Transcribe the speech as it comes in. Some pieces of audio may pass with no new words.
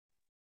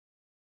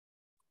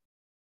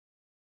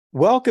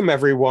Welcome,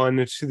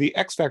 everyone, to the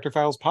X Factor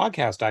Files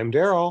podcast. I'm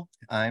Daryl,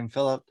 I'm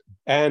Philip.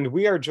 and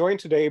we are joined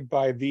today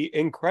by the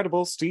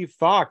incredible Steve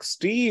Foxe.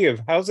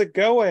 Steve, how's it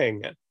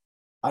going?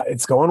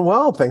 It's going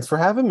well. Thanks for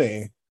having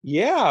me.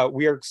 Yeah,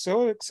 we are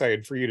so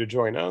excited for you to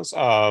join us.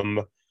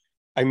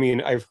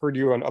 I've heard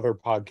you on other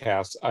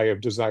podcasts. I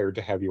have desired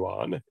to have you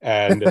on,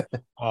 and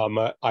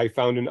I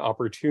found an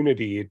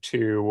opportunity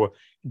to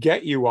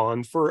get you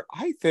on for,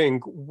 I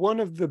think,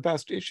 one of the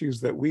best issues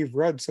that we've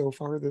read so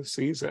far this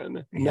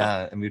season.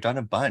 Yeah, and we've done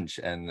a bunch,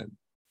 and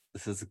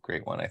this is a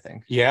great one, I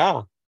think.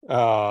 Yeah.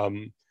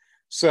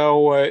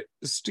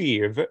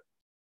 Steve,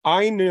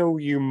 I know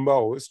you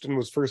most and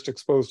was first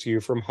exposed to you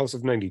from House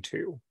of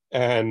 92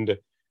 and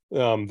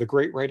the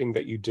great writing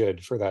that you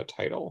did for that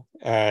title.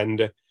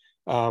 And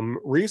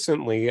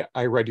recently,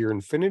 I read your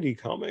Infinity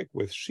comic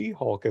with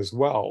She-Hulk as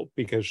well,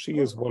 because she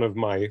is one of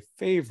my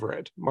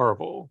favorite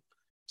Marvel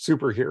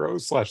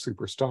superheroes slash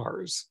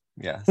superstars.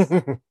 Yes.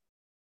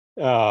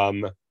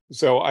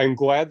 So I'm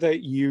glad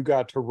that you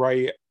got to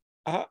write,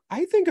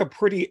 I think, a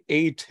pretty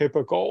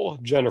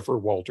atypical Jennifer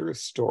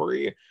Walters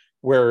story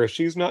where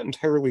she's not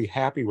entirely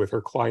happy with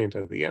her client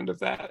at the end of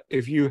that.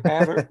 If you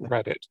haven't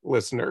read it,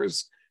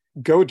 listeners,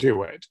 go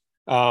do it.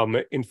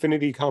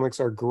 Infinity comics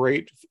are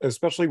great,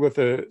 especially with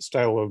the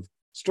style of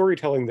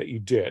storytelling that you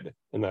did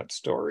in that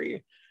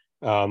story.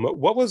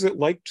 What was it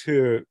like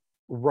to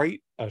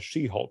write a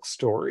She-Hulk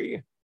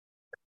story?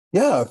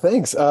 Yeah,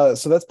 thanks. So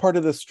that's part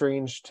of the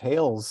Strange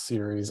Tales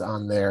series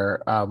on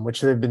there,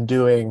 which they've been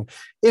doing.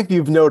 If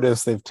you've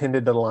noticed, they've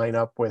tended to line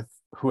up with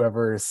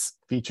whoever's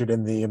featured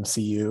in the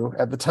MCU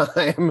at the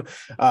time.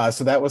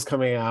 So that was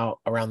coming out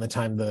around the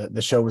time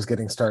the show was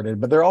getting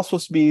started. But they're all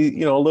supposed to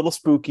be, a little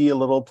spooky, a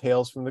little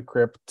Tales from the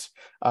Crypt,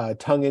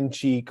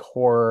 tongue-in-cheek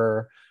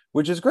horror,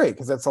 which is great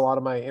because that's a lot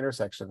of my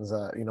intersections.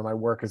 My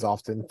work is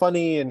often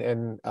funny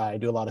and I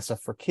do a lot of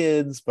stuff for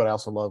kids, but I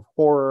also love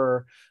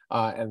horror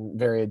and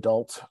very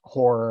adult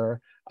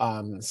horror.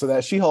 So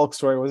that She-Hulk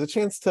story was a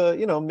chance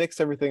to, mix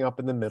everything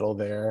up in the middle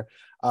there.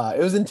 It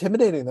was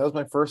intimidating. That was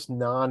my first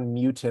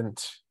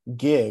non-mutant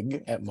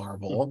gig at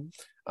Marvel.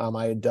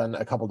 I had done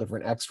a couple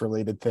different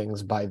X-related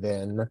things by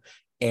then.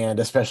 And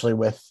especially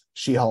with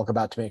She-Hulk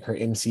about to make her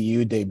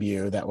MCU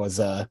debut, that was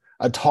a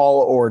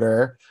tall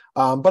order.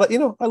 But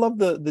I love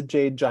the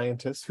Jade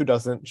Giantess. Who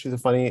doesn't? She's a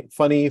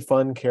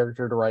fun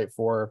character to write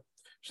for.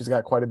 She's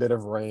got quite a bit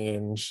of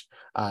range.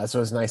 So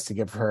it was nice to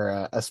give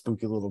her a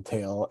spooky little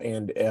tale.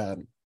 And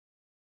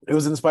it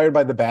was inspired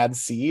by The Bad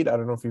Seed. I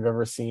don't know if you've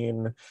ever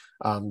seen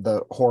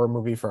the horror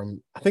movie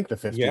from, I think, the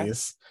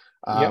 50s.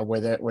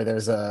 Where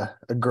there's a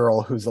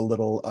girl who's a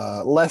little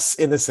less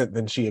innocent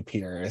than she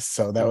appears.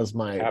 So that was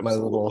my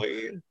little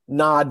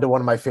nod to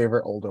one of my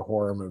favorite older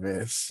horror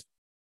movies.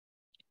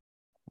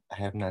 I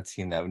have not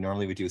seen that.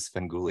 Normally we do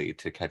Svengoolie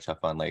to catch up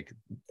on like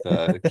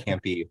the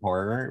campy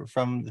horror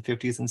from the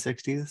 50s and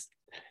 60s.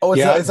 Oh,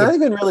 it's not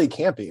even really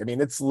campy. I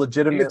mean, it's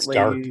legitimately, it's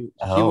dark.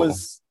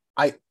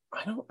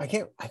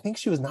 I think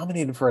she was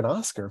nominated for an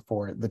Oscar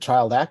for it, the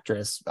child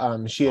actress.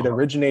 She had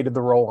originated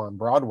the role on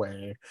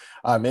Broadway.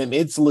 And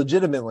it's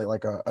legitimately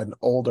like an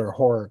older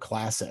horror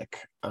classic.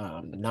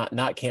 Not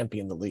campy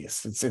in the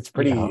least. It's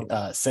pretty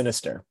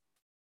sinister.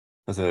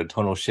 There's a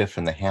tonal shift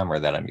from the Hammer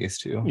that I'm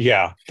used to.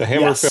 Yeah, the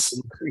Hammer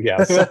film.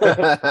 Yes.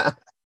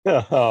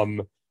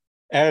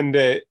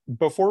 And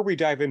before we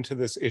dive into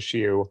this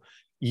issue,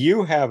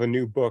 you have a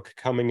new book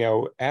coming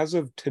out as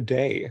of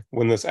today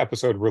when this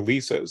episode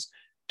releases.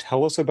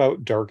 Tell us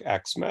about Dark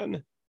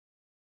X-Men.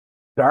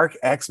 Dark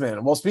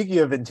X-Men. Well, speaking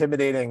of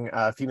intimidating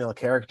female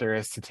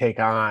characters to take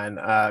on,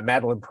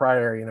 Madeline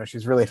Pryor,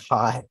 she's really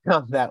high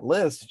on that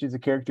list. She's a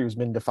character who's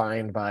been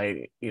defined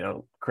by,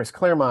 Chris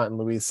Claremont and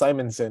Louise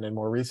Simonson, and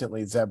more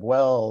recently Zeb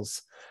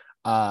Wells.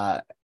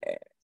 Getting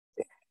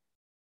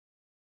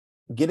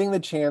the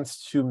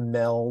chance to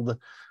meld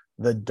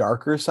the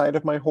darker side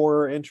of my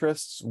horror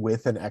interests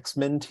with an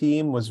X-Men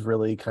team was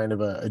really kind of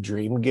a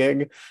dream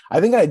gig.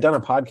 I think I had done a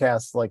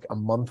podcast like a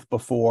month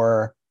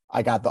before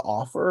I got the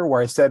offer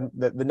where I said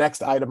that the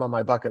next item on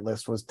my bucket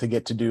list was to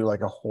get to do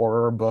like a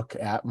horror book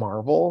at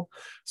Marvel.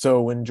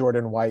 So when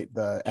Jordan White,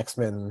 the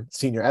X-Men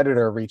senior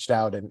editor, reached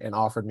out and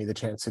offered me the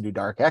chance to do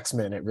Dark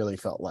X-Men, it really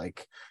felt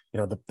like,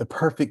 the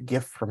perfect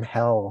gift from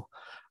hell.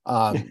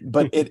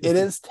 But it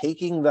is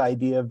taking the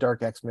idea of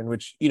Dark X-Men,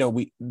 which,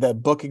 the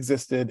book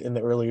existed in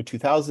the earlier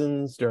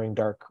 2000s during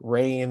Dark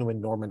Reign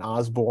when Norman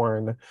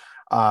Osborn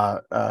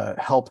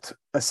helped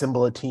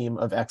assemble a team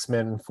of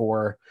X-Men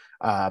for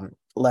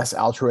less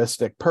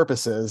altruistic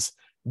purposes.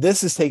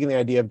 This is taking the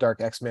idea of Dark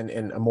X-Men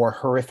in a more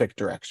horrific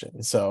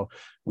direction. So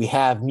we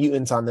have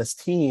mutants on this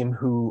team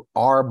who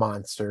are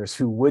monsters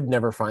who would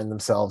never find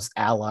themselves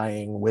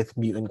allying with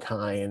mutant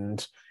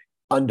kind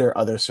under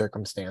other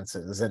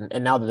circumstances.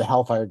 And now that the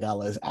Hellfire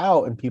Gala is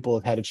out and people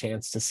have had a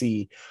chance to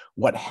see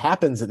what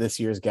happens at this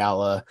year's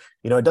gala,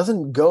 it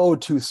doesn't go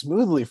too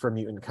smoothly for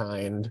mutant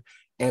kind.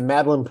 And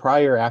Madeline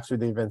Pryor, after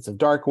the events of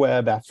Dark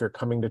Web, after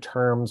coming to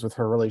terms with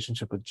her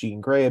relationship with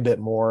Jean Grey a bit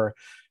more,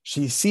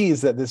 she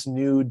sees that this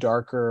new,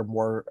 darker,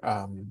 more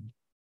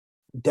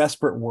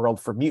desperate world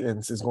for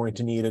mutants is going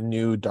to need a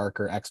new,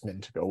 darker X-Men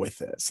to go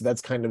with it. So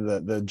that's kind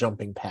of the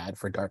jumping pad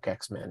for Dark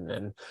X-Men.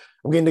 And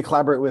I'm getting to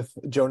collaborate with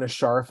Jonas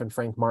Scharf and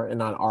Frank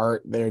Martin on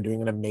art. They're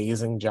doing an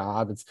amazing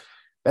job.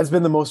 That's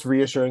been the most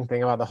reassuring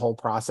thing about the whole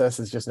process,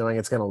 is just knowing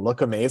it's going to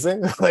look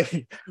amazing.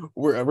 Like,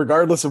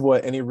 regardless of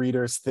what any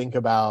readers think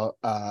about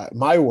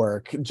my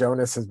work,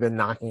 Jonas has been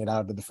knocking it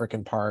out of the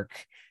frickin' park.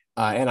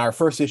 And our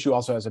first issue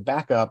also has a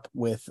backup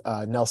with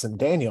Nelson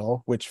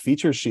Daniel, which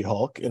features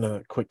She-Hulk in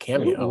a quick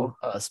cameo,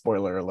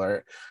 spoiler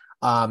alert,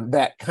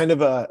 that kind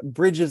of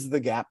bridges the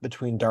gap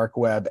between Dark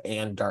Web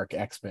and Dark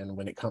X-Men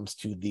when it comes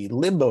to the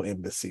Limbo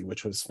Embassy,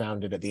 which was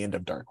founded at the end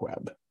of Dark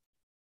Web.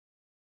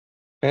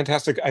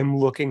 Fantastic. I'm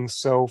looking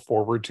so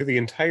forward to the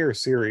entire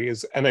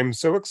series, and I'm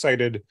so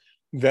excited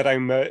that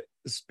I'm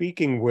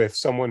speaking with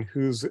someone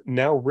who's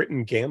now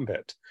written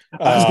Gambit.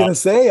 I was going to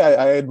say,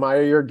 I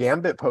admire your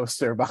Gambit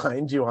poster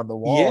behind you on the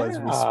wall as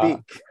we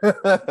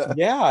speak.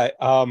 Yeah.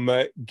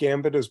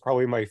 Gambit is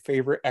probably my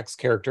favorite X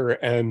character,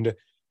 and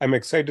I'm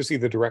excited to see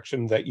the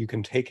direction that you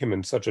can take him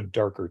in such a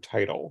darker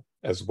title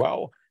as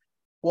well.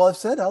 Well, I've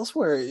said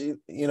elsewhere,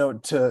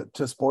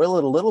 to spoil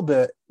it a little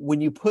bit,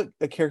 when you put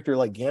a character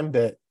like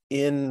Gambit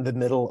in the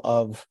middle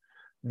of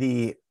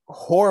the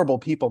horrible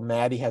people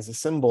Maddie has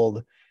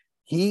assembled,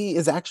 he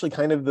is actually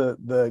kind of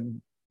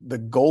the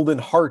golden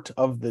heart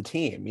of the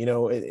team.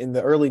 In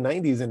the early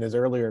 90s, in his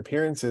earlier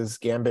appearances,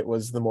 Gambit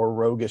was the more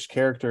roguish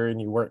character, and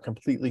you weren't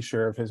completely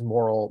sure of his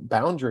moral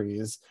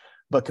boundaries.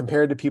 But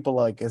compared to people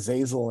like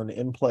Azazel and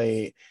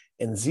Implay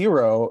and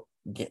Zero,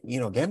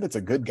 Gambit's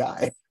a good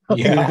guy.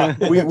 Yeah,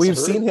 we've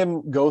seen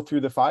him go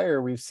through the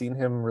fire. We've seen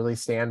him really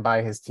stand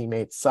by his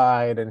teammates'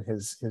 side, and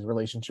his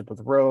relationship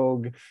with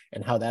Rogue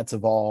and how that's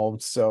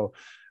evolved. So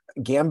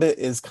Gambit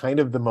is kind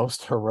of the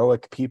most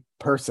heroic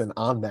person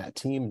on that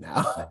team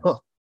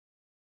now.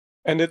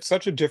 And it's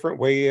such a different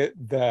way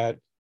that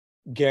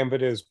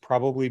Gambit is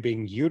probably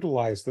being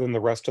utilized than the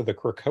rest of the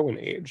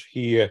Krakoan age.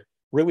 He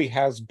really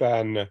has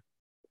been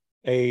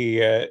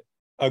a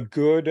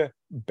good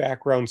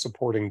background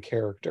supporting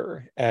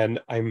character, and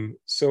I'm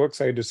so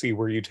excited to see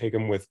where you take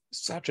him with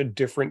such a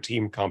different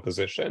team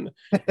composition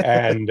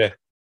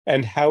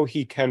and how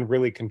he can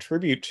really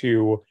contribute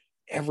to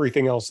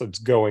everything else that's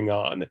going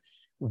on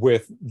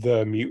with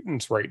the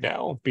mutants right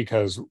now,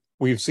 because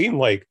we've seen,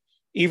 like,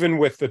 even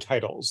with the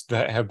titles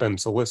that have been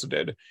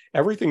solicited,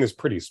 everything is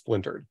pretty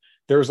splintered.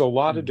 There's a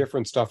lot of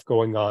different stuff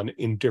going on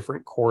in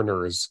different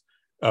corners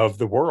of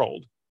the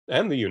world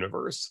and the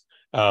universe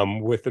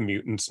with the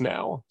mutants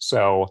now.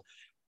 So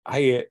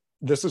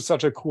this is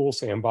such a cool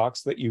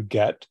sandbox that you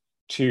get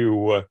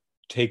to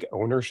take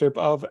ownership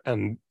of,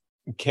 and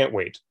can't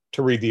wait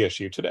to read the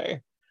issue today.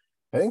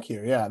 Thank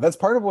you. Yeah, that's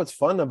part of what's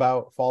fun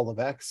about Fall of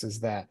X, is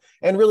that,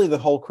 and really the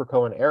whole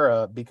Krakoan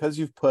era, because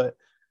you've put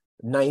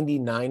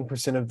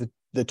 99% of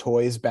the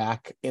toys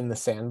back in the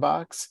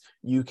sandbox,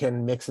 you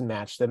can mix and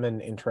match them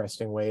in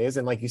interesting ways.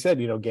 And like you said,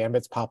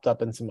 Gambit's popped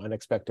up in some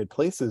unexpected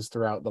places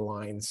throughout the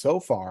line so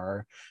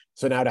far.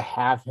 So now to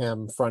have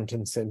him front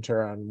and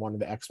center on one of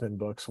the X-Men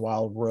books,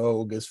 while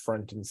Rogue is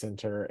front and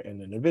center in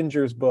an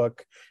Avengers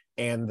book,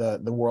 and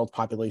the world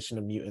population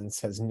of mutants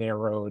has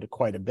narrowed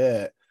quite a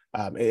bit,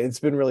 it's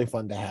been really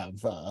fun to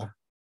have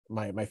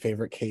my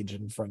favorite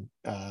Cajun front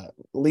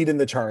leading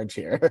the charge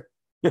here.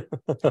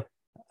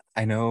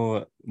 I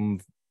know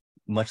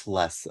much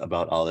less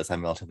about all this.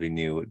 I'm relatively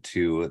new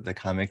to the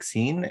comic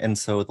scene, and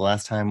so the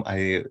last time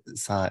I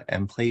saw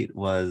Emplate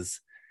was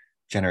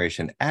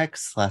Generation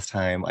X. Last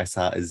time I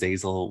saw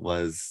Azazel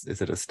was,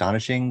 is it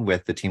Astonishing,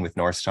 with the team with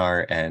North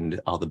Star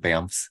and all the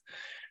Bamfs.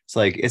 So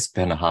like, it's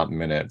been a hot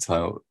minute,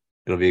 so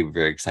it'll be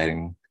very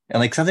exciting and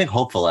like something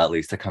hopeful at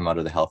least to come out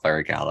of the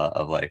Hellfire Gala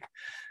of like,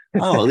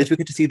 oh, at least we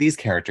get to see these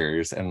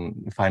characters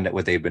and find out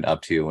what they've been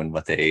up to and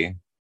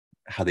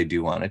how they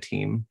do on a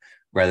team,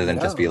 rather than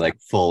just be like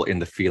full in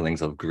the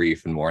feelings of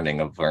grief and mourning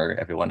over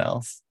everyone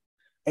else.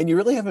 And you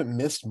really haven't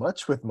missed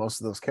much with most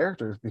of those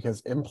characters,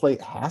 because Emplate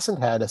hasn't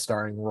had a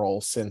starring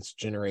role since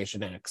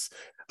Generation X.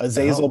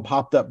 Azazel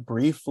popped up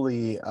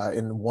briefly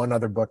in one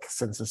other book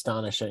since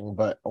Astonishing,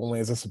 but only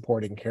as a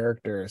supporting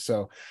character.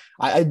 So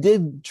I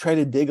did try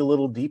to dig a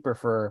little deeper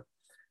for,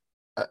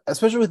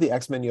 especially with the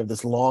X-Men, you have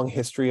this long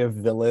history of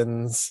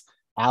villains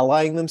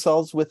allying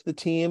themselves with the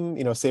team,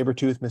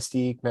 Sabretooth,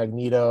 Mystique,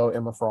 Magneto,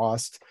 Emma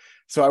Frost.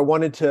 So I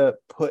wanted to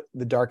put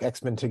the Dark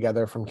X-Men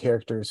together from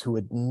characters who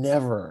would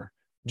never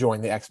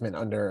join the X-Men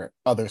under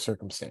other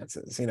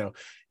circumstances.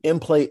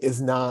 Emplate is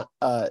not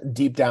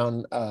deep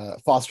down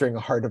fostering a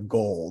heart of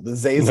gold.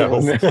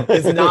 Azazel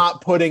is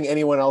not putting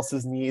anyone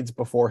else's needs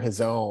before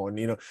his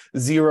own.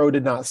 Zero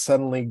did not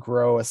suddenly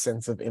grow a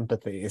sense of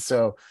empathy.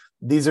 So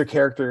these are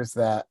characters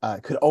that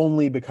could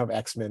only become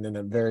X-Men in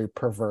a very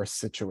perverse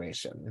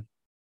situation.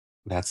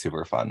 That's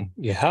super fun.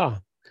 Yeah.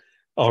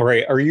 All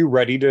right. Are you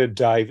ready to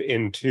dive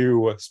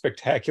into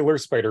Spectacular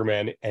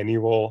Spider-Man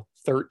Annual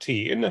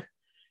 13?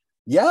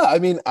 Yeah, I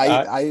mean,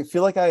 I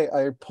feel like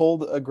I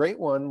pulled a great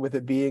one with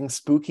it being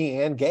spooky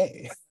and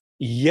gay.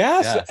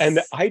 Yes, and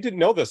I didn't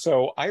know this,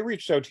 so I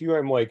reached out to you.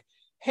 I'm like,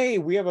 hey,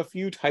 we have a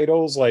few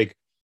titles, like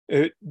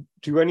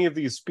do any of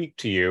these speak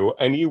to you?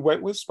 And you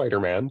went with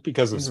Spider-Man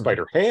because of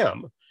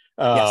Spider-Ham.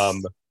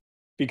 Yes.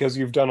 Because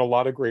you've done a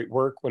lot of great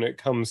work when it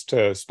comes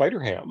to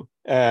Spider-Ham.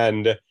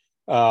 And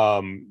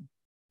I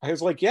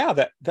was like, yeah,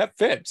 that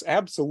fits,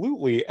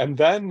 absolutely. And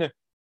then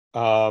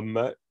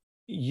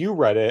you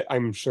read it,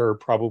 I'm sure,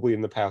 probably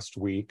in the past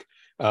week,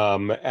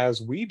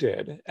 as we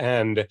did.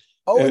 And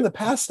in the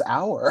past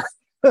hour.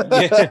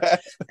 Yeah,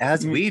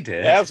 as we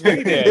did. As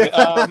we did.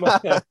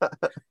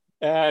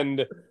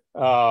 And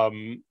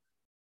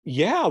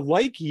yeah,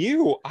 like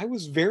you, I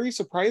was very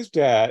surprised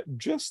at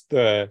just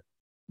the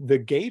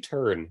gay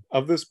turn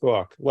of this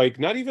book. Like,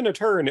 not even a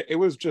turn, it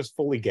was just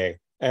fully gay.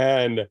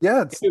 And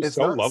yeah, it's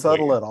so not lovely.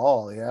 subtle at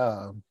all.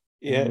 Yeah.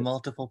 In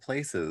multiple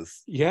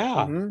places.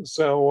 Yeah.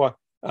 So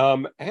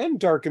and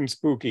dark and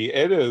spooky.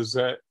 It is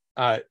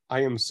I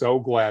am so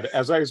glad.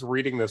 As I was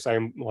reading this,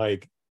 I'm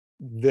like,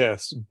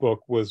 this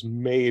book was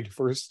made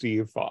for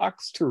Steve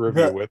Foxe to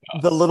review with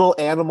us. The little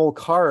animal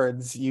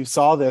cards, you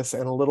saw this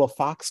and a little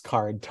fox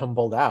card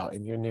tumbled out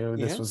and you knew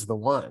this was the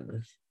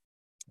one.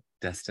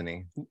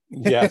 Destiny.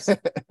 Yes.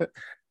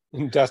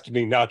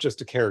 Destiny, not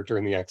just a character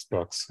in the X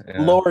books. Yeah.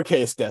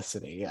 Lowercase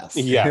Destiny, yes.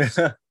 Yes.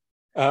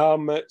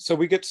 So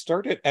we get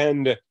started,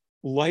 and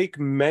like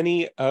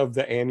many of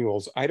the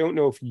annuals, I don't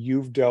know if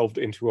you've delved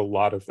into a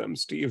lot of them,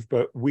 Steve,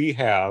 but we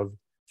have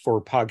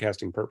for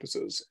podcasting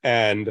purposes.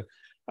 And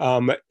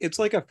it's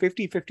like a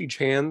 50-50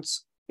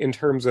 chance in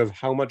terms of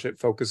how much it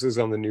focuses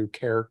on the new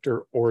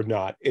character or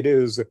not. It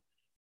is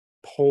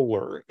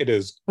polar. It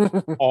is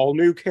all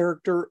new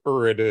character,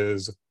 or it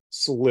is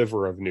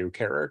sliver of new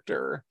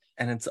character.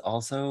 And it's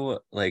also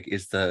like,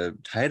 is the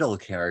title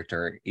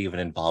character even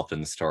involved in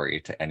the story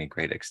to any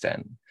great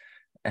extent?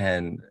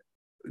 And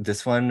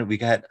this one, we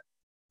got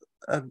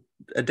a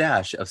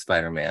dash of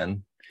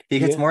Spider-Man. He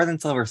gets more than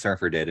Silver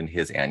Surfer did in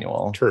his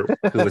annual. True.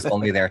 Who was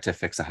only there to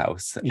fix a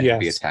house and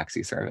be a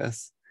taxi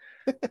service.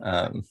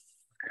 But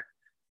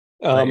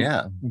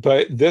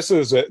this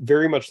is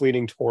very much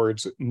leaning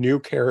towards new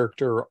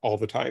character all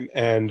the time.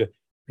 And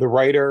the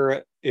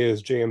writer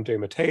is J.M.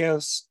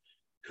 DeMatteis,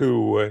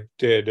 who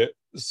did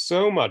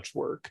so much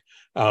work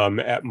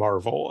at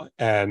Marvel.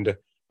 And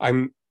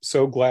I'm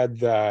so glad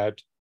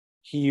that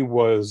he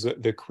was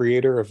the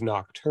creator of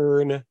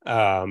Nocturne.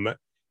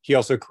 He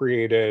also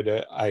created,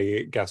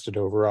 I guessed it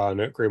over on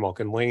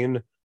Graymalkin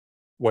Lane,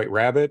 White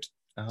Rabbit.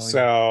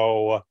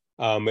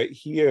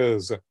 He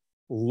is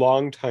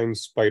longtime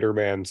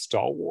Spider-Man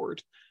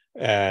stalwart.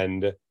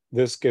 And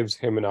this gives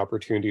him an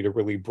opportunity to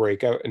really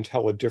break out and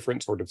tell a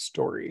different sort of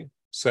story.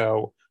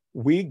 So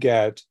we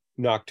get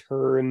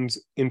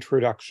Nocturne's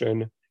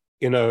introduction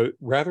in a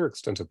rather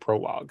extensive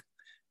prologue.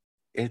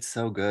 It's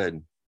so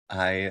good.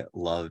 I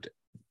loved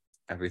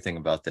everything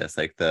about this,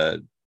 like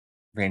the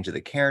range of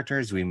the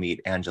characters. We meet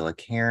Angela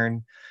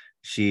Cairn.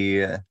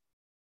 We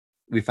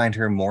find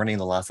her mourning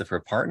the loss of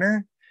her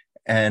partner,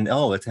 and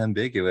it's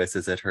ambiguous.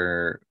 Is it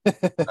her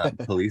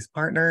police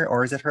partner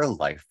or is it her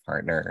life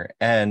partner?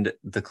 And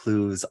the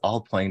clues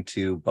all point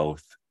to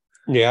both.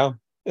 Yeah,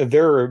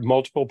 there are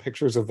multiple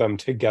pictures of them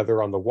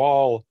together on the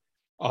wall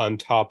on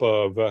top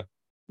of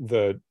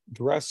the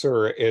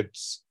dresser.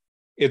 It's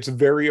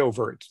very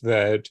overt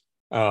that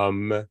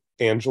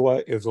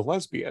Angela is a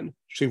lesbian.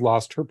 She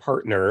lost her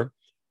partner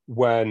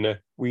when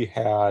we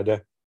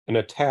had an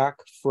attack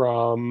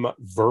from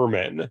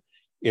vermin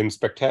in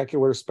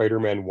Spectacular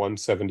Spider-Man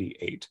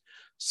 178.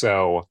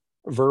 So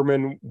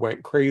vermin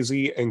went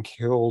crazy and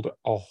killed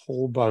a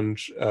whole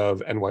bunch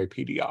of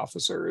NYPD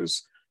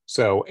officers.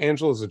 So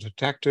Angela's a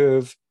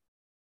detective.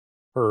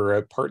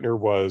 Her partner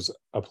was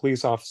a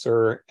police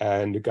officer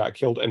and got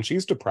killed, and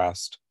she's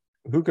depressed.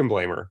 Who can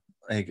blame her?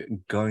 Like,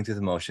 going through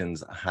the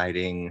motions,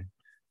 hiding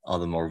all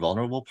the more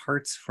vulnerable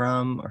parts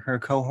from her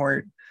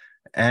cohort,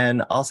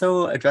 and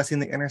also addressing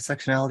the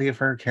intersectionality of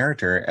her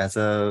character as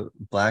a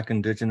Black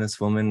Indigenous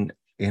woman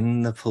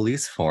in the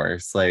police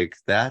force. Like,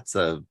 that's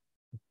a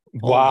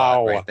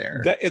wow right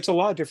there. It's a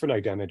lot of different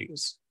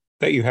identities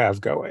that you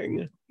have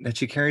going that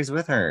she carries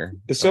with her.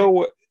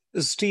 So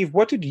Steve,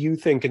 what did you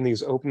think in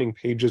these opening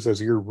pages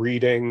as you're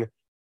reading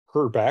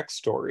her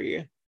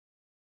backstory?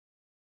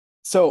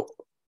 So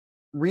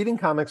reading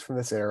comics from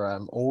this era,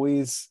 I'm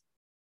always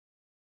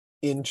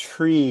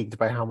intrigued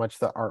by how much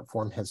the art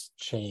form has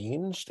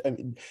changed. I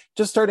mean,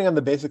 just starting on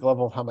the basic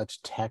level of how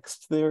much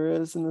text there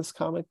is in this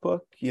comic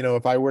book. You know,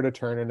 if I were to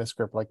turn in a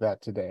script like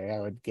that today, I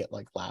would get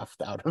like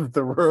laughed out of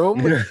the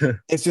room.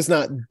 It's just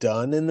not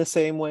done in the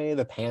same way.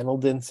 The panel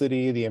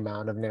density, the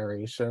amount of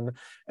narration,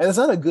 and it's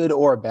not a good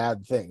or a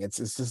bad thing. It's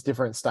just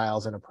different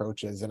styles and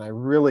approaches, and I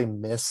really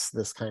miss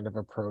this kind of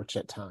approach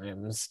at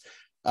times.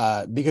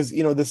 Because,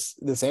 you know,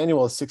 this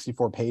annual is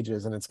 64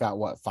 pages and it's got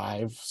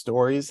 5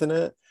 stories in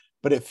it.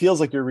 But it feels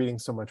like you're reading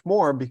so much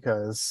more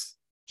because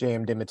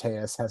J.M.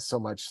 DeMatteis has so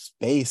much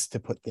space to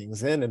put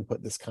things in and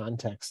put this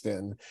context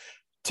in.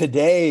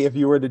 Today, if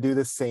you were to do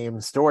the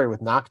same story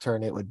with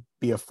Nocturne, it would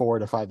be a 4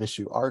 to 5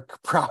 issue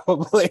arc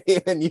probably.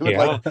 And you would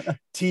like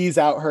tease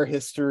out her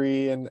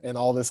history and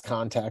all this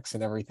context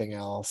and everything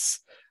else.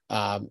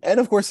 And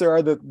of course, there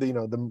are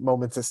the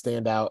moments that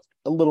stand out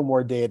a little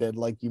more dated,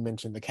 like you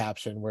mentioned the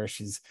caption where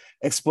she's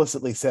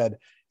explicitly said,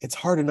 "It's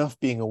hard enough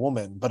being a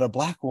woman, but a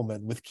Black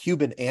woman with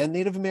Cuban and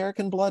Native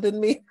American blood in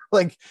me."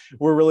 Like,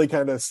 we're really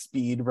kind of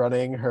speed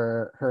running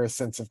her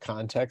sense of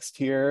context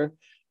here.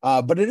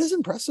 But it is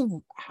impressive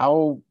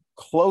how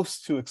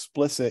close to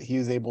explicit he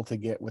is able to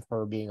get with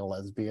her being a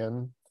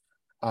lesbian,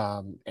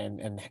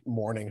 and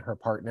mourning her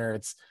partner.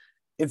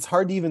 It's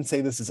hard to even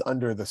say this is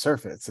under the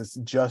surface. It's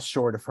just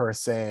short of her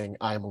saying,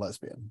 "I'm a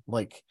lesbian."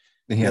 Like,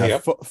 they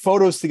have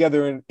photos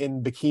together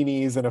in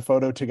bikinis, and a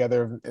photo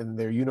together in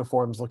their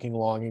uniforms looking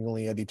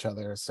longingly at each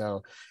other.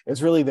 So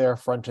it's really there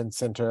front and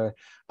center.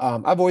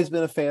 I've always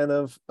been a fan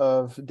of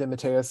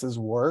DeMatteis's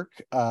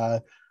work.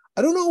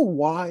 I don't know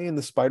why in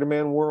the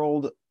Spider-Man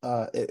world,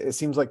 it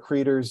seems like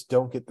creators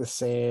don't get the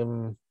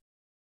same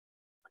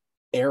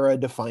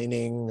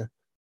era-defining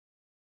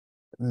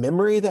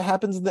memory that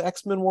happens in the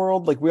X-Men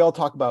world. Like, we all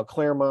talk about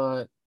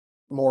Claremont,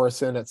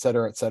 Morrison, et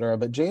cetera,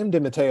 but J.M.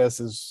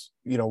 DeMatteis is,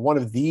 one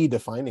of the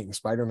defining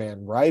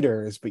Spider-Man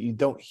writers, but you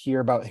don't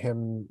hear about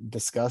him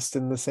discussed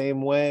in the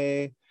same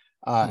way.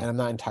 And I'm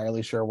not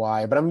entirely sure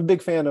why, but I'm a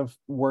big fan of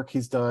work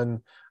he's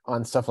done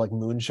on stuff like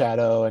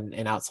Moonshadow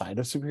and outside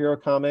of superhero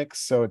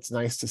comics. So it's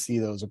nice to see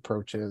those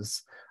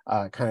approaches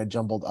kind of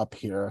jumbled up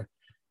here.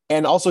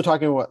 And also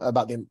talking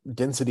about the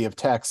density of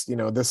text,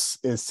 this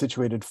is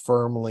situated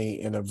firmly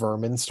in a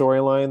Vermin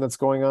storyline that's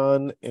going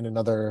on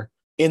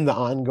in the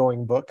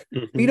ongoing book.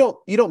 Mm-hmm.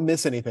 You don't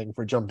miss anything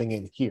for jumping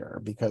in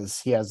here because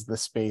he has the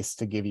space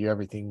to give you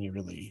everything you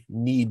really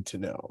need to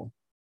know.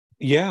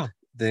 Yeah.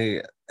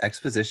 The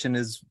exposition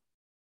is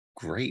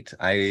great.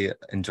 I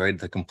enjoyed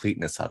the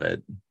completeness of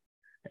it.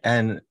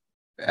 And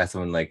as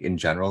someone like in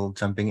general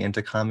jumping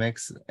into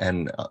comics,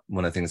 and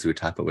one of the things we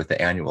talk about with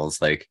the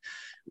annuals, like,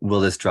 will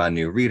this draw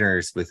new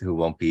readers with who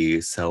won't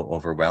be so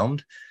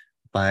overwhelmed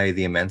by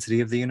the immensity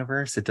of the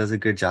universe? It does a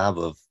good job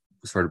of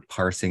sort of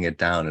parsing it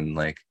down and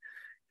like,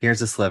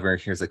 here's a sliver,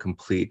 here's a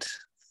complete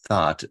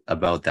thought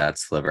about that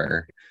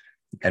sliver,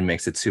 and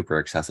makes it super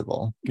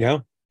accessible. Yeah.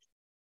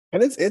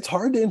 And it's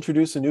hard to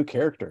introduce a new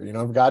character.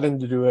 I've gotten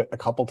to do it a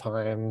couple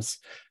times,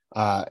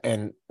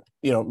 and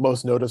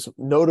most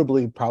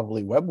notably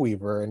probably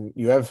Webweaver, and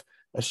you have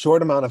a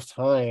short amount of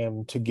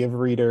time to give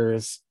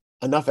readers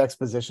enough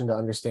exposition to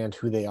understand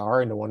who they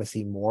are and to want to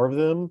see more of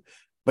them,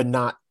 but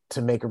not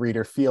to make a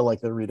reader feel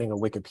like they're reading a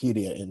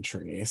Wikipedia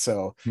entry.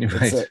 So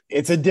Right.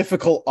 it's a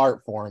difficult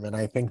art form, and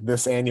I think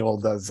this annual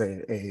does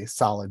a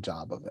solid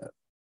job of it.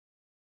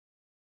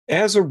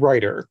 As a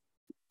writer,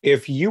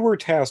 if you were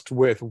tasked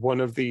with one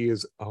of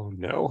these, oh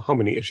no, how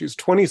many issues?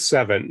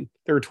 27.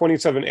 There are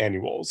 27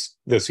 annuals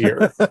this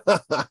year.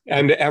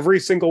 And every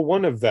single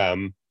one of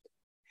them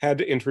had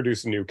to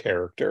introduce a new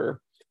character.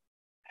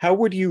 How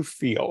would you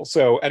feel?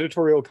 So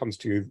editorial comes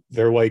to you,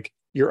 they're like,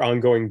 your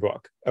ongoing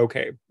book.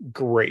 Okay,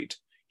 great.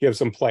 You have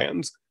some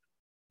plans.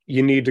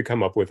 You need to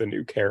come up with a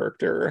new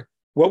character.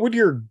 What would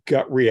your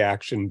gut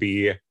reaction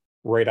be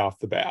right off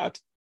the bat?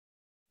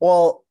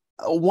 Well,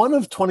 one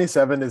of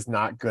 27 is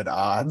not good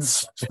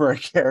odds for a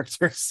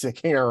character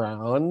sticking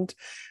around.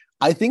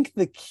 I think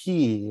the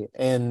key,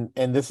 and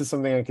this is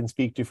something I can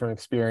speak to from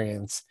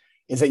experience,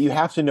 is that you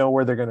have to know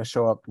where they're going to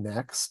show up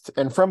next.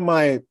 And from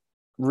my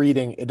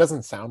reading, it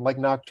doesn't sound like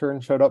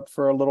Nocturne showed up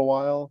for a little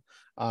while.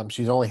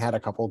 She's only had a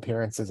couple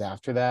appearances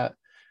after that.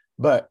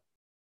 But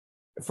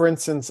for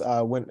instance,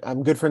 when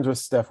I'm good friends with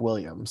Steph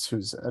Williams,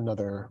 who's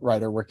another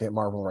writer working at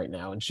Marvel right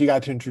now, and she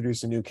got to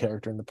introduce a new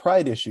character in the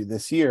Pride issue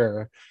this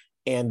year.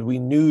 And we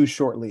knew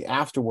shortly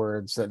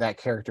afterwards that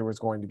character was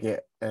going to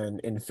get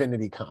an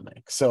Infinity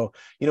comic. So,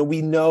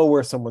 we know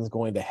where someone's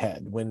going to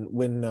head. When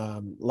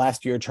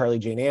last year Charlie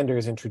Jane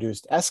Anders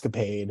introduced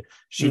Escapade,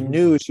 she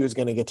knew she was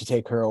going to get to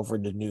take her over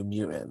to New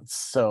Mutants.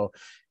 So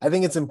I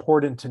think it's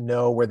important to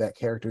know where that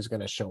character is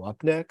going to show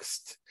up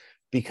next,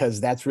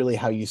 because that's really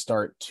how you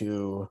start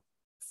to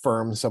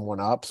firm someone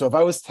up. So if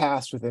I was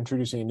tasked with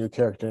introducing a new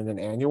character in an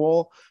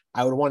annual,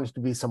 I would want it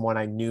to be someone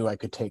I knew I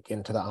could take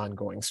into the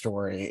ongoing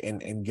story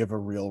and give a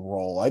real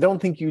role. I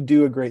don't think you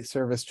do a great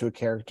service to a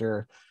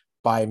character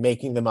by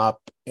making them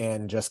up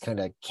and just kind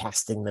of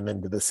casting them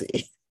into the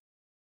sea.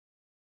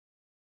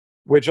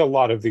 Which a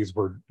lot of these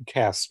were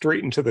cast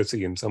straight into the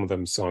sea, and some of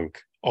them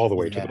sunk all the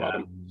way to the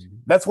bottom.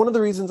 That's one of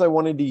the reasons I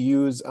wanted to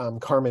use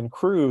Carmen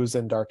Cruz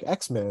in Dark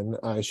X-Men.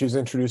 She was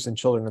introduced in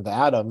Children of the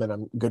Atom, and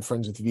I'm good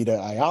friends with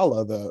Vita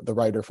Ayala, the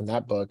writer from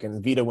that book.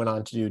 And Vita went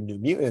on to do New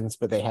Mutants,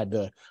 but they had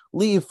to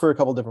leave for a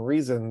couple different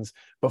reasons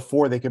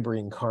before they could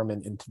bring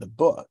Carmen into the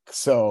book.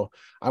 So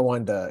I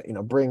wanted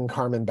to, bring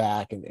Carmen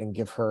back and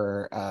give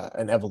her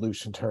an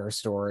evolution to her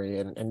story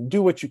and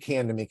do what you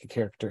can to make a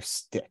character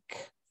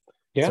stick.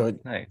 Yeah, so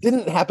it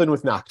didn't happen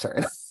with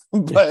Nocturne,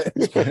 but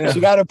she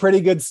got a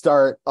pretty good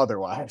start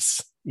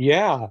otherwise.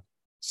 Yeah.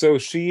 So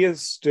she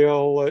is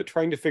still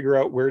trying to figure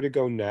out where to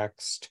go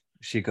next.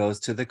 She goes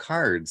to the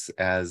cards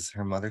as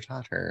her mother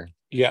taught her.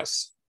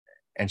 Yes.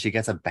 And she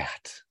gets a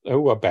bat.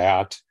 Oh, a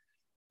bat.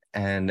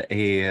 And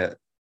a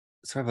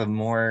sort of a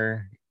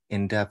more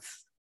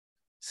in-depth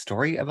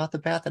story about the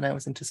bat than I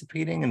was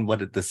anticipating, and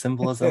what the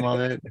symbolism of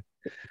it.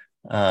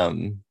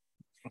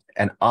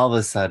 And all of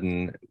a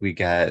sudden, we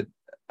get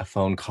a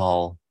phone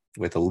call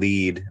with a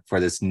lead for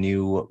this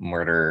new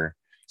murder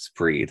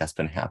spree that's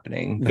been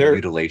happening, the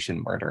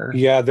mutilation murder.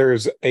 Yeah,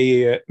 there's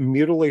a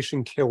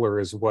mutilation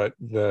killer is what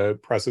the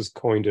press has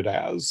coined it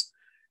as,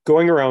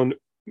 going around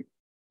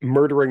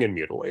murdering and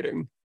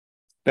mutilating.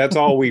 That's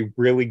all we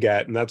really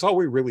get, and that's all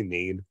we really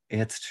need.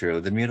 It's true.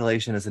 The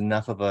mutilation is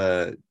enough of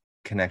a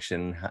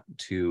connection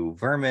to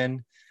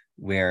Vermin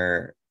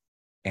where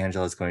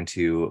Angela is going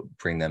to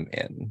bring them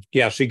in.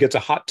 Yeah, she gets a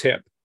hot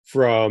tip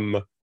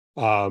from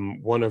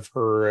one of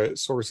her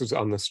sources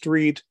on the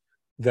street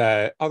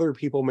that other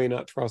people may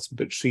not trust,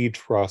 but she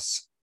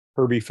trusts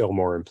Herbie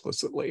Fillmore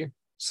implicitly.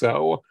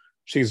 So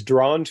she's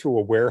drawn to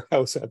a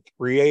warehouse at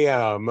 3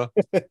 a.m.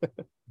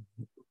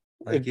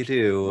 Like you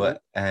do,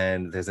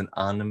 and there's an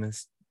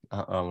ominous.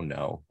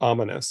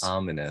 Ominous.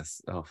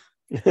 Oh,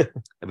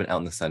 I've been out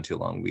in the sun too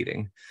long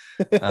weeding.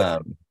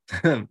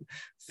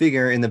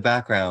 Figure in the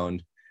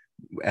background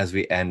as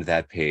we end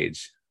that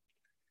page.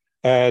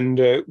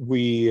 And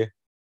we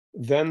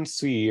then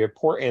see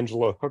poor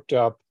Angela hooked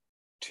up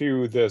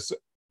to this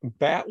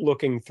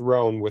bat-looking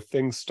throne with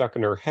things stuck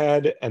in her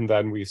head, and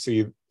then we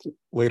see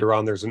later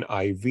on there's an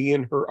IV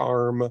in her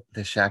arm.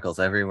 The shackles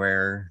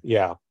everywhere.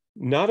 Yeah,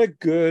 not a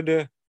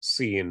good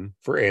scene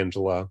for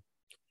Angela.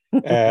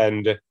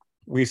 And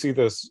we see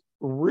this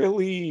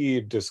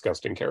really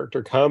disgusting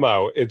character come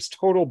out. It's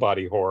total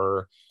body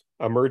horror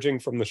emerging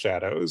from the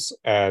shadows,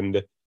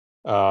 and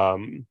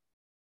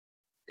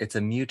it's a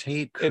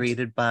mutate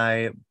created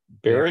by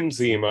Baron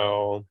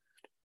Zemo,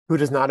 who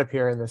does not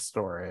appear in this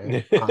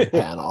story on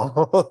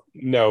panel.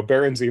 No,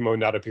 Baron Zemo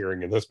not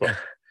appearing in this book.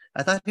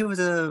 I thought he was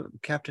a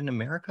Captain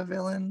America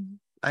villain.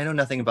 I know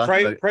nothing about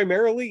him.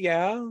 Primarily,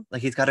 yeah.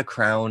 Like he's got a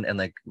crown and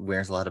like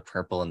wears a lot of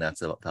purple, and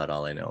that's about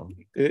all I know.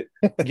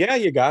 Yeah,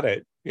 you got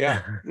it.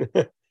 Yeah.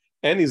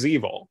 And he's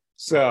evil.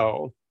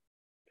 So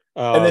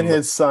and then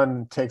his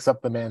son takes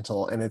up the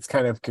mantle, and it's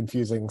kind of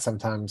confusing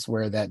sometimes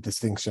where that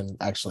distinction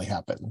actually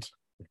happened,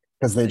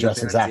 because they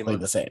dress exactly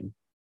the same.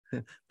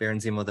 Baron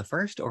Zemo the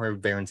first or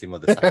Baron Zemo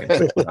the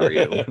second? What are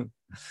you?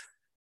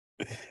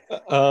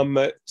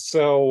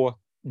 So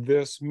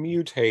this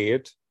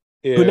mutate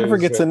is... who never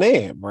gets a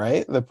name,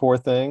 right? The poor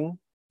thing.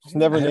 She's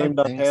never named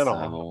on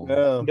panel.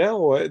 So. Yeah.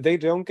 No, they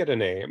don't get a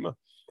name.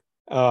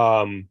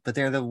 But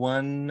they're the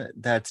one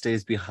that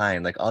stays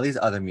behind. Like all these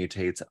other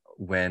mutates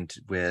went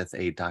with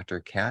a Dr.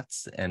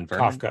 Katz and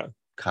Vermin.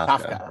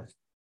 Kafka.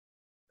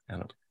 I don't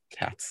know.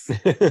 Katz.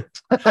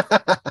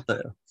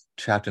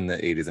 Trapped in the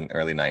 80s and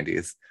early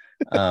 90s.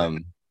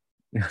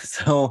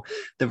 So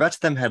the rest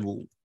of them had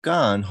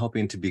gone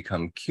hoping to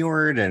become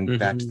cured and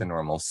back to their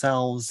normal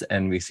selves.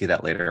 And we see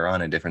that later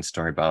on, a different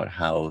story about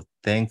how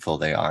thankful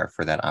they are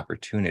for that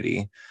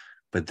opportunity.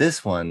 But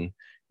this one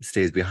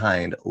stays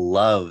behind,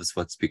 loves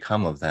what's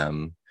become of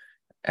them,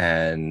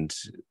 and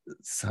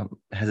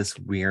has this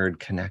weird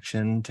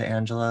connection to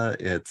Angela.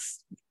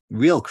 It's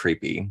real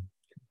creepy.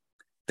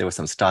 There was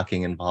some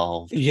stalking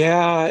involved.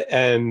 Yeah,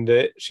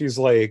 and she's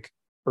like,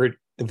 or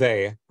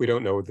they, we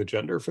don't know the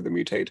gender for the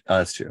mutate. Oh,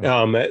 that's true.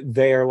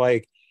 They are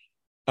like,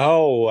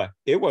 oh,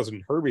 it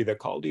wasn't Herbie that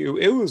called you.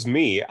 It was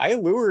me. I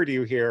lured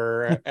you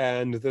here.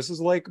 And this is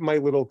like my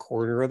little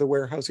corner of the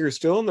warehouse. You're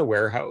still in the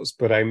warehouse,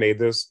 but I made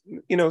this,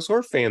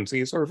 sort of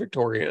fancy, sort of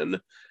Victorian.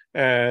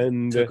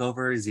 And took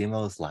over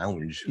Zemo's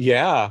lounge.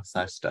 Yeah.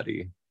 /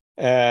 study.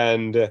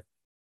 And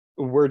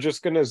we're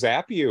just going to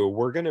zap you.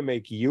 We're going to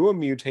make you a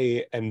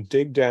mutate and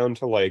dig down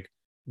to like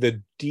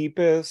the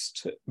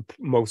deepest,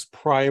 most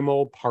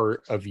primal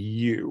part of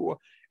you.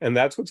 And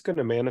that's what's going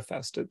to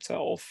manifest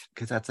itself.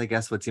 Because that's, I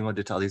guess, what Zemo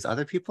did to all these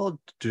other people,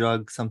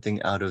 drug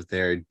something out of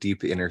their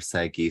deep inner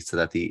psyche so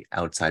that the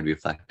outside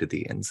reflected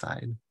the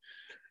inside.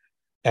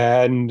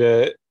 And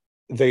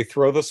they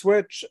throw the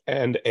switch,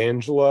 and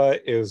Angela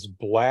is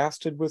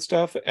blasted with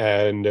stuff.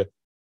 And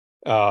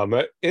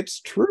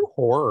it's true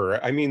horror.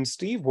 I mean,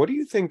 Steve, what do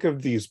you think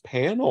of these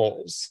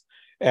panels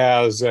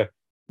as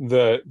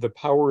the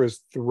power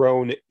is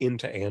thrown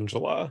into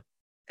Angela?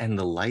 And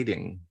the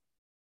lighting.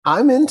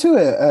 I'm into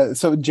it.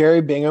 So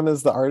Jerry Bingham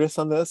is the artist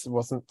on this.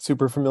 Wasn't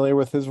super familiar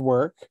with his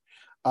work,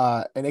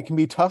 and it can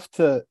be tough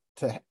to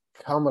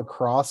come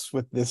across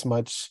with this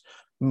much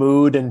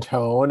mood and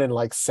tone in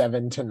like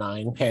 7 to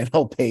 9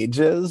 panel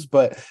pages.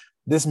 But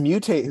this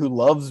mutate who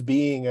loves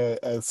being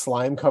a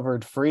slime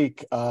covered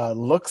freak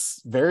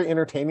looks very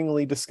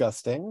entertainingly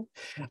disgusting,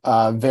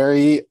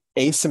 very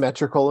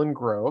asymmetrical and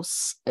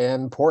gross.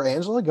 And poor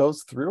Angela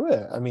goes through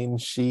it. I mean,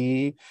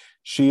 she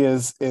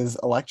is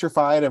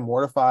electrified and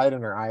mortified,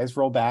 and her eyes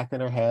roll back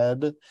in her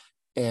head,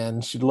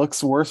 and she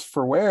looks worse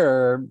for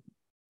wear.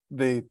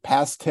 The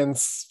past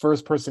tense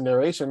first person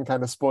narration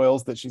kind of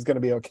spoils that she's going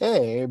to be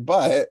okay,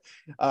 but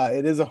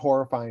it is a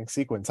horrifying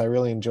sequence. I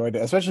really enjoyed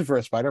it, especially for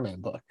a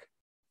Spider-Man book.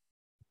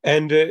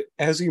 And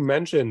as you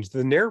mentioned,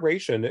 the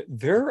narration,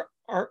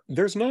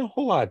 there's not a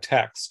whole lot of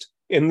text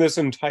in this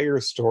entire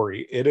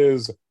story. It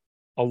is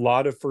a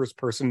lot of first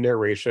person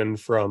narration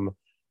from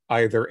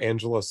either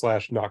Angela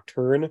 /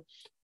 Nocturne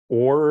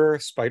or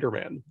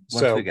Spider-Man.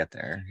 Once we get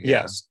there.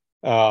 Yeah. Yes.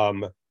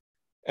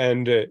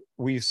 And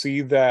we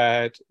see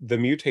that the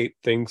mutate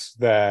thinks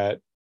that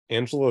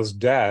Angela's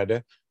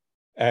dead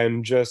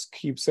and just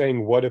keeps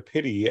saying, what a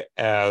pity,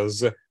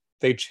 as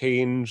they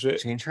change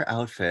her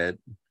outfit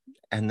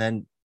and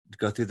then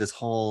go through this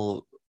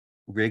whole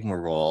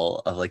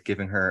rigmarole of like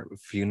giving her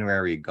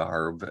funerary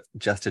garb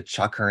just to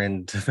chuck her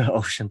into the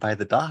ocean by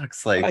the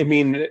docks. Like, I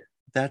mean,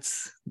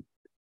 that's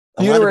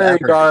funerary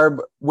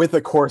garb with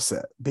a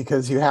corset,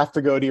 because you have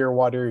to go to your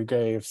watery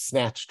grave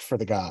snatched for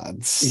the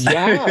gods.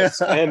 Yes.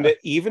 And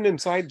even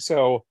inside,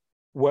 so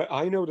what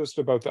I noticed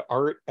about the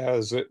art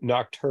as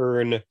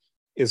Nocturne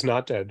is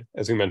not dead,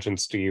 as you mentioned,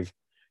 Steve.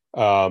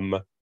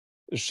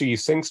 She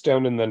sinks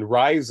down and then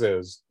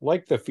rises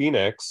like the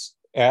phoenix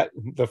at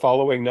the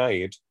following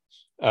night,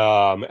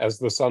 as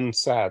the sun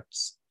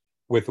sets,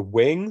 with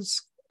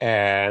wings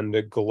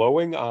and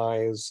glowing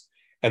eyes,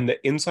 and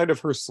the inside of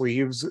her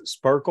sleeves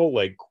sparkle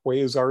like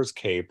Quasar's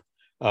cape.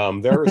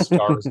 There are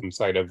stars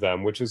inside of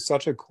them, which is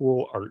such a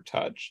cool art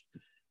touch.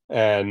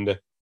 And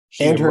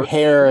her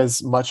hair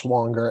is much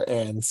longer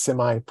and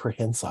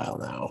semi-prehensile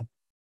now.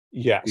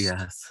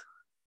 Yes.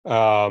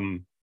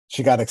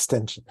 She got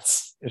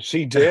extensions.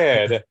 She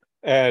did.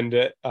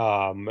 And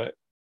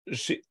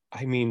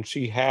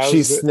she has...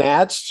 She's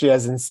snatched. She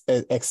has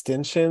an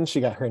extension.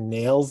 She got her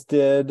nails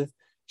did.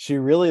 She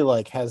really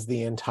like has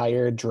the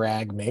entire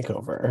drag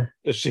makeover.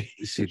 She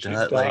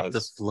does. Like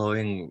the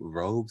flowing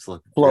robes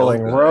look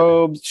flowing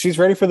robes. She's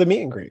ready for the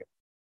meet and greet.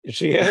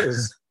 She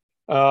is.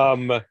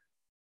 And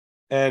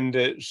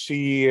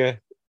she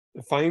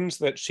finds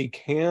that she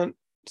can't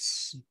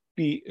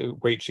speak.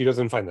 Wait, she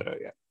doesn't find that out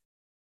yet.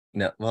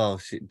 No,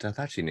 well, I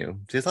thought she knew.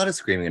 There's a lot of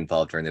screaming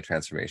involved during the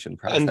transformation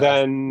process. And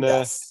then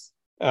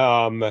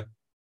and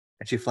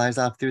she flies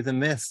off through the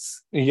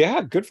mists.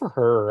 Yeah, good for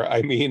her.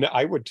 I mean,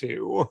 I would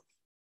too.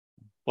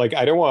 Like,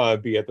 I don't want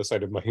to be at the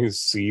site of my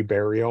sea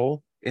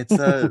burial. It's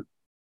I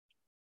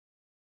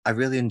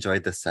really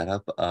enjoyed the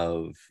setup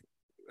of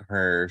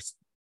her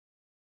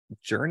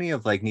journey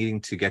of like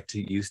needing to get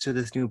used to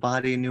this new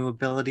body, new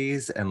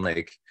abilities, and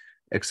like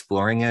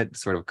exploring it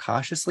sort of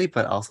cautiously,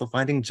 but also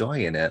finding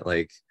joy in it.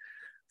 Like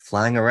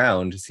flying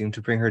around seemed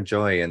to bring her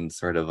joy and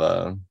sort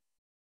of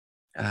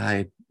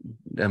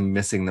I'm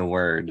missing the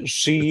word.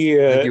 Like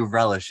you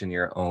relish in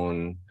your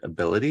own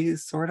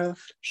abilities, sort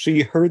of.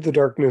 She heard the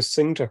darkness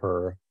sing to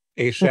her,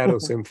 a shadow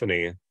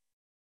symphony.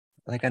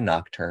 Like a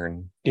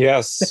nocturne.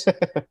 Yes.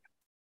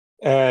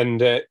 And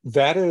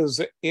that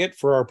is it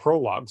for our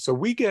prologue. So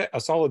we get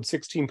a solid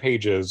 16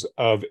 pages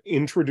of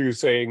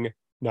introducing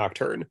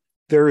Nocturne.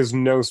 There is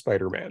no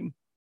Spider-Man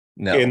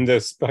in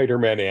this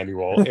Spider-Man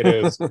annual. It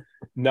is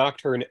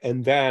Nocturne,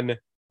 and then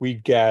we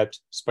get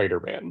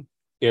Spider-Man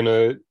in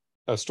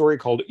a story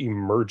called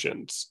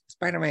Emergence.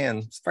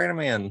 Spider-Man.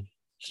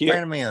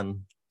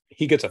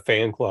 He gets a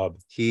fan club.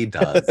 He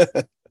does.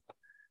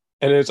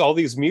 And it's all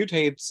these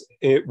mutates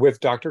with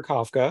Dr.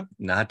 Kafka.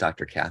 Not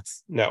Dr.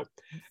 Katz. No.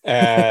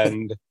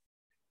 And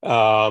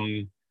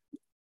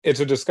it's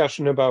a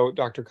discussion about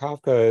Dr.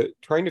 Kafka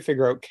trying to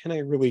figure out, can I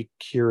really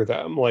cure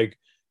them? Like,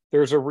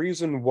 there's a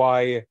reason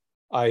why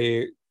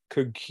I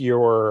could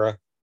cure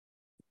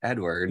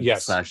Edward /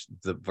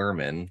 the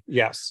vermin.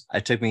 Yes.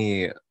 It took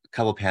me a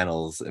couple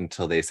panels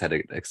until they said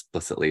it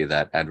explicitly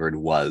that Edward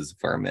was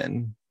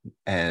vermin.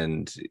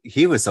 And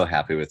he was so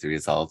happy with the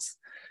results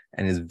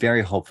and is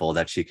very hopeful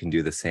that she can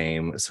do the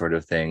same sort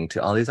of thing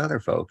to all these other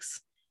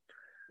folks.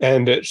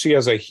 And she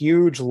has a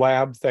huge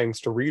lab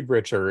thanks to Reed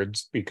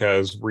Richards,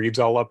 because Reed's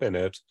all up in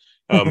it.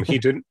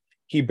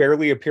 He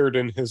barely appeared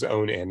in his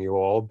own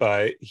annual,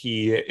 but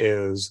he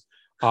is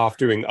off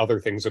doing other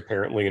things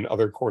apparently in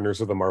other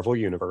corners of the Marvel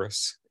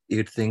universe.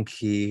 You'd think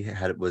he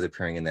was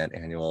appearing in that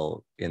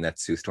annual, in that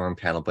Sue Storm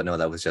panel, but no,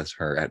 that was just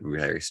her at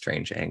very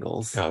strange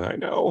angles. Oh, I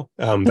know.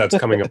 That's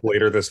coming up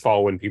later this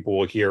fall when people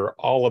will hear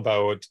all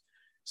about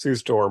Sue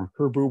Storm,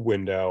 her boob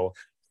window,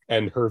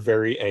 and her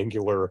very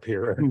angular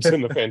appearance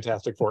in the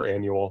Fantastic Four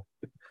annual.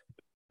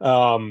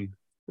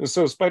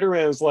 So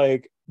Spider-Man is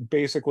like,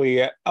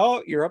 basically,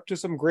 oh, you're up to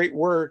some great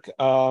work.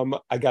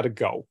 I gotta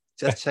go.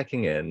 Just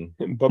checking in.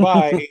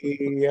 Bye-bye.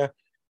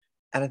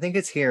 And I think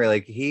it's here,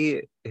 like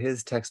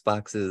his text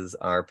boxes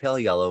are pale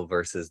yellow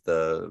versus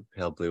the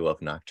pale blue of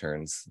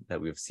Nocturnes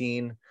that we've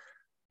seen.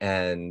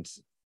 And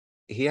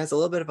he has a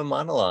little bit of a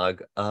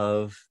monologue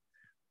of,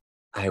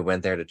 I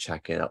went there to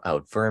check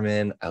out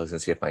vermin. I was going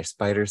to see if my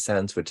spider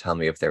sense would tell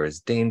me if there was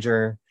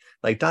danger.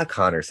 Like Doc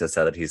Connors has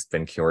said that he's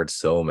been cured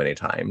so many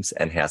times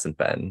and hasn't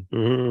been.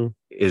 Mm-hmm.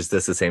 Is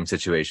this the same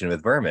situation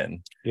with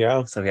vermin?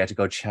 Yeah. So he had to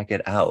go check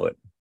it out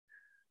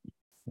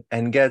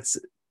and gets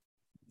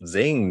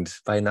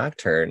zinged by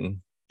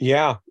Nocturne.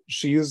 Yeah,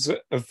 she's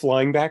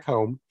flying back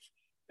home,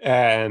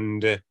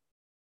 and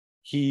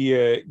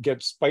he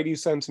gets Spidey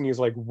sense, and he's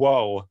like,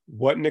 whoa,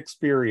 what an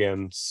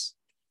experience.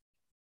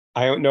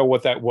 I don't know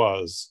what that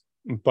was,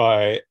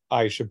 but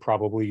I should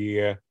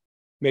probably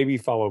maybe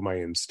follow my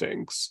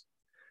instincts.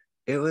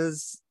 It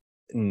was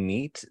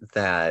neat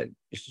that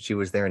she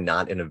was there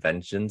not in a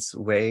vengeance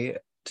way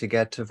to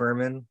get to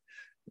vermin.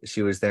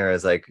 She was there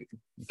as like,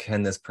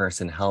 can this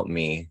person help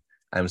me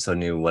I'm so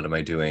new. What am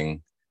I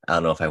doing? I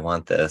don't know if I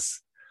want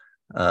this.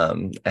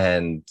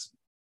 And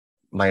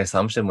my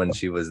assumption when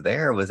she was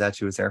there was that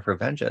she was there for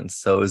vengeance.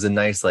 So it was a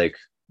nice like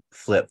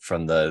flip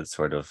from the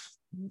sort of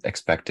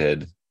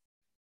expected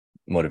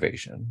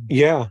motivation.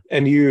 Yeah,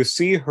 and you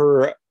see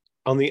her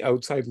on the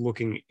outside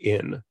looking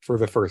in for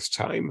the first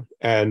time,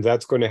 and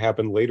that's going to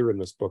happen later in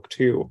this book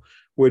too,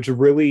 which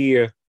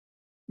really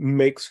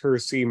makes her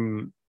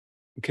seem,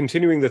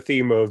 continuing the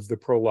theme of the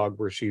prologue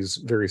where she's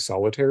very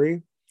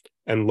solitary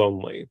and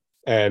lonely.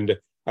 And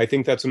I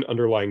think that's an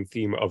underlying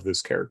theme of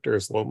this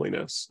character's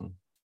loneliness.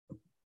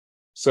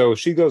 So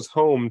she goes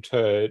home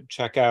to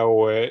check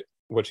out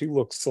what she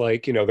looks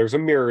like. There's a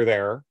mirror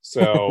there.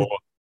 So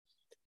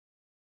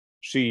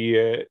she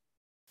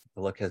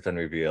The look has been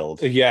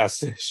revealed.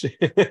 yes.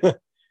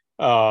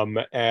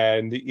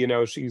 And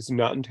she's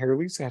not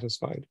entirely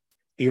satisfied,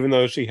 even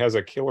though she has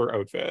a killer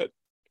outfit.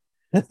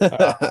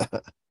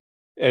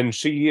 And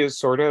she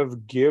sort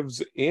of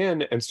gives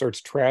in and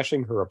starts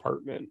trashing her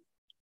apartment.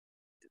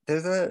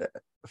 There's a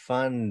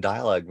fun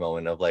dialogue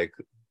moment of like,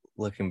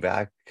 looking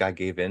back, I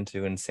gave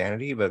into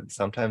insanity, but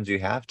sometimes you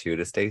have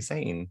to stay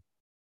sane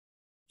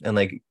and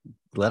like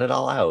let it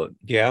all out.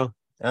 Yeah.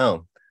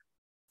 Oh,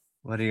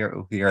 what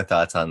are your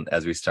thoughts on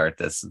as we start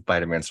this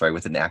Spider-Man story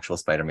with an actual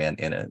Spider-Man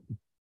in it?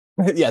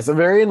 Yes, a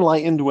very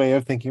enlightened way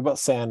of thinking about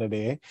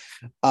sanity.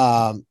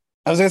 I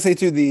was gonna say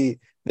too, the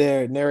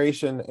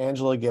narration,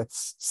 Angela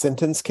gets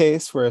sentence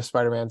case, where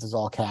Spider-Man's is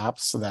all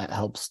caps, so that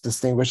helps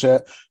distinguish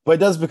it. But it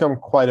does become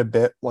quite a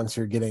bit once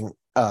you're getting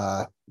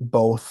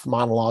both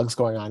monologues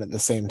going on at the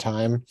same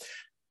time.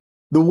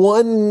 The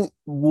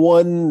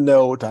one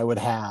note I would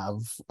have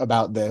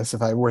about this,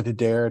 if I were to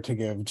dare to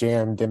give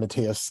J.M.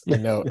 DeMatteis a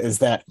note, is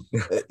that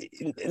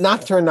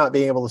Nocturne not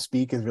being able to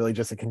speak is really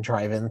just a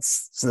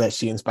contrivance so that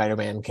she and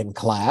Spider-Man can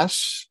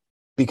clash.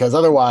 Because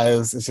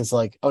otherwise, it's just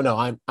like, oh no,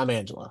 I'm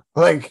Angela.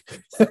 Like,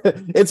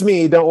 it's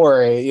me. Don't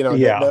worry.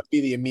 Yeah. That would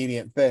be the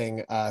immediate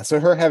thing. So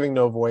her having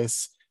no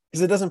voice,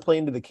 because it doesn't play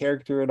into the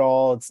character at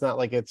all. It's not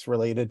like it's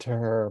related to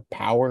her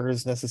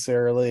powers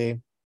necessarily.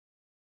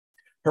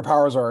 Her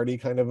powers are already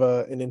kind of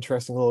an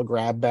interesting little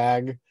grab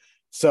bag.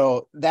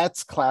 So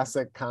that's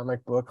classic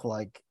comic book,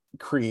 like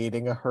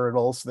creating a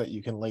hurdle so that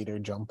you can later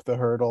jump the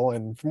hurdle.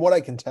 And from what I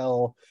can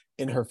tell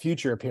in her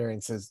future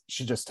appearances,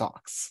 she just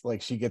talks.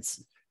 Like she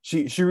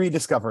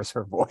rediscovers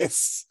her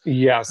voice.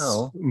 Yes.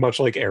 Oh. Much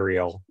like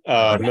Ariel.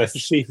 Yes.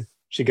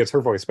 She gets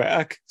her voice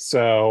back.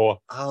 So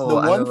the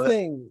one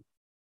thing.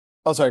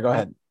 Oh, sorry, go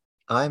ahead.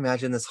 I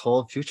imagine this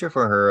whole future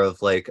for her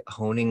of like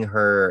honing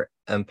her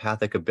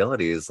empathic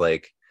abilities,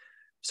 like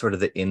sort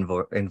of the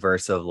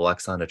inverse of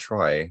Luxana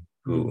Troy,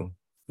 who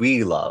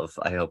we love.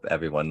 I hope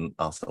everyone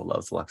also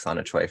loves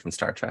Luxana Troy from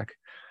Star Trek.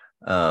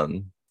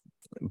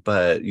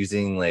 But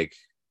using like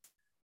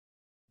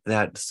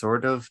that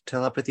sort of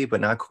telepathy,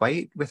 but not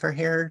quite with her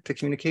hair to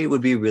communicate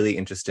would be a really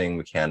interesting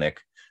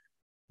mechanic,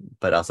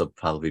 but also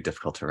probably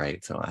difficult to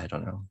write. So I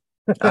don't know.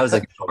 I was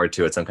looking forward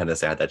to it, so I'm kind of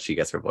sad that she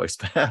gets her voice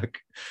back.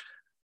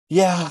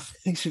 Yeah, I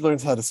think she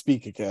learns how to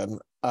speak again.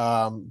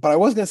 But I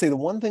was going to say the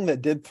one thing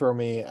that did throw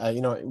me,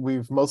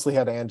 we've mostly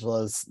had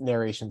Angela's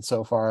narration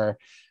so far.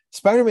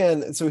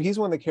 Spider-Man, so he's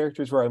one of the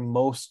characters where I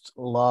most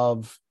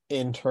love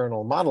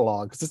internal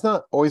monologue, because it's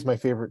not always my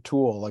favorite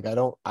tool. Like I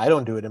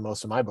don't do it in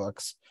most of my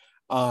books.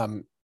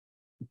 But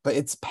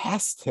it's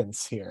past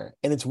tense here.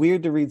 And it's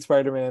weird to read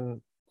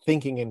Spider-Man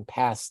thinking in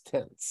past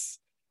tense.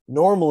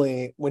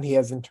 Normally, when he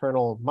has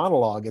internal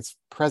monologue, it's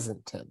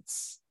present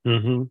tense.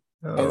 mm-hmm.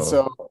 And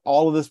so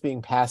all of this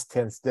being past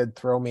tense did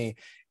throw me.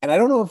 And I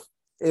don't know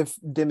if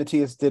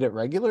DeMatteis did it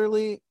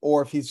regularly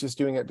or if he's just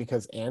doing it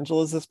because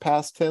Angela's this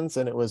past tense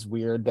and it was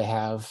weird to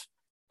have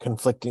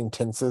conflicting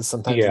tenses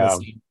sometimes in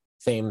the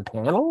same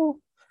panel.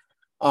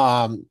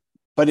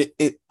 But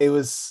it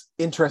was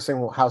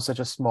interesting how such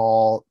a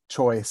small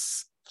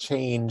choice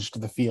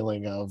changed the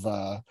feeling of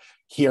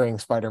hearing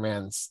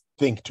Spider-Man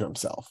think to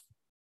himself.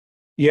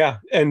 Yeah,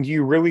 and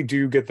you really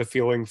do get the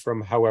feeling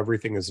from how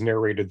everything is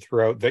narrated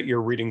throughout that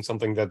you're reading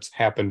something that's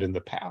happened in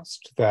the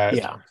past. That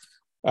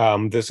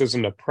this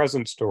isn't a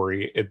present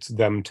story, it's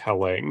them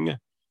telling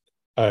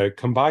a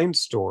combined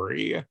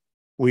story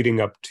leading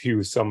up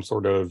to some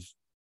sort of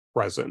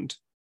present.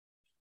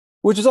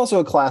 Which is also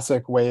a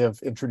classic way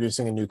of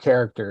introducing a new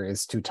character,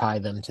 is to tie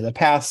them to the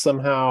past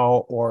somehow,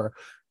 or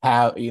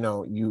have,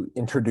 you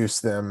introduce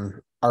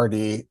them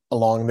already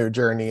along their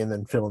journey and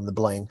then fill in the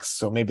blanks.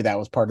 So maybe that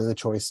was part of the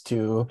choice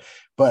too.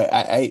 But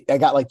I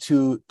got like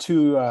two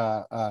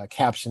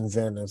captions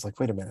in. I was like,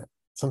 wait a minute,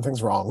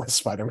 something's wrong with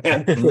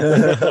Spider-Man.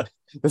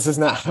 This is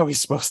not how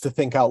he's supposed to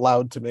think out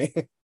loud to me.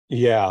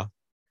 Yeah.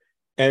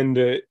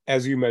 And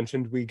as you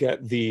mentioned, we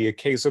get the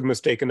Case of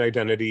Mistaken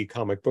Identity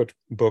comic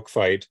book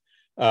fight.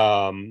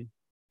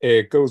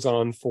 It goes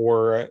on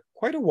for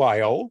quite a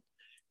while.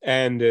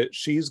 And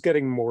she's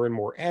getting more and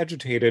more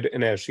agitated.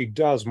 And as she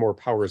does, more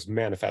powers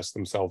manifest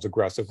themselves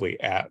aggressively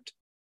at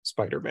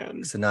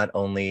Spider-Man. So not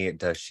only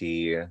does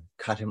she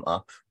cut him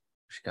up,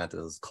 she got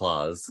those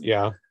claws.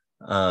 Yeah.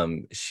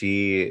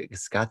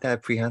 She's got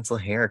that prehensile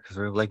hair,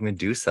 sort of like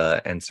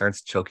Medusa, and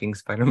starts choking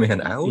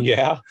Spider-Man out.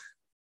 Yeah.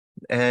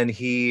 And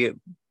he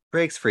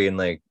breaks free, and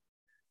like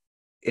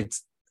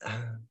it's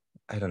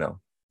I don't know.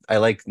 I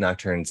like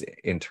Nocturne's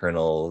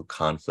internal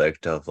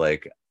conflict of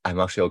like, I'm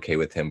actually okay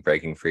with him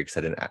breaking free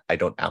because I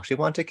don't actually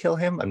want to kill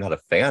him. I'm not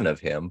a fan of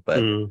him,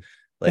 but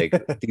like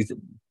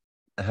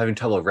I'm having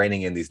trouble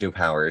reining in these new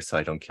powers so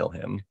I don't kill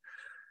him.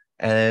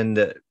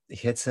 And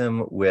hits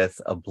him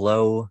with a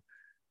blow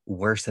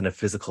worse than a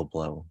physical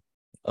blow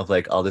of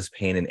like all this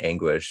pain and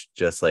anguish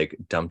just like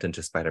dumped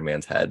into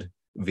Spider-Man's head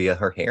via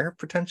her hair,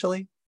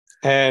 potentially.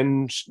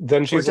 And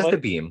then or she's just like, a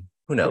beam.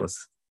 Who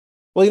knows?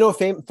 Well,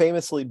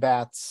 famously,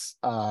 bats,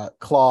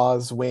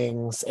 claws,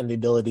 wings, and the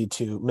ability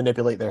to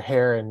manipulate their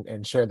hair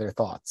and share their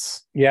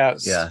thoughts.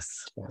 yes.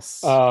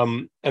 Yes.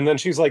 And then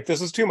she's like,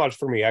 this is too much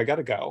for me. I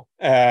gotta go.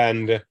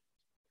 And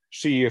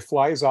she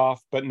flies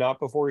off, but not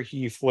before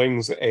he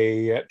flings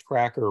a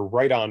tracker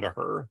right onto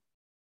her,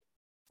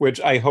 which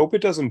I hope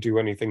it doesn't do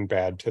anything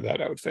bad to that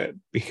outfit,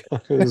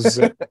 because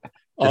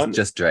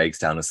just drags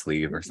down a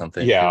sleeve or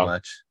something. Yeah. Too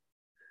much.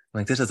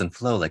 Like, this doesn't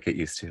flow like it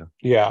used to.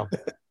 Yeah.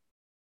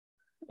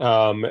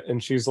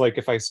 And she's like,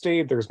 if I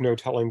stayed, there's no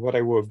telling what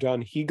I would have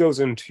done. He goes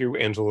into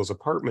Angela's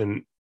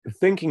apartment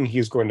thinking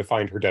he's going to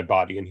find her dead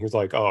body. And he's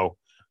like, oh,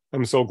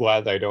 I'm so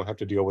glad that I don't have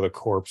to deal with a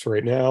corpse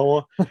right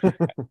now.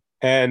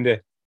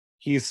 And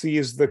he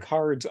sees the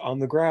cards on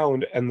the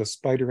ground, and the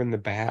spider and the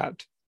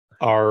bat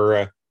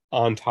are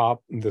on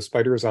top. The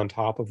spider is on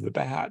top of the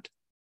bat.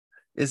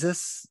 Is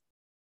this...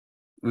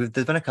 There's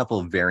been a couple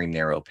of very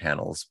narrow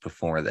panels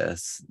before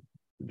this.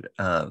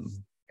 And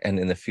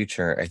in the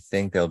future, I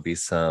think there'll be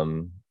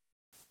some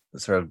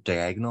sort of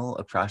diagonal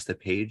across the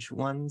page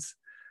ones.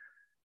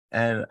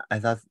 And I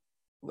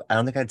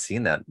don't think I'd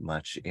seen that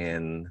much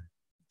in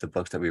the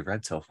books that we've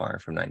read so far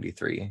from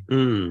 93.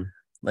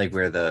 Like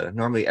where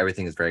normally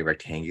everything is very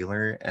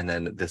rectangular. And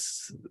then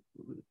this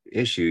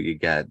issue, you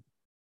get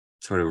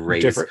sort of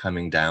rays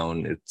coming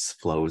down, it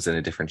flows in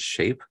a different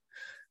shape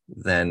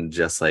than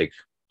just like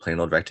plain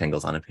old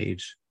rectangles on a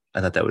page.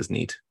 I thought that was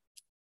neat.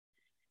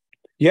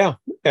 Yeah,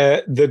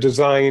 the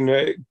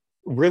design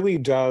really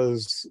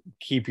does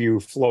keep you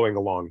flowing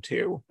along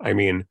too. I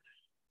mean,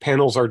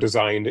 panels are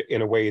designed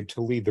in a way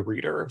to lead the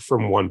reader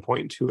from one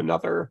point to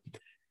another.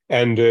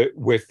 And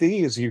with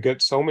these, you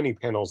get so many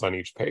panels on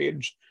each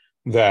page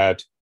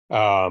that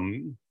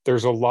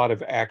there's a lot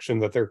of action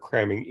that they're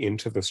cramming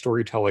into the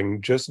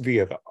storytelling just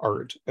via the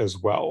art as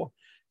well.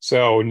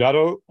 So not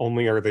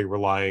only are they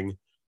relying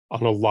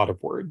on a lot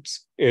of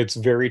words, it's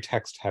very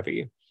text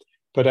heavy.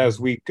 But as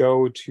we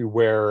go to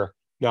where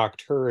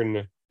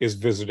Nocturne is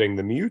visiting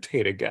the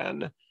mutate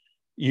again,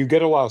 you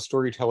get a lot of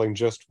storytelling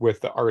just with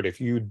the art. If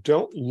you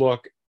don't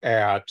look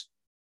at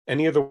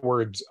any of the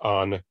words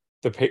on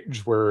the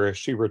page where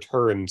she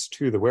returns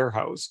to the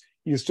warehouse,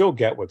 you still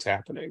get what's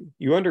happening.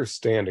 You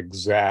understand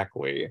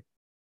exactly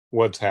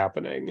what's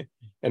happening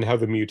and how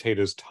the mutate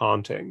is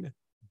taunting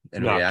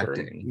and Nocturne.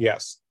 Reacting.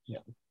 Yes. Yeah.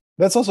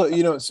 That's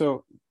also,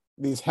 so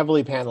these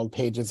heavily paneled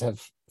pages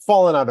have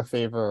fallen out of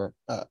favor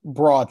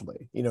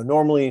broadly.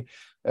 Normally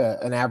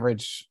an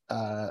average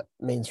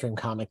mainstream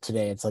comic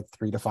today, it's like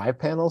 3 to 5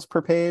 panels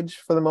per page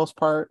for the most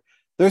part.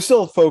 There's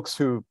still folks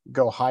who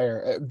go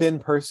higher. Ben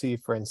Percy,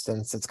 for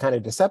instance, it's kind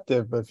of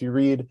deceptive, but if you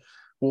read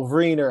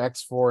Wolverine or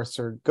X-Force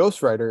or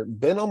Ghost Rider,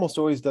 Ben almost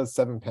always does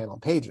 7-panel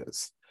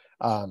pages.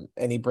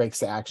 And he breaks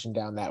the action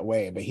down that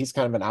way, but he's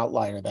kind of an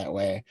outlier that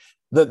way.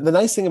 The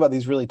nice thing about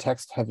these really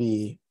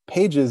text-heavy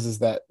pages is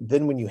that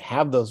then when you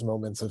have those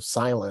moments of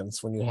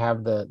silence, when you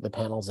have the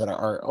panels that are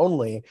art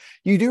only,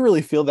 you do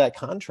really feel that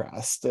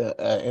contrast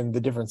in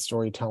the different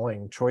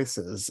storytelling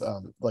choices,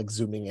 like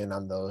zooming in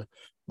on the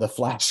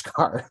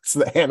flashcards,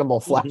 the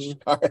animal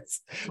flashcards.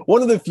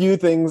 One of the few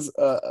things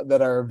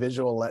that are a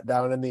visual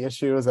letdown in the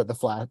issue is that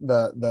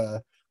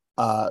the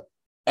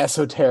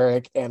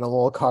esoteric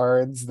animal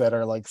cards that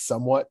are like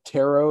somewhat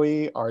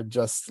tarot-y are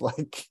just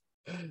like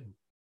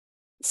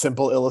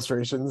simple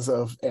illustrations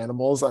of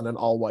animals on an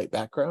all-white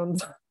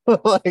background.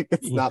 Like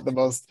it's not the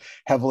most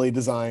heavily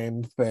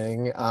designed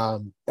thing,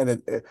 and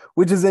it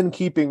which is in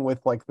keeping with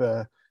like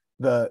the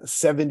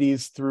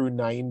 70s through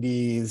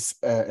 90s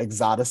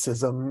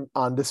exoticism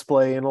on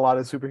display in a lot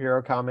of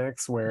superhero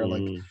comics, where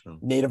like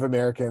Native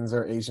Americans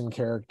or Asian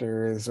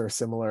characters or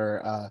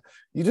similar,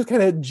 you just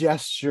kind of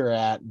gesture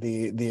at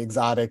the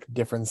exotic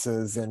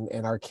differences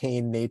and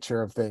arcane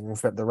nature of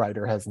things that the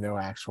writer has no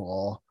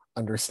actual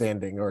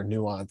understanding or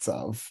nuance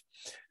of.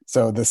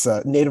 So this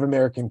Native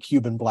American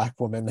Cuban Black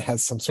woman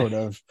has some sort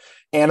of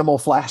animal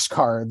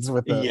flashcards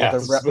with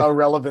a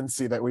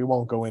relevancy that we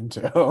won't go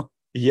into.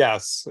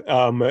 Yes.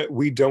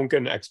 We don't get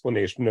an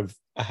explanation of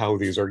how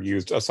these are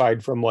used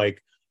aside from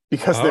like,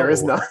 because there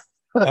is none.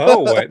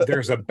 Oh,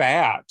 there's a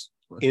bat.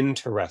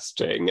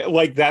 Interesting.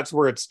 Like that's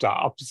where it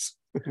stops.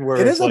 where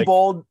It it's is like,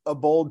 a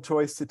bold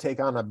choice to take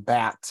on a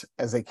bat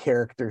as a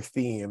character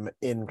theme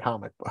in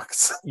comic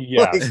books. Like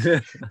yes.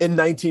 in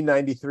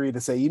 1993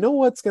 to say, you know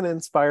what's going to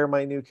inspire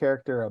my new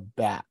character? A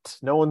bat.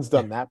 No one's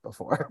done that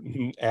before.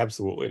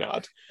 Absolutely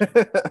not.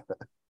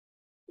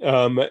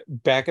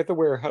 Back at the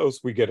warehouse,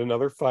 we get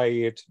another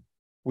fight.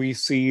 We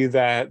see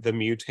that the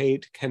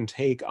mutate can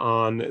take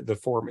on the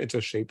form. It's a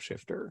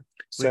shapeshifter.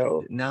 So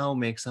Which now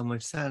makes so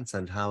much sense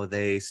on how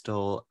they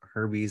stole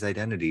Herbie's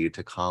identity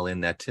to call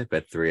in that tip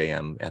at 3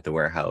 a.m. at the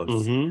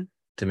warehouse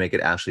to make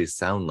it actually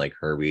sound like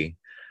Herbie.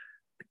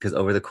 Because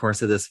over the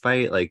course of this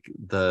fight, like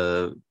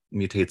the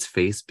mutate's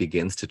face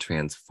begins to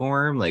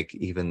transform, like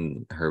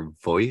even her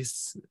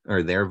voice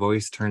or their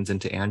voice turns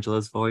into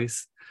Angela's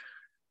voice.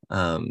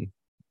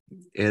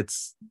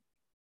 It's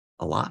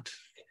a lot.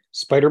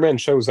 Spider-Man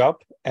shows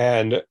up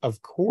and,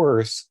 of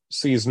course,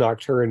 sees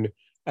Nocturne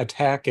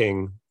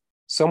attacking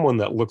someone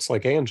that looks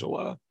like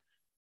Angela.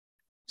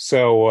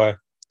 So, and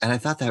I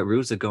thought that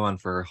ruse would go on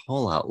for a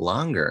whole lot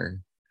longer.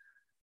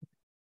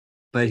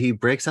 But he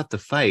breaks up the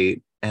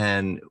fight,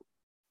 and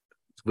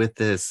with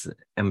this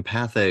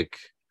empathic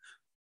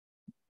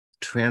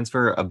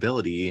transfer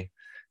ability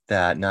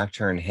that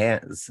Nocturne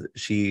has,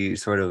 she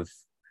sort of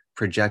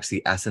projects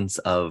the essence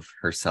of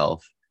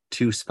herself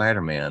to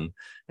Spider-Man,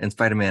 and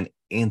Spider-Man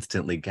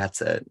instantly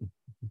gets it,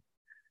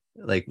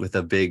 like with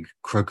a big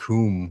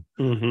krakoom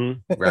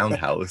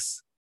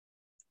roundhouse.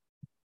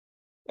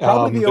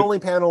 Probably the only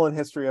panel in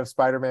history of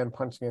Spider-Man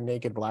punching a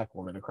naked black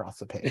woman across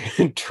the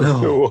page.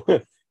 True.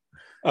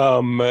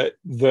 The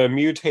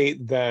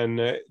mutate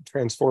then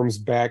transforms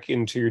back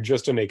into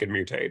just a naked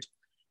mutate,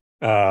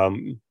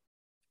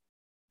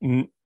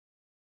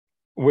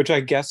 which I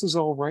guess is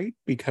all right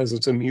because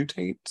it's a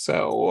mutate,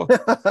 so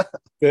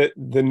the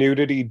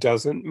nudity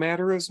doesn't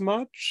matter as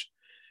much.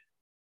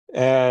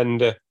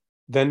 And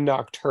then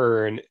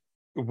Nocturne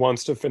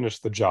wants to finish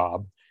the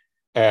job,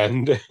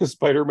 and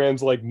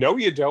Spider-Man's like, no,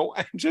 you don't,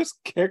 and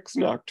just kicks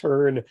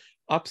Nocturne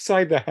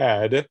upside the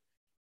head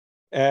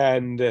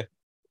and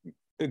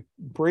it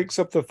breaks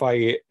up the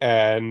fight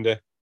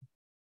and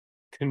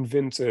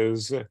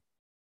convinces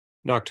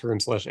Nocturne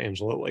 /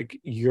 Angela, like,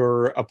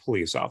 you're a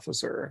police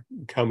officer.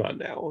 Come on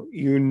now.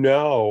 You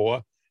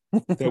know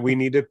that we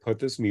need to put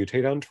this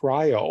mutate on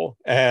trial.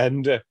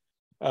 And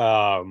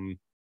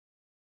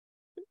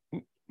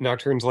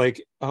Nocturne's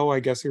like, oh, I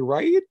guess you're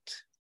right.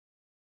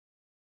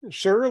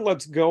 Sure,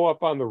 let's go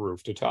up on the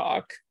roof to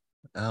talk.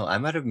 Oh, I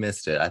might have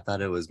missed it. I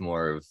thought it was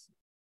more of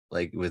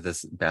like with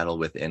this battle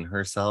within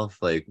herself,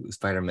 like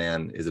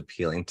Spider-Man is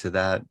appealing to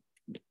that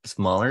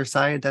smaller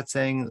side that's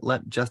saying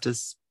let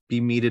justice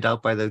be meted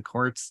out by the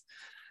courts.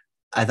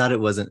 I thought it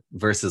wasn't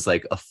versus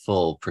like a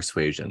full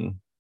persuasion.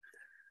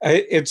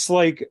 It's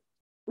like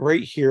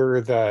right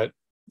here that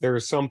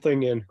there's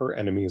something in her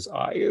enemy's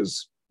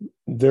eyes.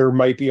 There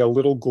might be a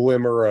little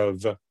glimmer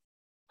of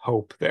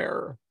hope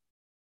there.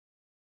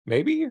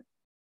 Maybe?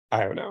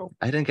 I don't know.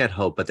 I didn't get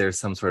hope, but there's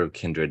some sort of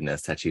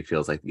kindredness that she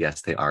feels like,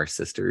 yes, they are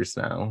sisters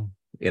now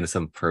in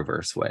some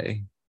perverse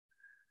way.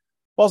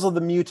 Also,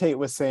 the mutate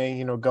was saying,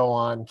 you know, go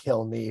on,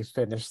 kill me,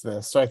 finish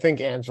this. So I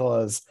think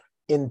Angela's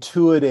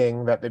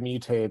intuiting that the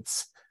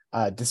mutate's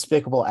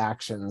despicable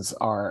actions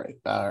are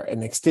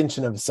an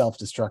extension of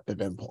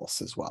self-destructive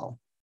impulse as well.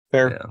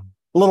 Fair. Yeah.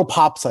 A little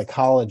pop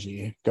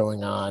psychology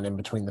going on in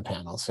between the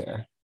panels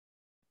here.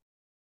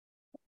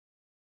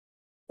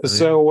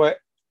 So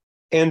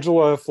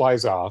Angela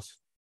flies off,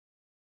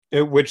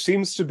 which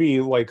seems to be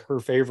like her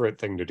favorite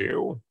thing to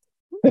do.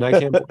 And I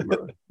can't blame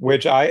her.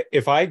 Which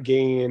if I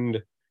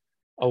gained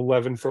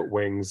 11-foot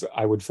wings,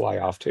 I would fly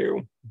off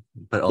too.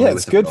 But only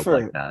with a rope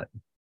like that.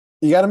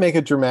 You got to make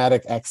a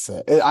dramatic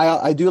exit.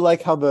 I do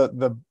like how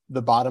the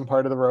bottom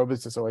part of the robe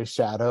is just always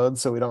shadowed,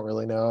 so we don't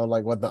really know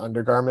like what the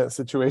undergarment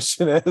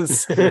situation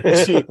is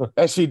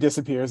as she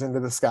disappears into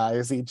the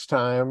skies each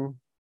time.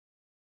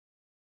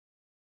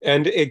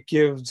 And it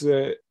gives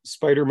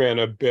Spider-Man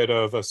a bit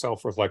of a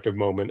self-reflective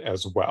moment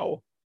as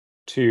well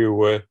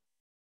to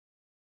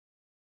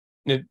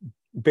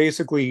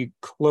basically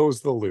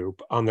close the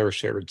loop on their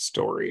shared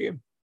story.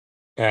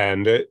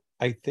 And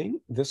I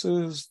think this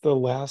is the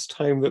last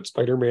time that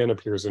Spider-Man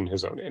appears in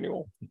his own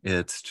annual.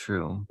 It's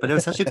true. But it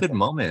was such a good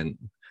moment.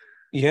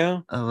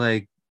 Yeah.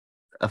 Like,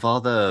 of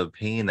all the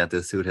pain that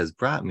this suit has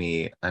brought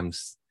me, I'm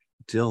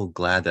still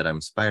glad that I'm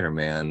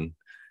Spider-Man,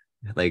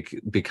 like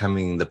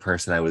becoming the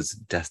person I was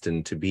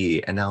destined to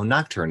be. And now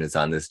Nocturne is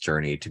on this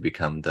journey to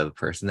become the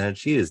person that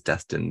she is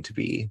destined to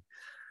be.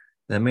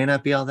 That may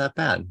not be all that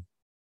bad.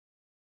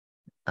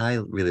 I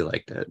really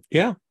liked it.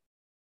 Yeah.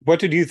 What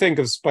did you think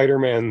of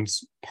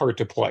Spider-Man's part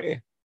to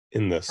play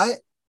in this?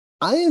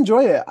 I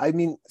enjoy it. I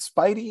mean,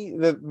 Spidey,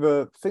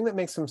 the thing that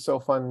makes him so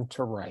fun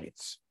to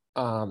write,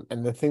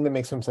 and the thing that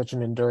makes him such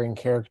an enduring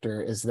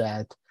character is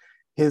that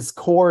his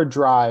core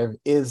drive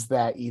is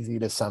that easy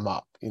to sum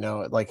up. You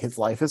know, like his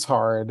life is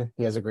hard.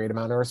 He has a great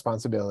amount of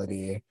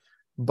responsibility,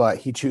 but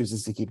he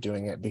chooses to keep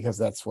doing it because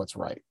that's what's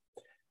right.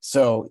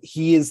 So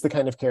he is the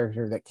kind of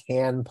character that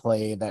can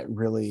play that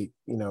really,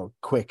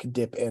 quick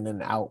dip in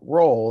and out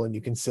role, and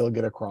you can still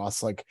get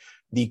across like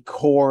the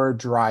core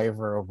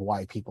driver of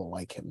why people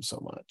like him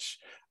so much.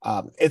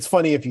 It's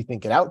funny if you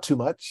think it out too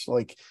much.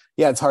 Like,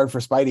 yeah, it's hard for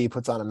Spidey. He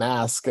puts on a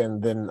mask,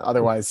 and then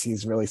otherwise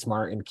he's really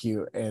smart and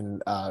cute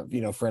and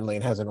friendly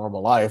and has a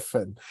normal life.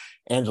 And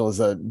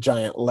Angela's a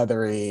giant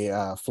leathery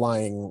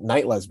flying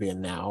night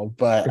lesbian now.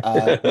 But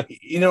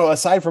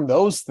aside from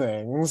those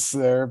things,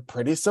 they're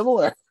pretty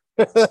similar.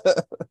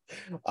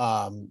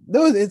 No,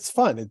 it's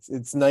fun.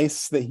 It's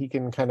nice that he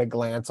can kind of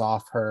glance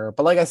off her.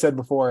 But like I said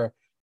before,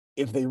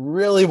 if they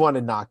really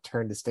wanted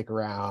Nocturne to stick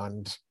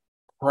around,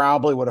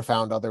 probably would have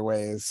found other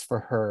ways for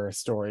her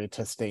story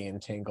to stay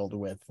entangled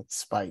with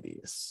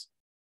Spidey's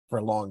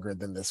for longer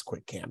than this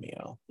quick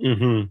cameo.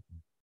 Mm-hmm.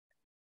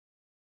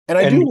 And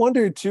I do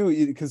wonder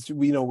too, because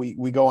we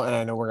go on, and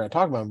I know we're going to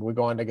talk about them, but we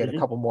go on to get a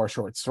couple more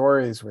short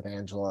stories with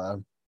Angela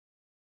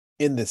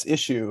in this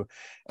issue,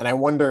 and I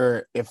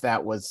wonder if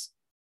that was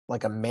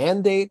like a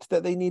mandate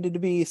that they needed to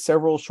be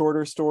several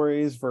shorter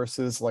stories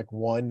versus like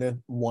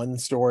one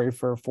story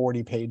for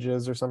 40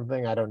 pages or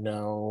something. I don't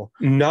know.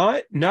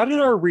 Not in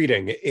our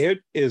reading. It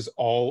is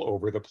all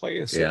over the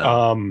place.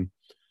 Yeah.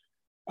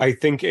 I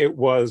think it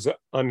was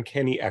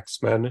Uncanny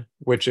X-Men,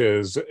 which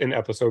is an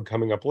episode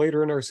coming up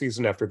later in our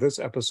season after this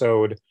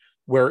episode,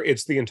 where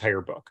it's the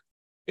entire book.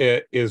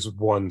 It is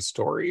one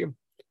story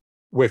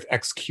with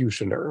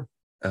Executioner.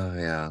 Oh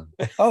yeah.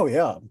 Oh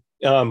yeah.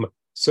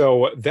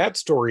 So that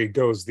story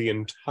goes the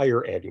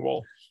entire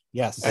annual.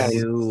 Yes.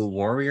 New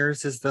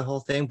Warriors is the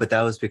whole thing, but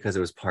that was because it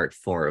was part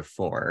 4 of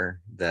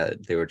 4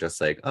 that they were just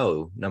like,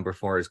 oh, number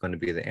 4 is going to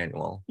be the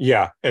annual.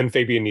 Yeah, and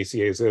Fabian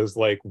Nicieza is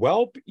like,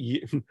 well,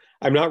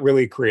 I'm not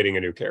really creating a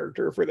new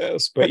character for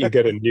this, but you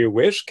get a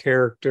newish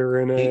character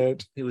in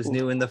it. He was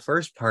new in the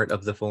first part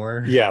of the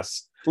 4.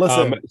 Yes.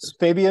 Listen,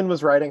 Fabian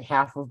was writing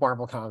half of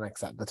Marvel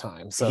Comics at the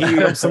time, so he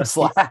had some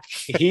slack.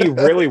 He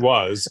really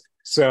was.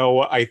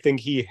 So I think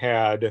he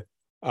had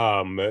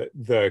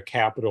the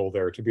capital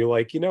there to be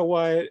like, you know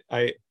what,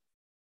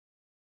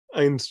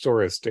 I'm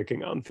sort of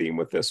sticking on theme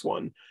with this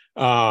one.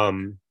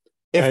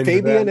 If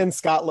Fabian and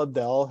Scott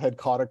Lobdell had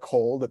caught a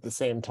cold at the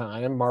same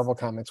time, Marvel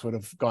Comics would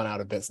have gone out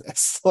of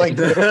business. Like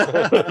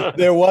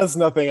there was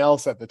nothing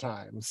else at the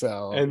time.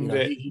 So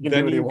he can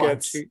do what he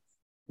wants.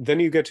 Then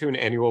you get to an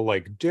annual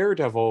like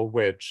Daredevil,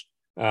 which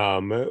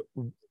in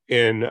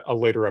a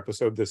later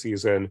episode this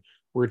season,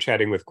 we're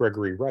chatting with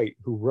Gregory Wright,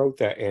 who wrote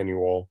that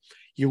annual.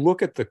 You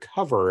look at the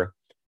cover,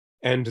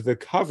 and the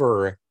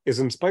cover is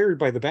inspired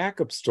by the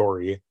backup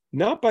story,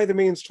 not by the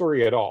main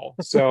story at all.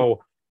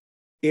 So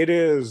it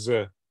is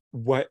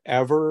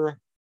whatever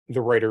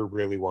the writer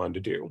really wanted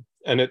to do.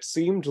 And it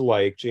seemed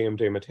like J.M.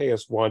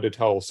 DeMatteis wanted to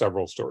tell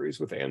several stories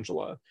with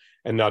Angela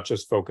and not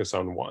just focus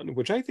on one,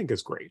 which I think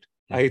is great.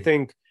 Mm-hmm. I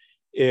think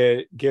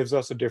it gives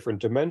us a different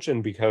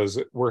dimension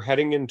because we're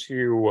heading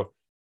into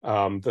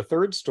the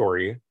third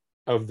story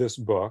of this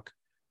book,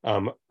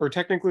 or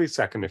technically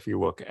second if you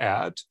look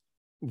at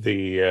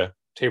the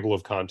table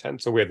of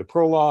contents. So we had the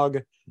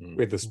prologue,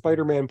 we had the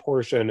Spider-Man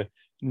portion.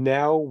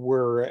 Now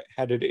we're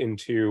headed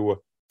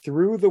into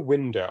Through the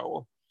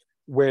Window,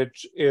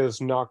 which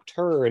is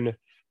Nocturne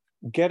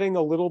getting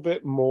a little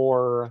bit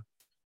more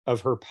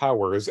of her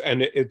powers.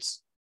 And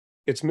it's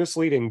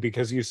misleading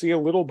because you see a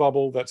little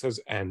bubble that says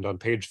end on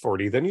page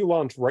 40. Then you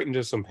launch right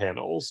into some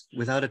panels.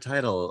 Without a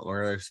title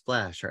or a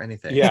splash or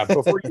anything. Yeah,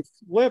 before you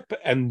flip,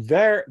 and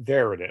there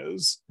it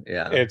is.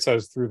 Yeah. It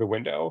says Through the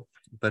Window.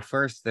 But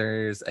first,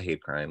 there's a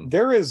hate crime.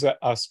 There is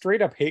a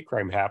straight up hate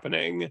crime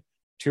happening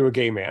to a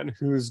gay man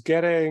who's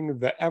getting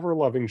the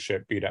ever-loving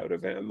shit beat out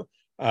of him.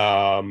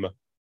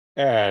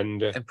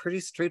 And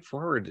pretty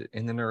straightforward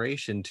in the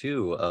narration,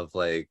 too, of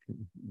like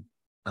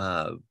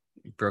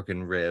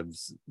broken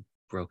ribs,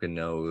 broken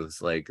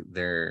nose. Like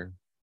they're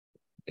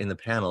in the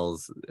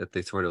panels,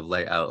 they sort of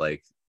lay out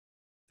like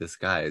this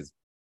guy's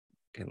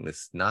getting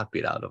this snot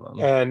beat out of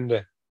him.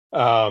 And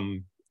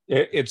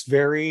it's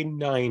very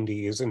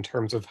 90s in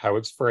terms of how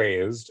it's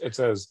phrased. It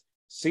says,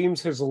 seems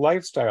his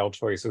lifestyle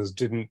choices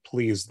didn't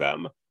please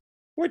them,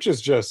 which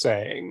is just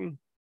saying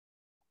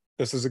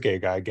this is a gay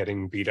guy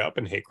getting beat up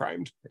and hate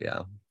crimed.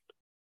 Yeah.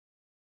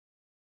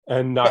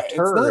 And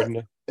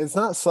Nocturne. It's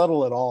not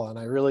subtle at all, and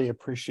I really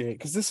appreciate,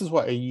 because this is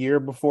what, a year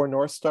before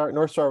North Star.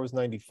 North Star was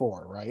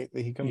 94, right?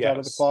 That he comes out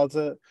of the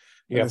closet.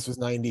 Yeah, this was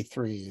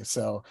 93.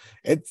 So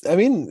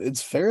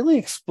it's fairly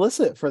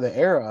explicit for the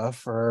era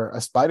for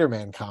a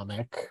Spider-Man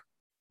comic.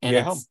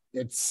 And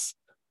it's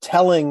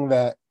telling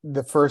that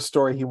the first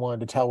story he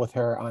wanted to tell with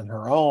her on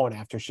her own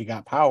after she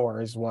got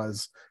powers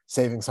was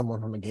saving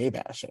someone from a gay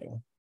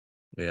bashing.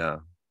 Yeah.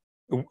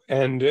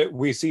 And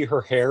we see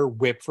her hair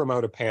whip from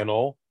out a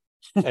panel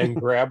and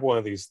grab one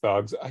of these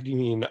thugs. I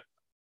mean,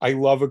 I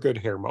love a good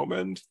hair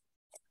moment.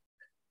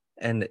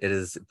 And it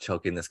is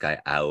choking this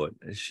guy out.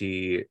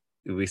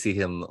 We see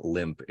him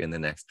limp in the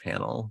next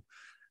panel.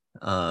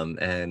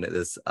 And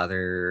this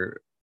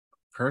other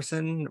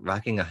person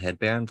rocking a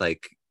headband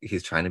like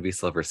he's trying to be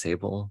Silver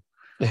Sable.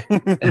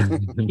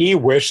 He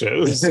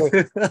wishes.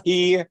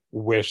 He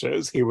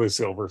wishes he was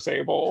Silver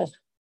Sable.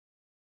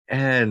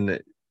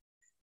 And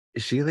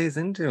she lays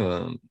into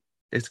him.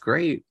 It's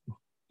great.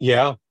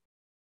 Yeah.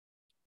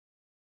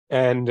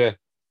 And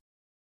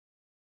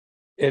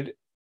it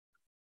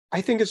I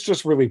think it's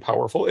just really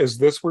powerful. Is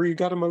this where you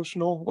got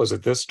emotional? Was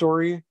it this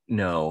story?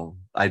 No,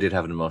 I did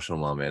have an emotional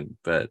moment,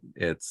 but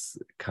it's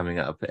coming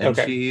up. And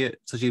Okay.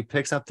 she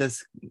picks up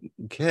this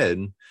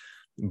kid,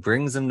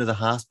 brings him to the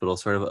hospital,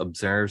 sort of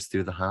observes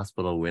through the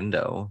hospital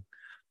window,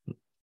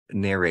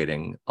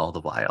 narrating all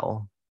the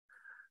while.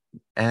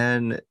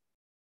 And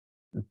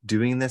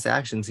doing this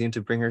action seemed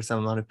to bring her some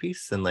amount of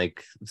peace and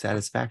like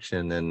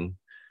satisfaction and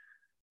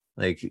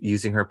like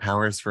using her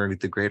powers for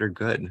the greater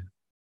good.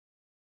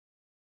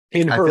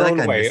 In I her feel like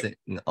own I'm way. missing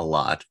a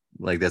lot.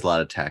 Like there's a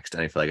lot of text,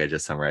 and I feel like I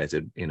just summarized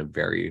it in a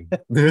very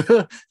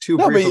too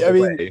No, brief but of I a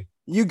mean, way.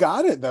 you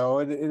got it though.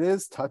 It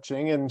is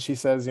touching, and she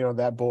says,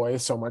 that boy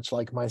is so much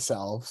like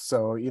myself.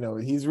 So,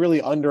 he's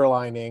really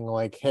underlining,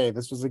 like, hey,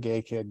 this was a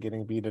gay kid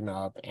getting beaten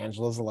up.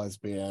 Angela's a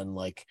lesbian.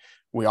 Like,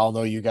 we all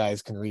know you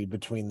guys can read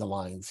between the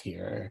lines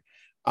here.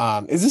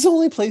 Is this the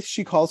only place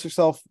she calls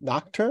herself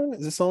Nocturne?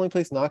 Is this the only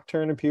place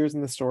Nocturne appears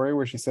in the story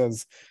where she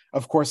says,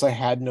 "Of course, I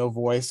had no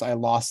voice. I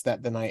lost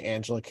that the night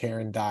Angela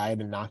Karen died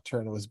and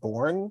Nocturne was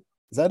born."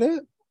 Is that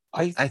it?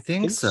 I think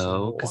think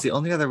so, because so. the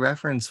only other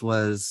reference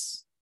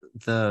was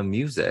the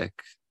music.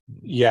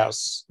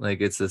 Yes. Like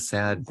it's a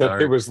sad, That they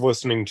dark, was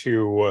listening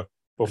to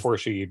before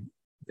she.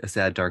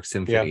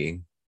 symphony. Yeah.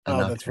 A Oh,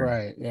 that's nocturne.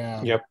 right.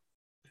 Yeah. Yep.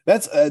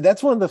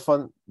 That's one of the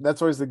fun.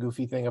 That's always the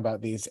goofy thing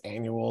about these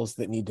annuals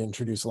that need to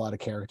introduce a lot of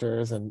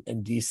characters, and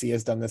DC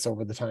has done this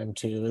over the time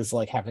too. Is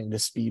like having to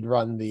speed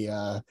run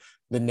the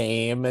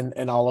name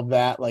and all of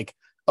that. Like,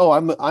 oh,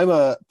 I'm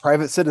a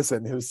private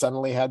citizen who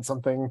suddenly had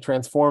something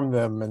transform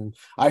them, and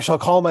I shall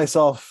call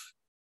myself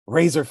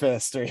Razor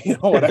Fist or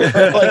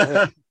whatever.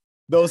 Like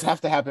those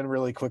have to happen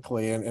really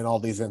quickly in all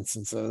these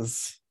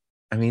instances.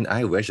 I mean,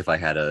 I wish if I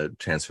had a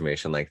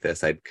transformation like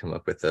this, I'd come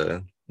up with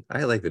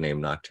I like the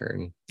name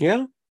Nocturne.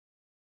 Yeah.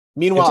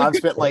 Meanwhile, It's a I've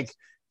good spent like choice.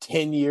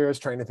 10 years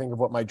trying to think of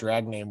what my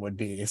drag name would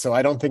be. So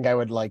I don't think I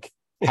would like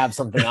have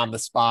something on the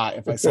spot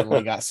if I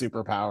suddenly got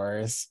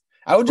superpowers.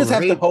 I would just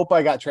have to Right. hope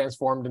I got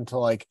transformed into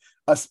like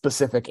a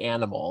specific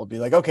animal. Be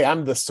like, okay,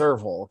 I'm the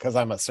serval because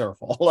I'm a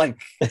serval. Like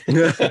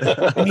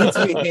it needs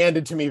to be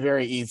handed to me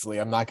very easily.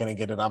 I'm not going to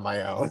get it on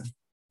my own.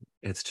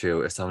 It's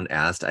true. If someone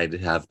asked, I'd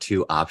have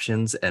two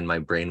options and my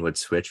brain would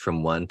switch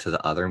from one to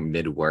the other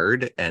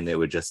mid-word and it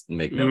would just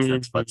make no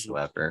sense Mhm.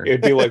 whatsoever.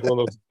 It'd be like one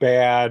of those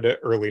bad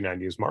early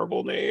 90s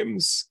Marvel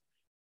names.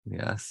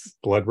 Yes.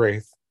 Blood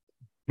Wraith.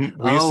 We see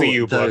Oh,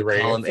 you, Blood the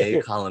column Wraith.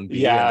 A, column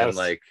B, and then Yes.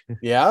 like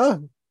Yeah.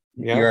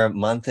 Yep. your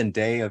month and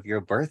day of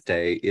your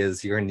birthday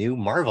is your new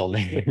Marvel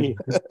name.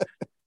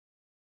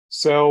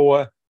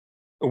 So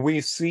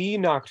we see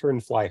Nocturne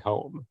fly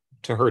home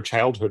to her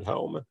childhood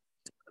home.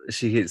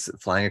 She is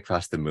flying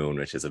across the moon,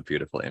 which is a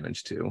beautiful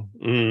image too.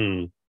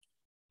 Mm.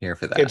 Here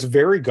for It's that.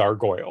 very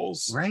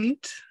gargoyles.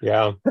 Right?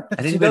 Yeah. I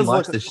didn't She even does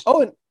watch look. this.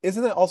 Oh, and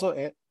isn't it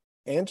also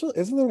Angela?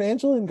 Isn't there an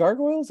Angela in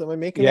Gargoyles? Am I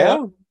making that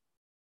Yeah. up?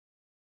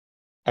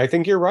 I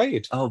think you're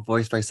right. Oh,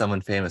 voiced by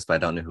someone famous, but I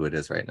don't know who it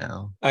is right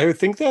now. I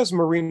think that's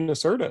Marina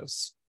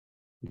Sirtis.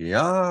 I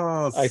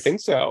Yes. think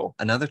so.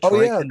 Another Oh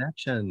Troy yeah,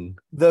 connection.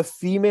 the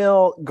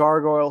female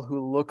gargoyle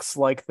who looks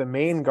like the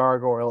main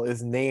gargoyle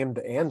is named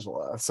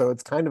Angela. So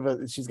it's kind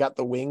of she's got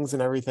the wings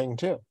and everything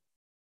too.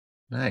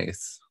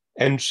 Nice.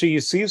 And she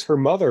sees her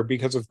mother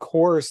because, of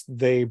course,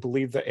 they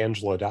believe that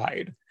Angela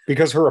died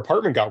because her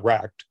apartment got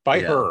wrecked by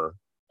Yeah.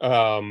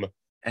 her.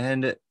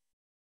 And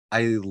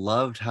I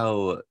loved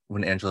how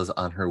when Angela's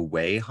on her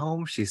way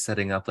home, she's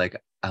setting up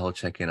like, I'll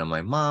check in on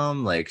my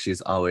mom. Like she's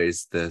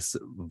always this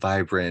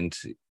vibrant,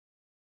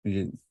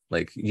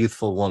 like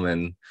youthful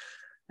woman.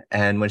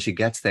 And when she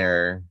gets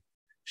there,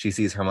 she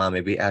sees her mom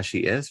maybe as she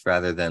is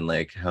rather than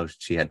like how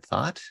she had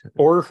thought.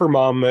 Or her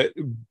mom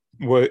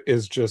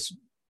is just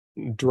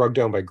drugged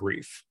down by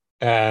grief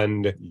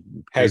and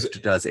has.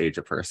 Grief does age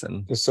a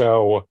person.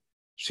 So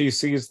she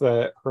sees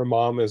that her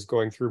mom is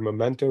going through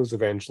mementos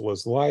of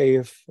Angela's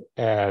life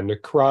and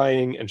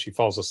crying, and she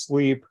falls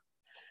asleep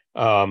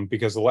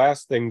because the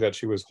last thing that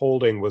she was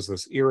holding was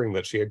this earring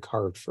that she had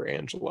carved for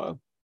Angela.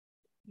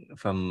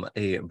 From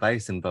a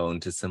bison bone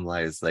to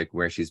symbolize like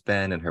where she's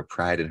been and her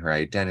pride and her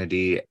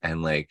identity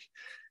and like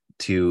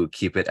to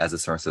keep it as a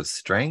source of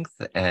strength.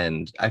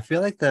 And I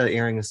feel like the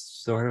earring is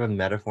sort of a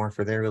metaphor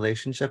for their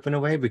relationship in a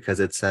way because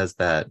it says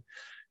that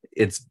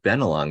it's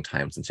been a long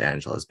time since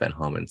Angela's been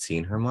home and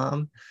seen her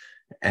mom.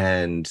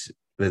 And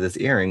with this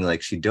earring,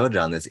 like she doted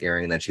on this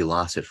earring and then she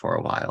lost it for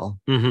a while.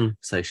 Mm-hmm.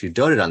 So like, she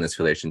doted on this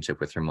relationship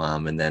with her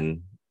mom and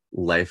then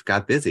life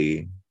got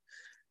busy.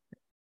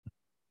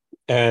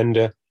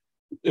 And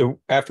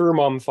after her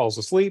mom falls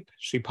asleep,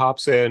 she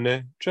pops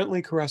in,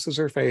 gently caresses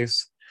her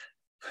face,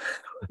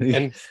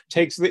 and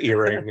takes the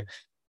earring.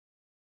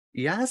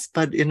 Yes,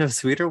 but in a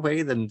sweeter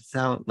way than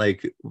sound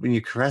like when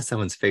you caress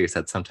someone's face,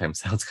 that sometimes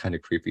sounds kind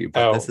of creepy.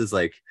 But this is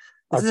like,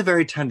 this is a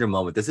very tender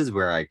moment. This is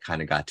where I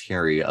kind of got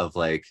teary of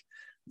like,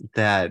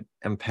 that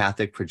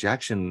empathic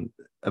projection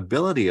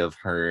ability of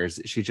hers,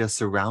 she just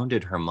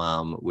surrounded her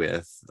mom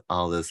with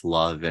all this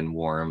love and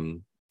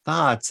warm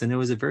thoughts, and it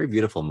was a very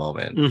beautiful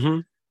moment. Mm-hmm.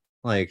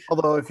 Like,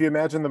 Although if you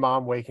imagine the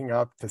mom waking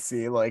up to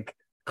see like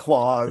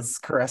claws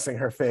caressing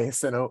her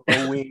face and a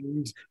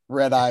winged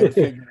red-eyed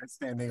figure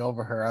standing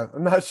over her,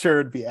 I'm not sure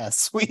it'd be as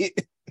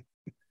sweet.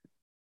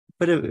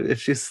 but if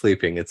she's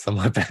sleeping, it's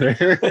somewhat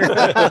better.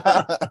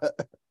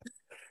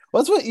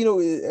 Well, that's what,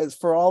 as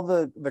for all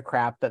the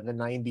crap that the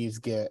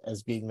 90s get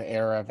as being the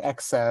era of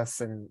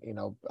excess and,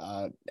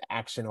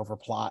 action over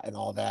plot and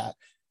all that.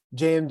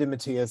 J.M.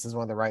 DeMatteis is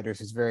one of the writers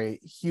who's very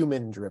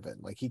human driven.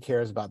 Like, he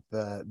cares about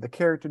the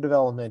character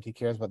development. He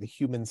cares about the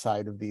human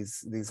side of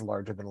these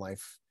larger than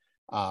life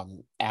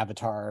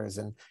avatars.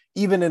 And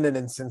even in an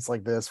instance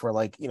like this, where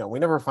like, we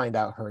never find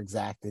out her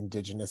exact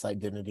indigenous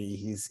identity,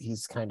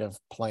 he's kind of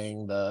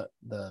playing the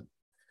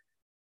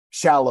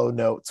shallow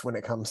notes when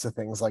it comes to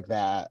things like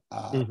that.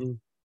 Mm-hmm.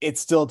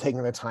 It's still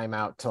taking the time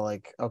out to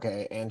like,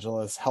 okay,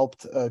 Angela's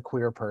helped a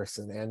queer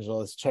person.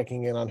 Angela's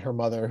checking in on her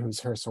mother, who's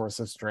her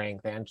source of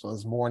strength.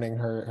 Angela's mourning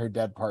her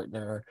dead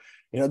partner.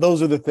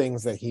 Those are the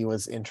things that he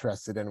was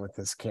interested in with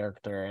this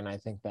character. And I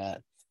think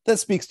that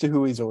speaks to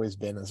who he's always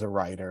been as a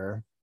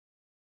writer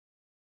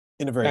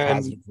in a very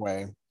positive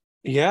way.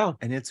 Yeah.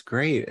 And it's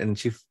great.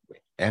 And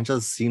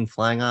Angela's seen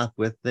flying off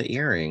with the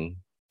earring.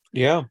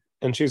 Yeah.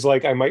 And she's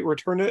like, I might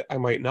return it, I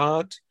might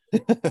not.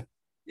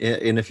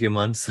 In a few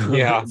months.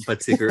 Yeah.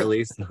 But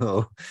secretly.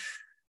 So,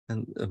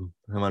 and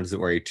my mom doesn't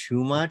worry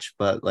too much.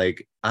 But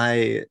like,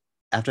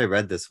 after I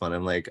read this one,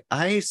 I'm like,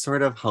 I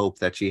sort of hope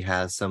that she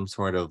has some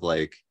sort of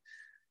like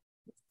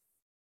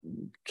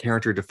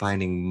character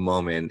defining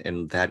moment,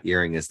 and that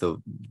earring is the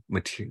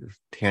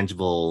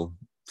tangible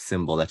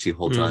symbol that she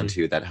holds on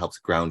to that helps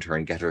ground her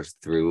and get her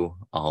through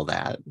all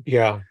that.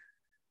 Yeah.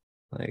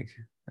 Like,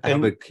 I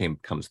hope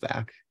it comes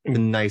back. It's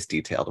a nice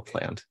detail to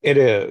plant. It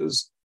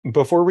is.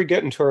 Before we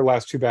get into our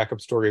last two backup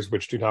stories,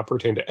 which do not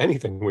pertain to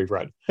anything we've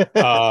read,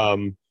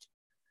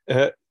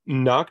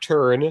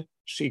 Nocturne,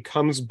 she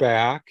comes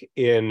back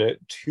in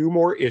 2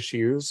 more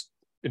issues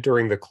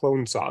during the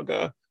Clone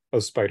Saga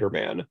of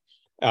Spider-Man.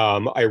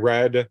 I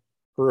read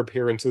her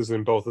appearances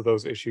in both of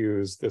those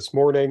issues this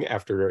morning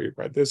after I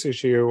read this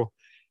issue,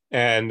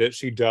 and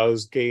she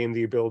does gain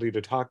the ability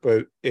to talk,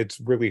 but it's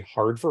really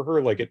hard for her.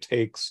 Like, it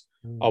takes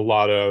a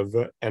lot of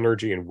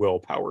energy and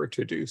willpower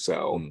to do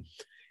so.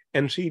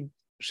 And she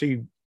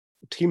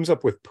teams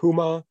up with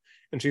Puma,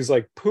 and she's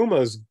like,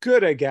 Puma's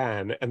good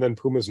again, and then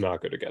Puma's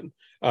not good again.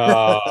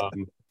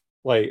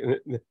 Like,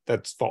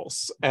 that's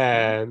false.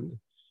 And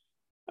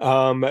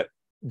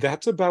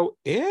that's about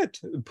it.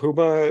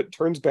 Puma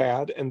turns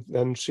bad, and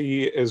then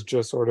she is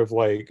just sort of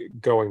like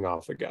going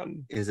off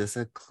again. Is this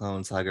a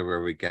clone saga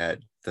where we get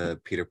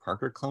the Peter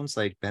Parker clones,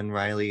 like Ben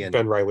Reilly,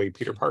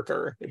 Peter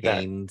Parker,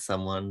 Kane,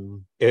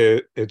 someone?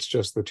 It's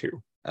just the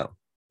 2. Oh,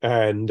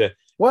 and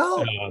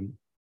well,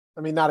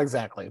 I mean, not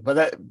exactly,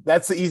 but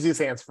that's the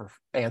easiest answer.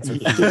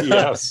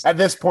 Yes. At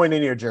this point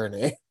in your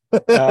journey.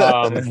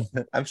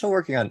 I'm still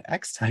working on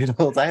X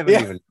titles. I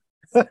haven't even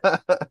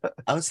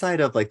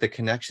outside of like the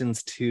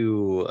connections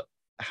to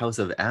House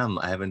of M,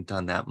 I haven't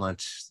done that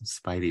much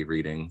Spidey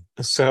reading.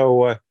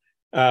 So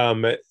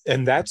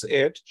and that's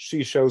it.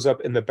 She shows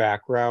up in the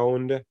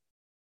background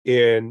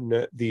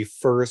in the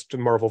first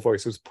Marvel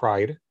Voices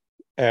Pride,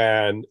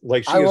 and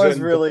like I was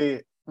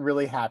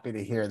really happy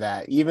to hear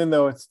that, even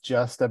though it's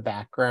just a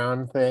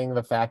background thing.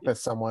 The fact that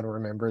someone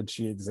remembered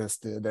she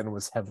existed and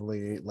was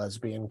heavily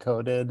lesbian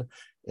coded,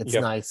 it's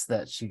nice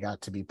that she got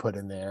to be put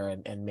in there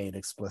and made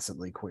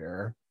explicitly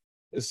queer.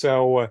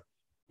 So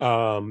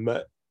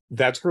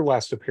that's her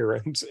last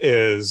appearance,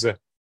 is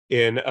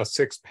in a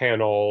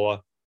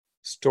 6-panel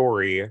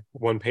story,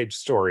 1-page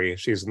story.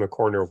 She's in the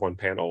corner of one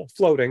panel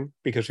floating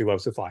because she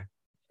loves to fly.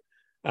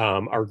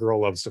 Our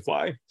girl loves to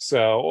fly,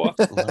 so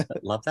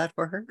love that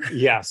for her.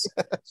 Yes.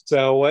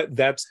 So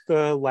that's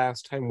the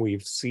last time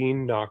we've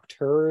seen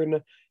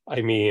Nocturne.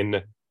 I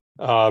mean,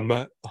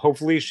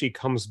 hopefully she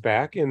comes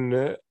back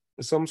in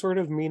some sort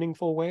of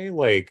meaningful way.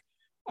 Like,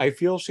 I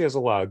feel she has a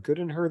lot of good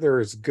in her. There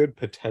is good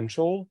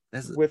potential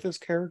with this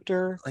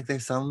character. Like,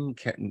 there's some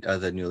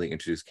the newly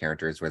introduced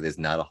characters where there's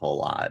not a whole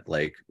lot,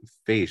 like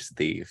Face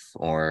Thief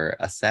or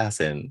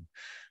Assassin,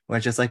 where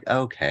it's just like,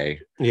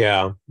 okay.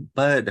 Yeah.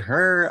 But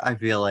her, I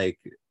feel like,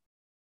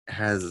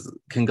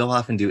 can go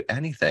off and do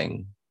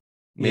anything.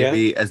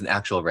 Maybe as an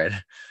actual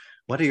red.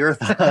 What are your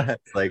thoughts?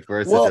 Like,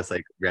 versus just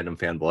like random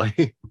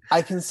fanboy?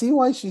 I can see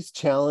why she's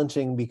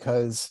challenging,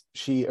 because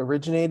she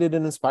originated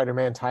in a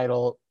Spider-Man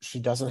title. She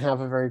doesn't have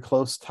a very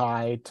close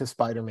tie to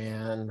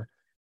Spider-Man.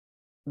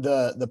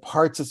 The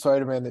parts of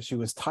Spider-Man that she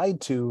was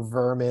tied to,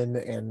 Vermin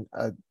and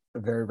a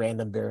very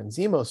random Baron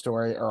Zemo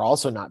story, are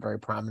also not very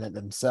prominent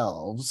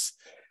themselves.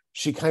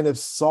 She kind of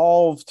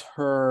solved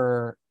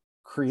her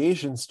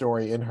creation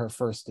story in her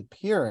first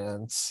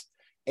appearance,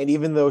 and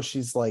even though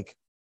she's like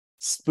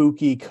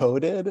spooky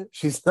coded,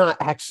 she's not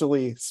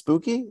actually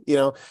spooky.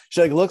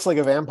 She like looks like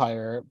a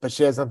vampire, but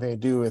she has nothing to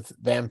do with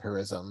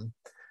vampirism.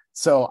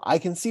 So I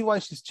can see why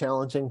she's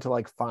challenging to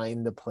like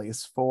find a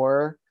place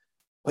for,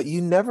 but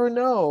you never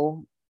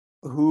know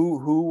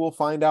who will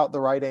find out the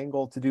right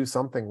angle to do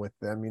something with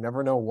them. You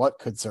never know what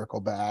could circle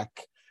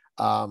back.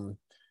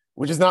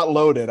 Which is not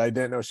loaded. I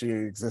didn't know she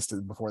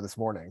existed before this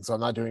morning, so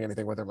I'm not doing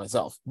anything with her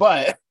myself.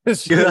 But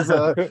she's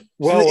an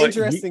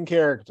interesting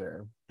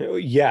character.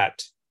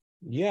 Yet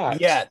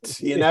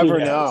You never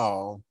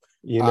know.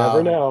 You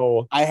never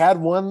know. I had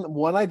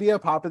one idea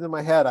pop into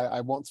my head.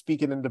 I won't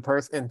speak it into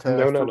fruition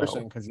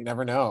because you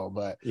never know.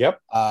 But yep.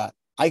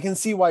 I can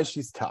see why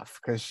she's tough,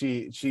 because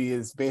she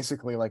is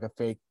basically like a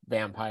fake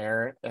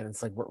vampire, and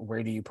it's like,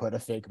 where do you put a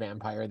fake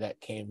vampire that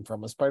came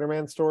from a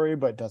Spider-Man story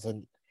but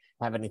doesn't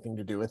have anything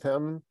to do with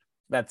him?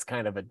 That's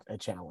kind of a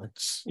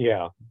challenge.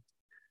 Yeah.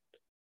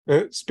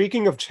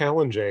 Speaking of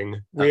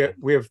challenging, we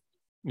have.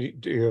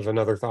 Do you have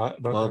another thought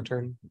about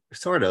Nocturne?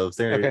 Sort of.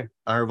 One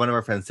of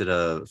our friends did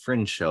a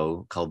fringe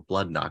show called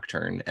Blood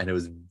Nocturne, and it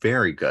was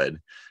very good.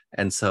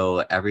 And so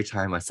every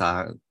time I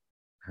saw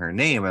her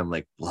name, I'm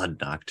like, Blood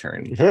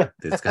Nocturne.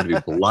 There's got to be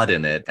blood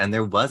in it, and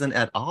there wasn't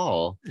at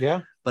all.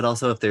 Yeah. But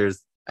also,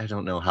 I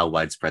don't know how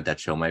widespread that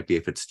show might be,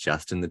 if it's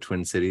just in the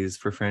Twin Cities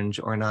for fringe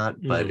or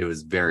not. But it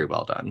was very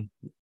well done.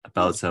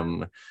 About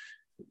some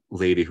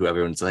lady who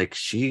everyone's like,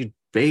 she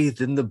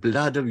bathed in the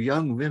blood of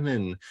young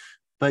women.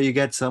 But you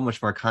get so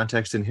much more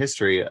context in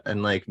history,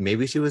 and like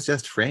maybe she was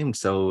just framed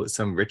so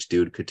some rich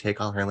dude could take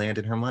all her land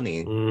and her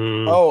money.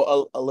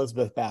 Oh,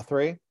 Elizabeth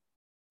Bathory.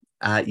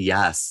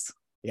 Yes.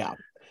 Yeah.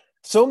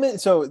 So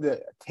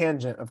the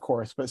tangent, of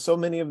course, but so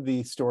many of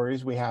the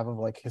stories we have of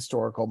like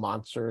historical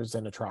monsters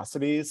and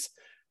atrocities,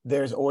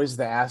 there's always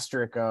the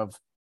asterisk of,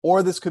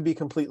 or this could be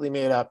completely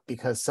made up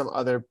because some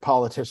other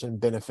politician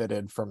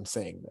benefited from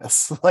saying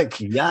this. Like,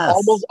 yes,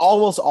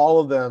 almost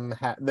all of them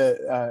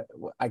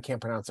I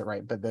can't pronounce it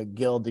right, but the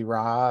Gil de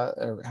Ra,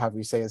 or however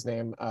you say his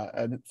name,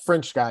 a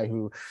French guy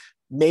who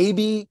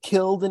maybe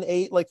killed and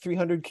ate like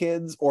 300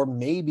 kids, or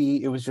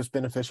maybe it was just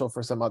beneficial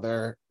for some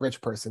other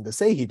rich person to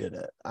say he did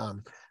it.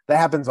 That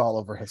happens all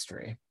over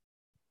history.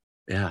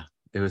 Yeah,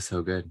 it was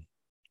so good.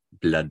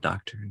 Blood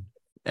Nocturne.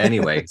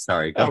 Anyway,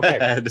 sorry. Go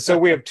ahead. So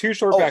we have two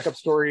short backup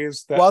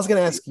stories. Well, I was going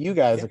to ask you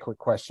guys a quick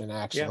question,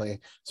 actually. Yeah.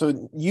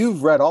 So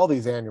you've read all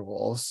these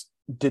annuals.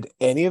 Did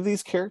any of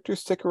these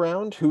characters stick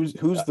around? Who's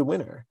the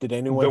winner? Did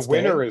anyone?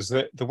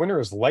 The winner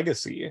is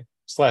Legacy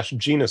 /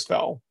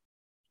 Genusfell.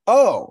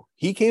 Oh,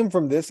 he came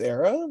from this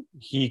era?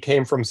 He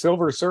came from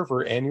Silver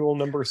Surfer Annual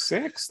number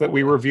 6 that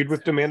we reviewed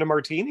with Amanda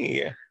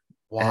Martini.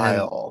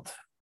 Wild.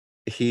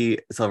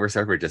 Silver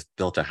Surfer just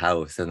built a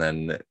house, and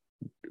then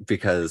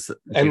because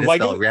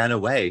Genusfell ran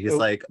away, he's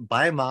like,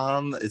 bye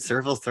mom,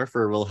 Silver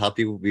Surfer will help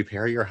you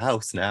repair your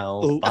house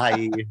now.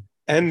 Bye.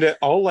 And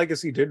all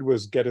Legacy did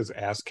was get his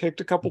ass kicked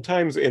a couple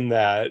times in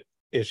that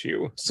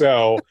issue.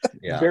 So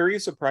very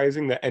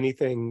surprising that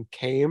anything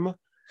came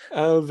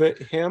of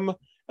him.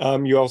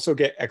 You also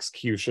get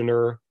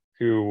Executioner,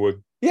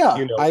 who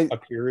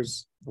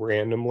appears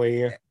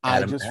randomly.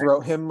 I just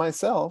wrote him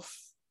myself.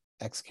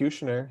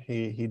 Executioner.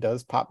 He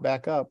does pop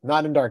back up.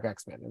 Not in Dark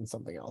X-Men, in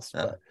something else.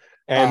 But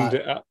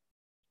Adam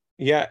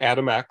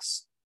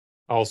X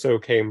also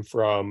came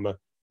from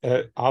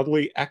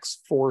oddly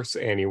X-Force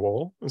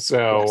Annual.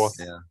 So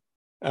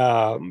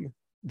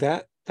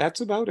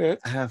that's about it.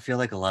 I feel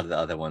like a lot of the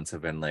other ones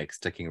have been like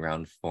sticking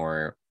around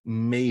for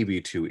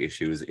maybe 2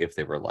 issues if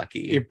they were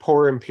lucky.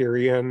 Poor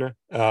Empyrean,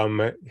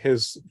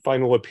 his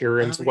final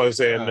appearance was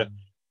in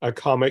a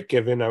comic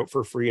given out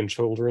for free in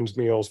children's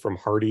meals from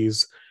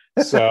Hardee's.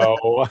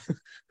 So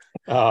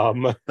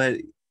but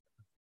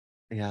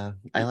yeah,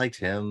 I liked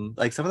him.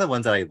 Like some of the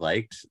ones that I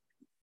liked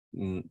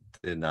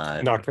did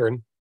not.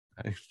 Nocturne.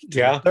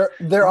 Yeah,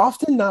 they're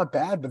often not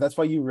bad, but that's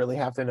why you really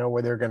have to know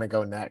where they're going to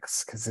go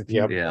next. Because if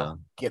you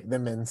get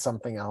them in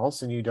something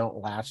else and you don't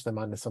latch them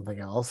onto something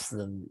else,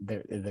 then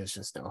there's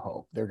just no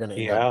hope. They're going to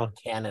end up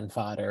cannon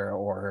fodder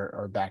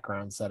or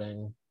background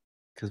setting.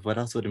 Because what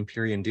else would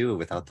Empyrean do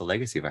without the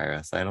legacy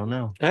virus? I don't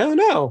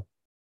know.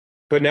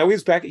 But now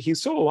he's back. He's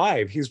still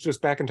alive. He's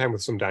just back in time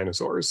with some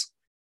dinosaurs.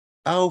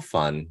 Oh,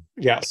 fun.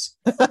 Yes.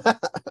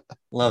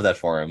 Love that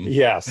for him.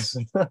 Yes.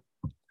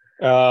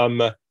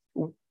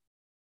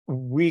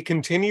 We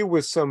continue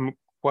with some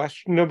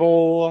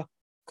questionable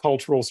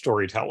cultural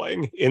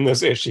storytelling in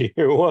this issue.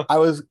 I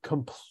was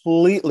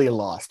completely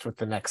lost with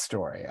the next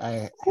story.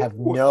 I have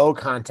no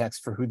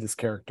context for who this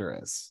character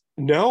is.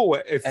 No,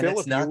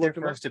 it's not their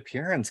first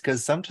appearance,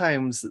 because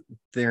sometimes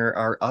there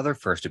are other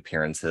first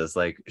appearances.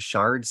 Like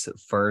Shard's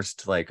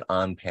first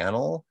on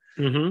panel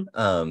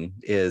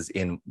is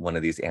in one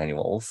of these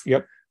annuals.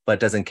 Yep. But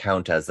doesn't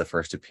count as the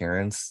first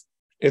appearance.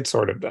 It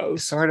sort of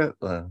does.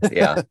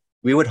 Yeah.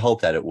 We would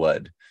hope that it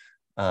would.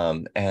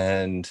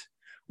 And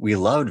we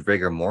loved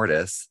Rigor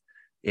Mortis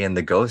in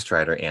the Ghost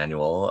Rider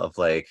annual of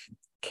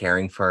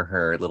caring for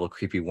her little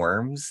creepy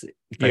worms.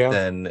 But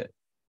then...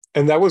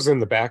 And that was in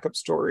the backup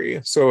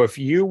story. So if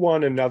you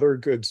want another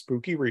good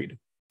spooky read,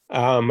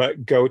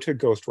 go to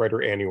Ghost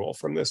Rider Annual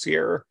from this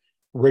year.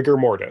 Rigor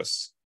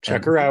Mortis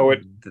Check her out.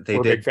 They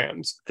We're did big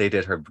fans. They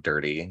did her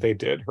dirty. They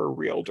did her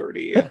real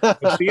dirty.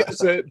 But she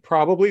is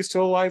probably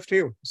still alive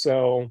too.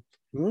 So,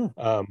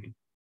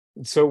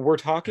 so we're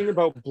talking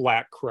about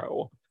Black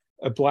Crow.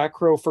 Black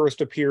Crow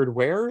first appeared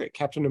where?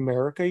 Captain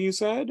America, you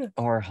said?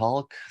 Or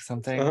Hulk,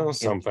 something. Oh,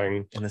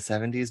 something. In the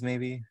 70s,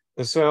 maybe?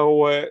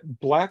 So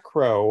Black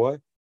Crow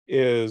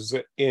is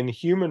in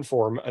human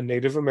form a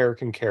Native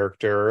American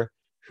character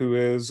who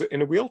is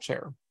in a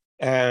wheelchair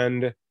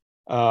and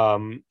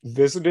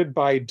visited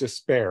by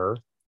Despair,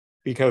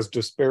 because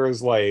Despair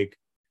is like,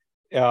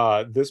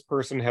 this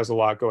person has a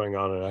lot going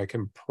on and I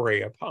can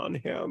prey upon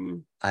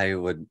him.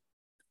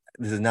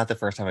 This is not the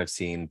first time I've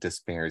seen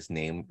Despair's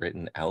name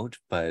written out,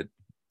 but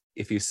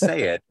if you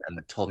say it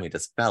and told me to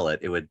spell it,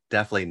 it would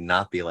definitely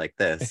not be like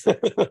this.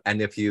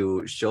 And if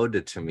you showed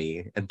it to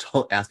me and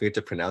asked me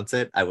to pronounce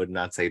it, I would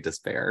not say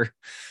Despair.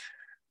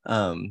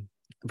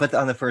 But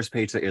on the first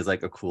page, there is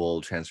like a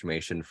cool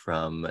transformation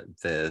from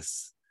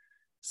this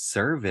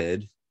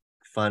cervid,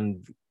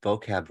 fun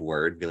vocab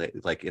word,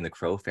 like in the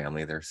Crow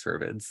family, they're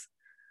cervids.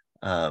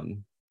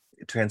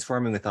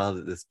 Transforming with all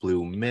of this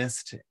blue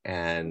mist.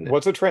 And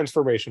what's a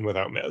transformation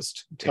without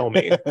mist? Tell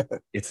me.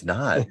 It's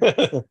not.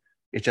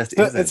 It just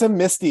isn't. It's a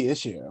misty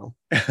issue.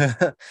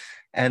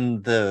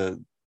 And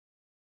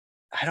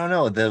I don't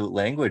know, the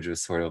language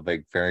was sort of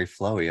like very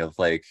flowy of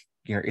like,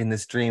 you're in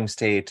this dream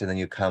state and then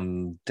you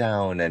come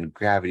down and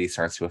gravity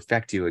starts to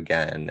affect you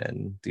again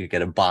and you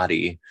get a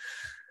body.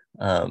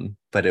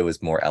 But it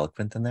was more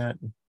eloquent than that.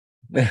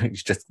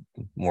 It's just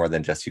more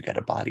than just you get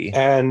a body.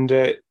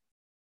 And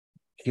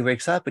he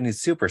wakes up and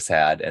he's super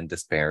sad, and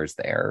Despair's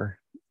there.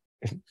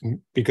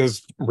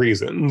 Because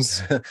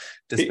reasons.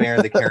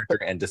 Despair the character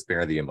and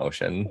Despair the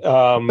emotion.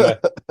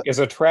 Is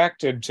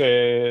attracted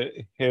to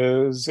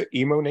his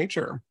emo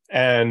nature.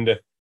 And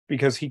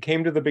because he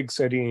came to the big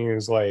city and he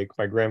was like,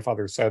 my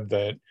grandfather said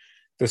that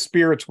the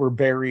spirits were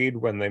buried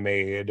when they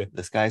made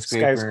the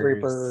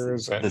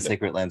skyscrapers. And the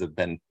sacred lands have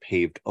been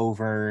paved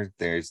over.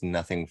 There's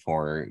nothing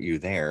for you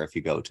there if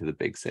you go to the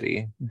big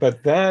city.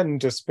 But then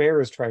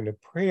Despair is trying to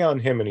prey on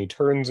him, and he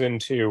turns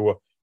into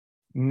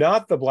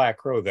not the Black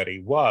Crow that he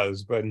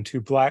was, but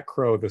into Black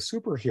Crow the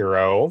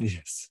superhero.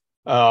 Yes.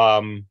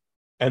 And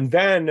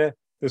then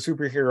the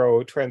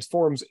superhero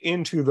transforms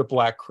into the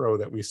Black Crow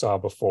that we saw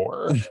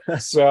before.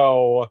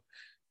 So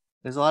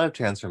there's a lot of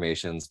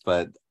transformations,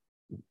 but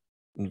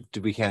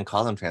we can't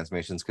call them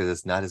transformations because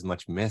it's not as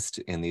much mist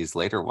in these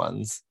later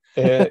ones.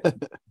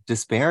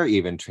 Despair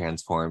even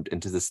transformed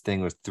into this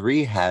thing with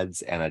 3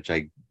 heads and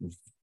a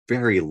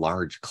very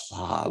large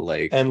claw,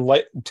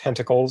 and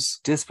tentacles,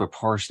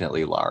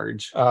 disproportionately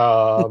large.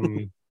 So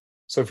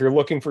if you're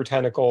looking for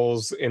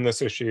tentacles in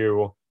this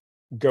issue,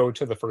 go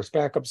to the first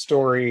backup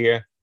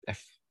story.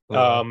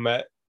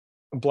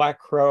 Black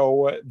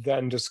Crow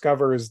then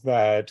discovers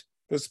that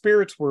the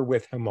spirits were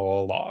with him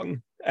all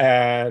along,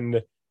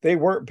 and they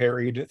weren't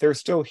buried. They're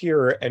still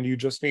here, and you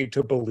just need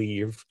to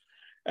believe.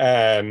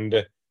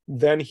 And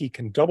then he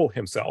can double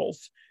himself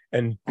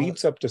and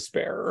beats up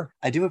Despair.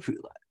 I do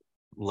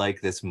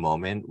like this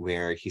moment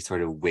where he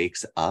sort of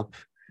wakes up.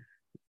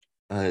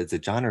 Is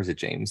it John or is it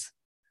James?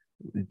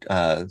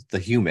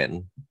 The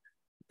human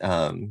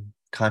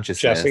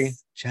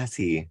consciousness.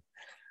 Jesse.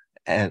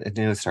 And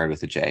it started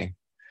with a J.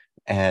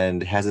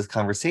 And has this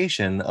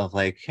conversation of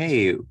like,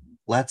 hey,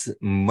 let's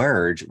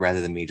merge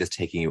rather than me just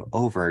taking you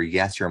over.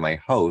 Yes, you're my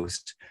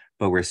host,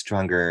 but we're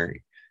stronger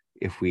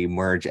if we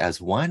merge as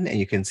one, and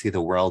you can see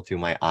the world through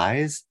my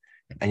eyes.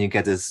 And you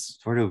get this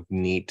sort of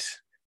neat,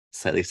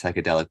 slightly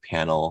psychedelic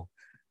panel.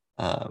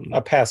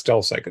 A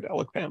pastel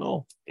psychedelic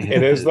panel.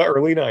 It is the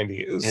early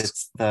 90s.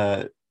 It's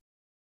the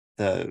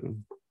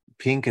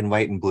pink and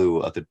white and blue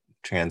of the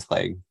trans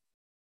flag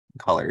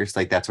colors,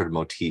 like that sort of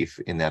motif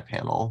in that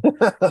panel.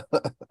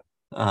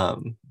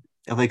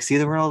 Like, see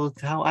the world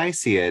how I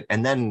see it.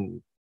 And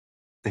then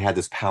they had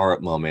this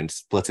power-up moment,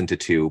 splits into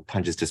 2,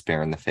 punches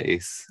Despair in the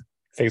face.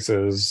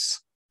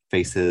 Faces.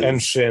 And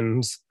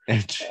shins.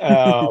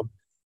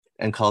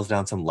 And calls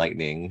down some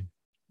lightning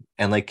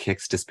and like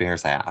kicks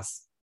Despair's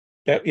ass.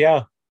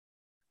 Yeah.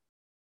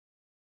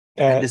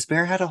 And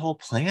Despair had a whole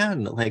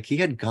plan. Like, he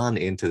had gone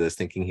into this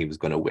thinking he was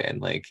going to win.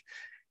 Like,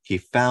 he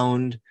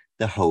found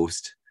the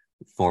host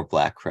for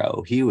Black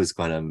Crow. He was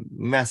going to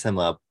mess him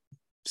up,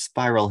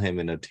 spiral him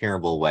in a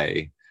terrible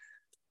way.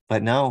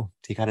 But no,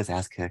 he got his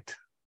ass kicked.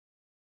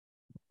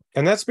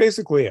 And that's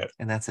basically it.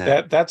 And that's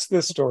it. That's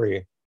this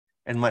story.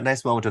 And what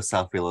nice moment of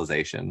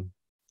self-realization.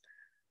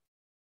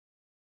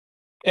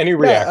 Any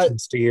reaction,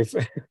 Steve?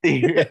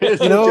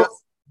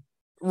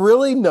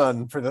 Really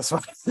none for this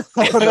one.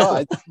 I don't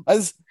know.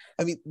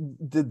 I mean,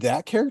 did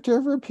that character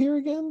ever appear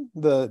again?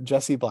 The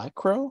Jesse Black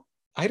Crow?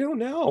 I don't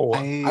know.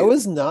 I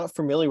was not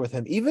familiar with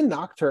him. Even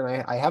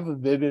Nocturne, I have a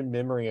vivid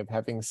memory of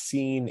having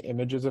seen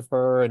images of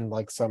her in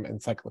like some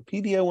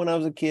encyclopedia when I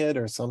was a kid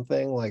or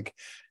something. Like,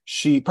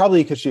 she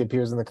probably, because she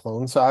appears in the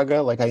Clone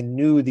Saga, like I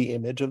knew the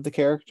image of the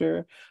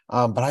character,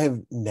 but I have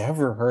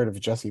never heard of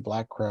Jesse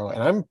Black Crow,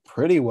 and I'm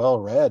pretty well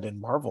read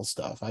in Marvel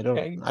stuff. I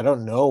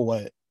don't know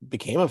what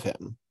became of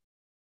him.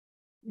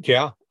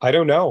 Yeah, I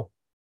don't know.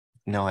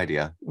 No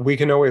idea. We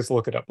can always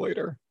look it up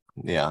later.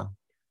 Yeah.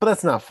 But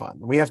that's not fun.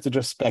 We have to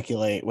just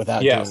speculate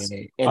without doing Yes,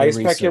 any I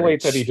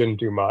speculate that he research. didn't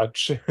do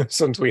much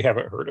since we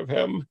haven't heard of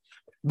him.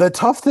 The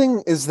tough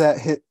thing is that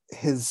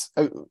his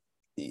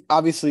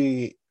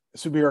obviously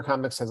superhero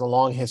comics has a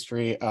long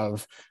history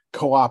of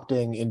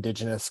co-opting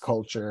indigenous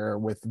culture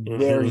with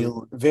very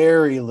Mhm.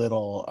 very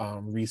little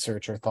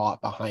research or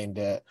thought behind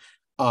it.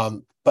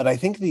 But I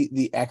think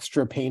the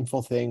extra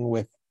painful thing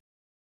with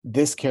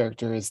this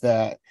character is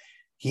that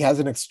he has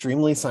an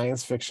extremely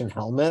science fiction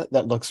helmet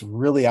that looks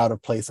really out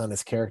of place on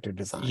his character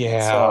design. So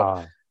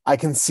Yeah. I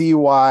can see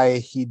why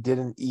he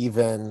didn't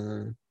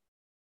even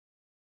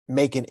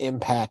make an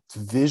impact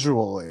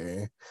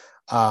visually.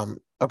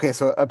 Okay,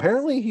 so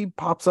apparently he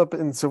pops up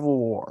in Civil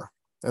War,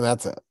 and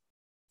that's it.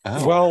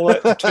 Oh.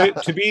 Well,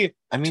 to be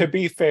I to mean,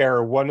 be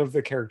fair, one of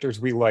the characters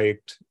we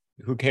liked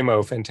who came out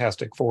of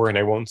Fantastic Four, and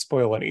I won't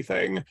spoil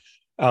anything,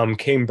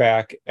 came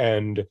back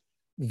and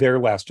their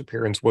last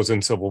appearance was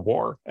in Civil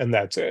War, and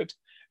that's it.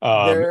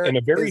 There In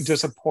a very is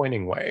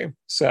disappointing way.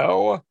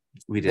 So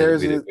we did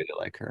there's we did really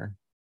like her.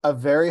 a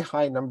very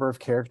high number of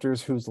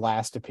characters whose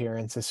last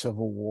appearance is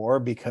Civil War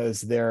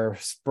because there are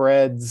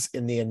spreads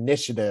in the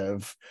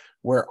initiative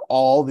where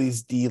all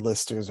these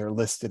D-listers are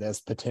listed as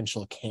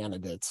potential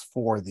candidates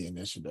for the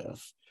initiative.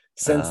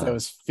 Since there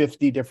was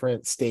 50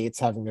 different states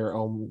having their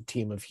own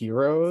team of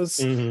heroes,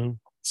 mhm.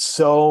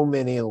 so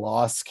many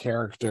lost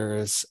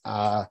characters,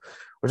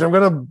 which I'm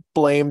going to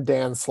blame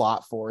Dan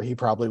Slott for. He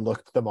probably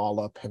looked them all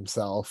up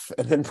himself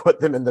and then put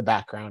them in the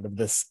background of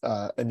this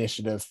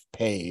initiative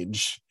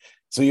page.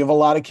 So you have a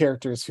lot of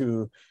characters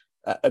who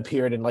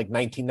appeared in like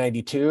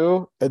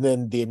 1992 and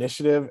then the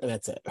initiative, and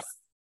that's it.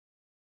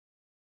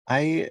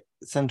 I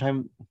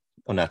sometimes,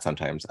 well, not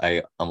sometimes.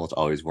 I almost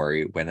always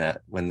worry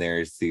when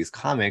there's these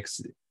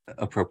comics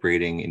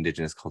appropriating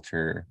indigenous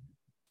culture,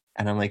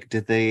 and I'm like,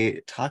 did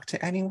they talk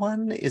to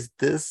anyone? Is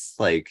this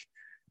like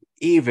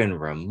even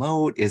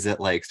remote? Is it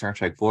like Star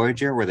Trek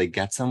Voyager where they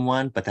get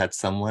someone, but that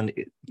someone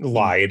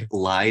Lied.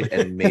 lied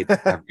and made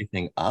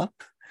everything up?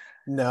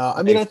 No,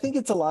 I mean, I Like, think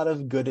it's a lot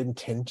of good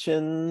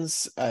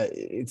intentions.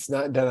 It's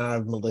not done out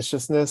of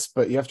maliciousness,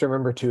 but you have to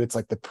remember too, it's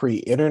like the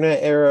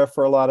pre-internet era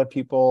for a lot of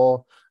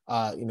people.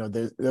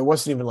 There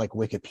wasn't even like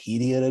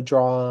Wikipedia to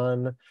draw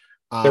on.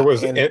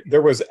 And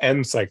There was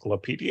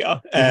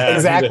encyclopedia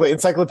exactly,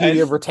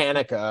 Encyclopedia and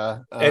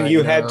Britannica, and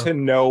you had to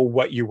know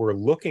what you were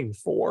looking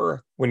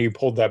for when you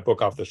pulled that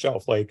book off the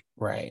shelf, like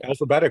right.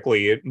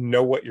 alphabetically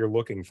know what you're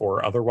looking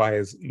for,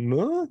 otherwise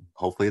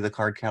hopefully the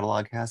card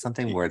catalog has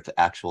something where it's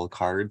actual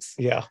cards,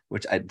 yeah.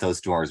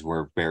 those drawers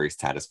were very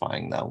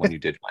satisfying though when you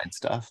did find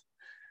stuff.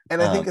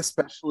 And I think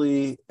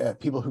especially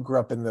people who grew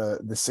up in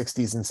the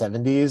 60s and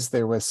 70s,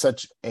 there was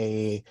such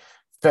a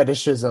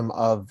fetishism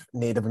of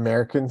Native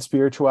American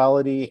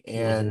spirituality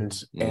and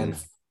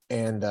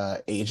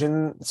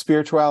Asian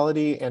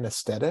spirituality and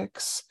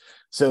aesthetics.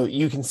 So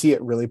you can see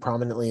it really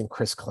prominently in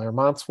Chris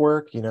Claremont's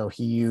work. You know,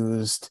 he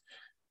used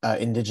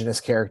indigenous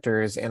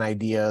characters and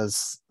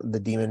ideas, the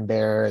demon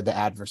bear, the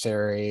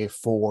adversary,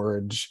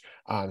 Forge.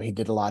 He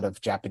did a lot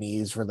of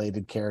Japanese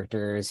related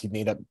characters. He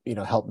made up,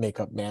 helped make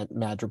up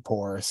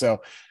Madripoor.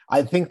 So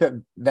I think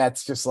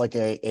that's just like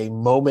a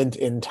moment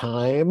in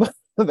time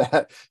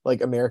that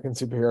like American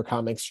superhero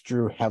comics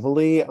drew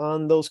heavily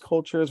on those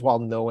cultures while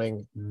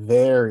knowing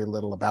very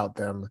little about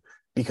them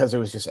because it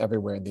was just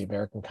everywhere in the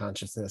American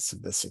consciousness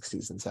of the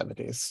 60s and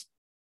 70s.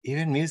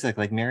 Even music,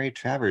 like Mary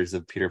Travers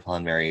of Peter, Paul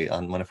and Mary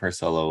on one of her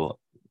solo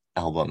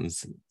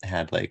albums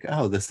had like,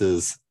 oh, this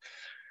is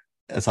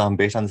a song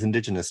based on this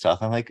indigenous stuff.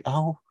 I'm like,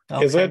 oh,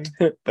 Is okay.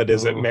 it? But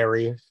is it Oh,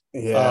 Mary?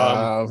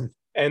 Yeah.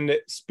 And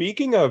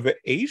speaking of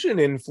Asian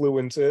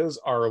influences,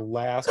 our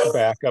last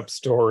backup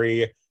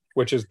story,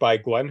 which is by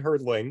Glenn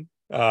Herdling,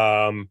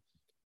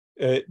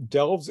 it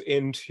delves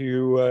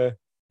into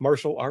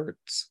martial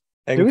arts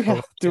Do and we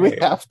have do we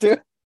karate. have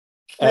to?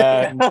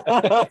 And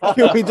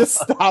Can we just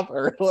stop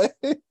early?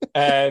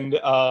 and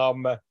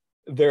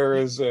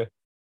there's a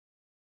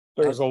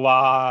there's a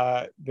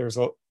lot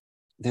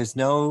there's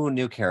no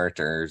new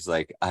characters.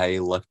 Like I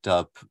looked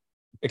up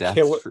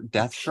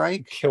Death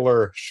Strike.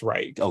 Killer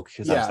Shrike. Oh,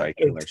 I'm Yeah. sorry,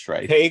 Killer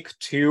Shrike. Take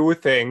two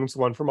things,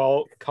 one from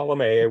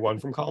column A, one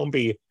from column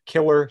B,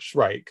 Killer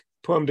Shrike,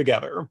 put them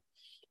together.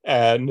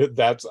 And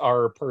that's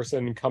our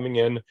person coming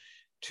in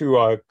to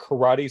a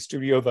karate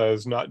studio that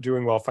is not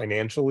doing well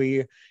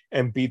financially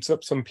and beats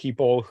up some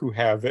people who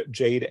have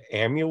jade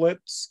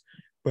amulets,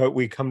 but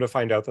we come to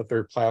find out that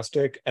they're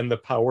plastic, and the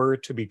power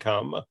to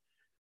become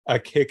a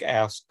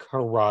kick-ass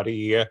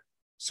karate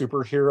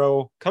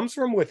superhero comes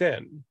from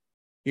within.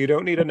 You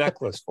don't need a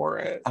necklace for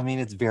it. I mean,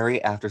 it's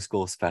very after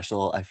school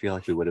special. I feel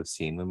like we would have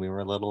seen when we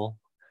were little.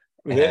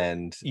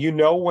 And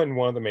when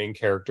one of the main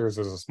characters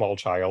is a small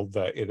child,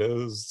 that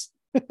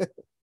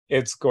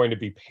it's going to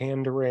be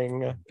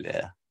pandering.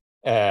 Yeah.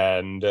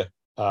 And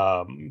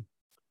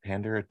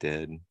pander it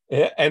did.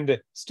 And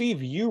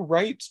Steve, you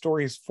write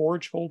stories for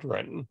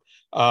children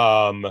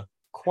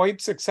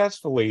quite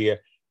successfully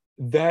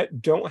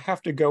that don't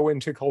have to go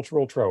into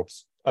cultural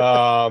tropes.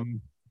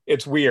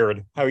 it's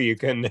weird how you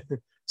can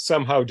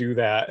somehow do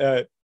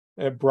that.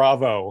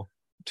 Bravo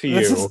to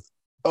This you. is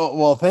oh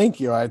well, thank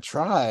you. I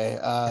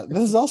try.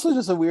 This is also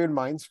just a weird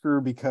mind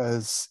screw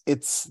because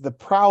it's the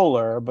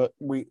Prowler, but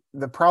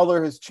the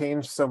Prowler has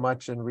changed so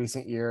much in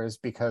recent years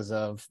because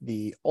of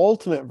the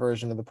ultimate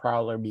version of the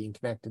Prowler being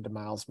connected to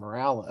Miles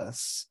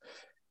Morales.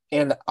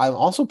 And I'm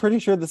also pretty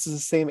sure this is the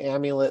same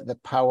amulet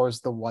that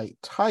powers the White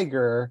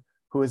Tiger,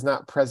 who is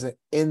not present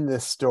in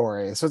this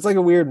story. So it's like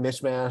a weird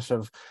mishmash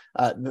of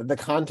the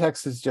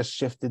context has just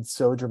shifted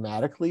so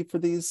dramatically for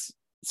these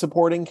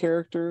supporting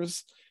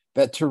characters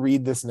that to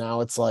read this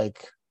now, it's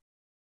like,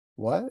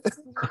 what?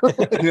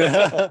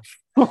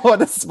 What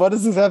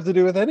does this have to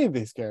do with any of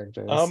these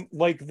characters?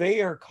 Like they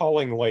are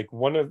calling like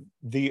one of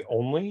the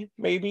only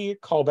maybe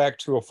callback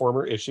to a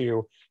former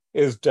issue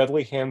is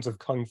Deadly Hands of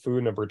Kung Fu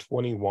number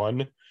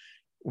 21,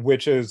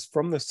 which is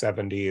from the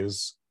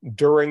 70s,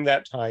 during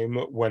that time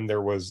when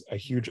there was a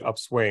huge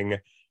upswing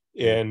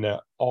in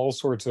all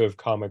sorts of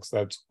comics.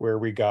 That's where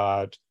we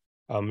got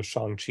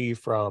Shang-Chi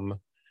from.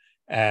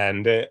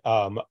 And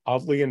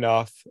oddly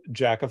enough,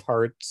 Jack of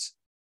Hearts,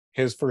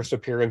 his first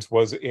appearance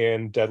was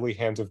in Deadly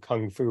Hands of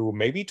Kung Fu,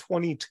 maybe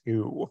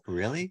 22.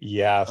 Really?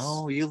 Yes.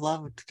 Oh, you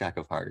loved Jack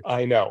of Hearts.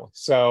 I know.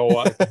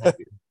 So,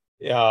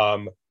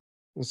 um,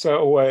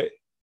 so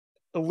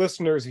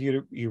listeners,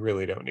 you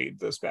really don't need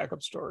this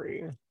backup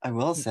story. I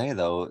will say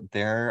though,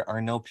 there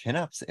are no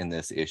pinups in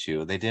this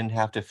issue. They didn't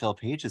have to fill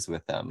pages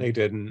with them. They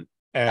didn't.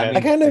 I And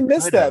I kind of they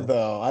miss could that have.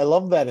 though. I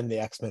love that in the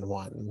X-Men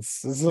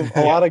ones. This is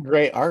a lot of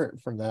great art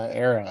from that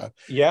era.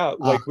 yeah,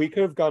 like we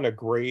could have gone a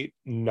great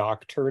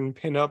Nocturne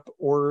pinup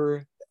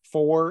or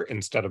four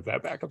instead of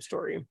that backup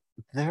story.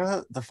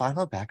 The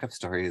final backup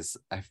stories,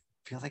 I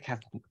feel like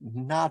have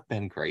not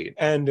been great.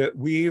 And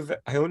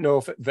I don't know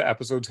if the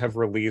episodes have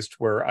released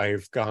where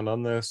I've gone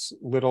on this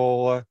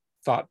little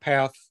thought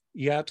path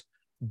yet,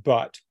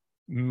 but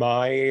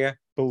my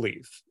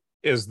belief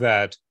is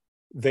that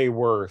they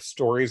were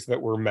stories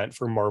that were meant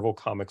for Marvel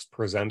Comics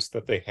Presents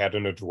that they had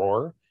in a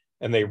drawer,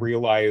 and they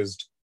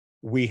realized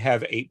we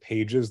have 8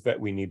 pages that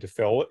we need to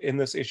fill in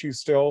this issue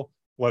still.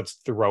 Let's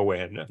throw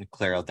in.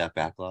 Clear out that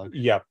backlog.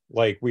 Yep,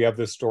 like we have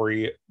this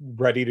story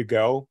ready to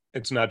go.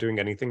 It's not doing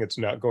anything. It's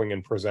not going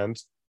in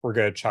Presents. We're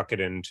going to chuck it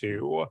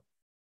into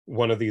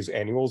one of these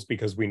annuals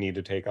because we need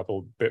to take up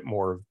a bit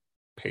more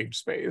page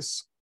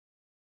space.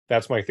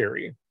 That's my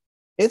theory.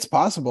 It's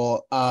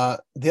possible. I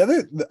was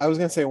going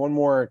to say one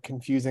more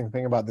confusing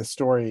thing about this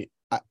story.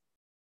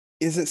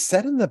 Is it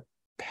set in the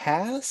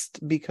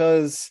past?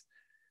 Because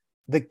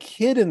the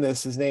kid in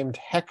this is named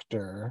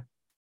Hector,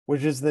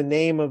 which is the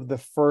name of the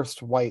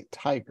first White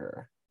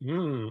Tiger.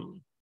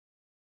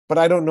 But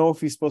I don't know if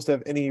he's supposed to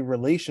have any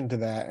relation to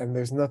that. And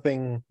there's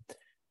nothing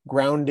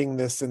grounding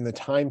this in the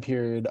time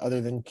period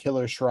other than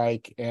Killer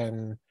Shrike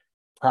and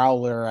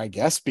Prowler, I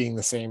guess, being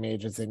the same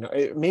age as they know.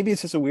 Maybe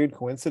it's just a weird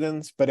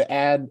coincidence, but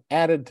it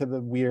added to the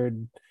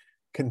weird,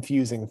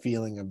 confusing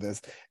feeling of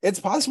this.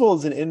 It's possible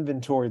it's an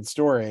inventoried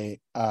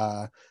story,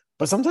 but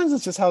sometimes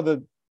it's just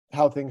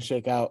how things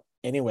shake out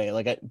anyway.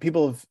 Like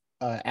people have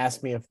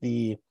asked me if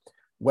the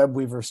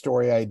Webweaver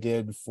story I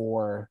did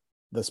for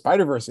the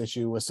Spider-Verse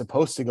issue was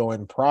supposed to go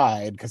in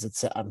Pride because it's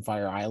set on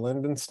Fire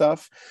Island and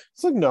stuff.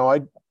 It's like, no,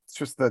 it's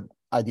just the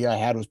idea I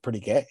had was pretty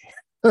gay.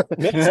 So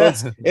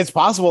it's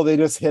possible they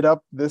just hit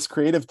up this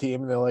creative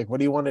team and they're like, what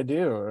do you want to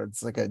do?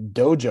 It's like a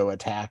dojo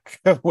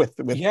attack with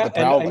the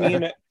Prowler.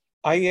 And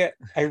I mean,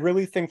 I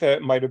really think that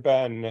it might have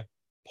been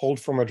pulled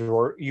from a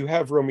drawer. You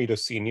have Romita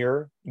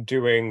Sr.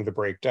 doing the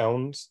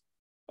breakdowns,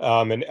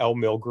 and L.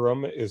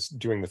 Milgram is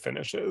doing the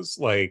finishes.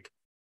 Like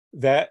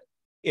that,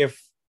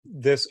 if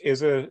this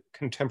is a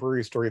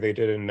contemporary story they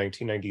did in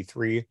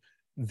 1993,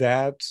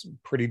 that's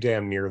pretty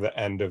damn near the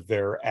end of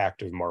their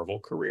active Marvel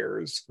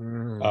careers.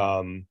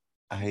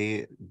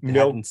 I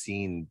hadn't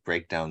seen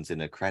breakdowns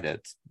in a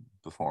credit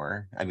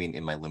before. I mean,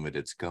 in my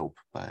limited scope,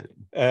 but...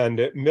 And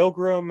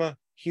Milgram,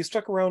 he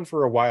stuck around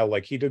for a while.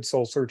 Like, he did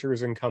Soul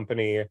Searchers and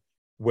Company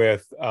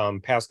with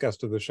past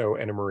guest of the show,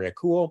 Anna Maria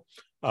Cool.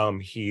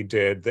 He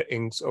did the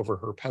inks over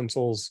her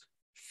pencils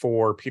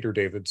for Peter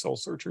David Soul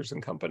Searchers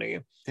and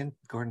Company. Didn't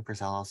Gordon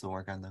Purcell also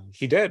work on those?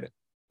 He did.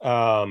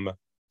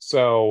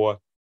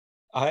 So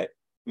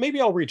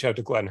maybe I'll reach out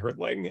to Glenn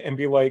Herdling and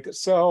be like,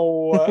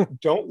 so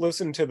don't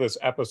listen to this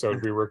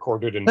episode we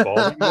recorded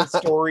involving this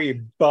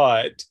story,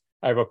 but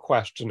I have a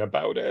question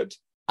about it.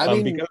 I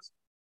mean, because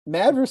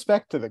mad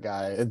respect to the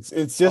guy. It's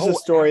just a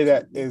story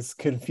that is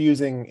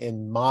confusing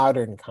in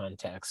modern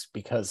context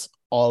because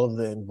all of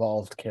the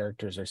involved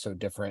characters are so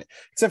different,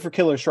 except for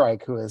Killer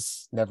Shrike, who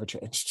has never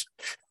changed.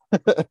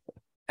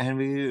 And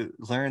we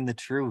learn the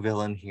true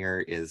villain here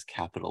is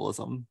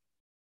capitalism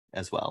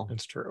as well.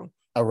 It's true.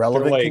 A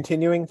relevant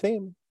continuing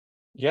theme.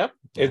 Yep.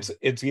 Yeah.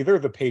 It's either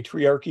the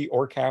patriarchy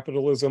or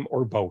capitalism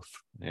or both.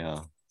 Yeah.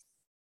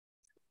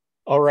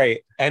 All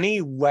right. Any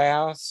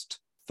last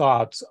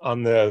thoughts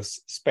on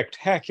this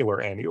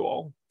spectacular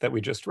annual that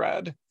we just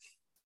read?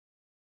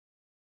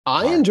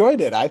 I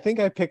enjoyed it. I think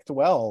I picked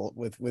well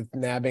with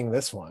nabbing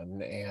this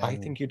one. And I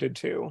think you did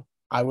too.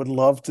 I would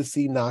love to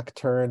see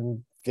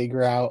Nocturne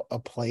figure out a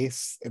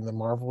place in the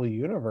Marvel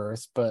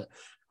universe. But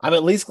I'm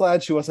at least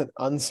glad she wasn't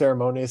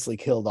unceremoniously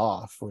killed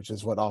off, which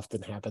is what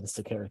often happens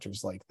to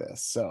characters like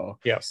this. So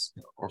Yes.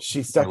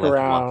 she Or stuck left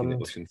walking the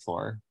around. ocean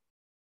floor.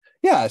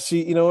 Yeah,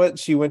 she, you know what?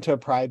 She went to a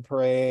pride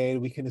parade.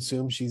 We can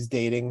assume she's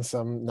dating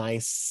some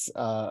nice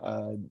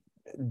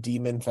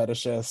demon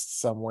fetishist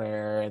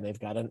somewhere, and they've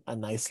got a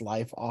nice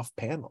life off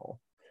panel.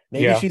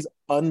 Maybe Yeah, she's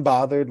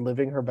unbothered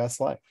living her best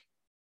life.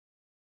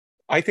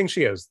 I think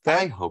she is.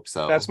 I hope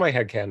so. That's my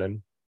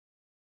headcanon.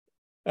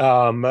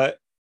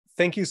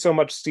 Thank you so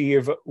much,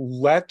 Steve.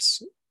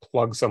 Let's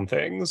plug some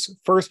things.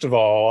 First of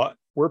all,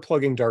 we're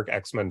plugging Dark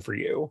X-Men for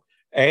you.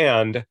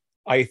 And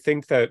I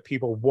think that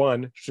people,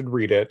 one, should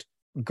read it,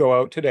 go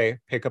out today,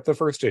 pick up the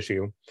first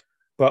issue.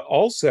 But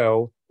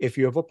also, if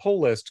you have a pull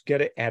list,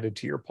 get it added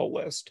to your pull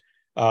list.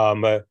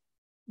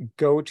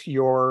 Go to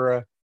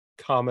your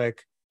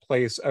comic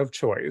place of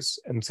choice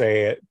and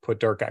say, put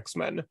Dark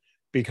X-Men,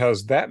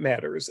 because that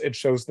matters. It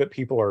shows that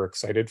people are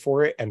excited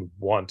for it and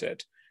want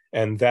it.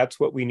 And that's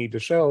what we need to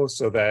show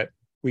so that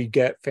we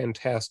get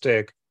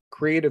fantastic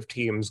creative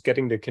teams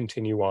getting to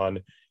continue on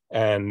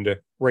and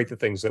write the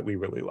things that we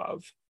really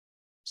love.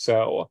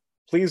 So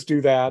please do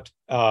that.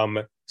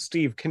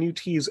 Steve, can you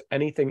tease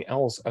anything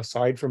else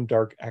aside from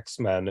Dark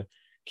X-Men,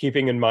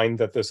 keeping in mind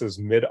that this is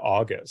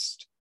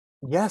mid-August?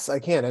 Yes, I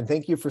can. And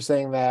thank you for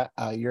saying that.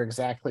 You're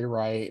exactly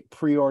right.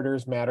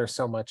 Pre-orders matter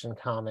so much in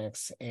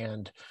comics,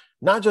 and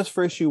not just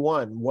for issue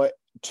 1. What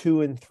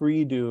 2 and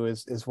 3 do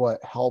is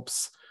what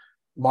helps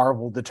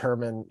Marvel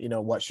determine,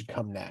 what should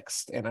come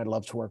next. And I'd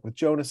love to work with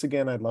Jonas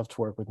again. I'd love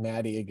to work with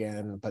Maddie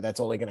again, but that's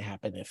only going to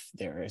happen if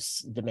there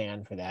is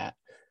demand for that.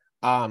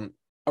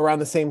 Around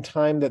the same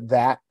time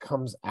that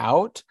comes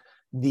out,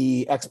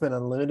 the X-Men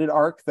Unlimited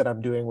arc that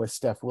I'm doing with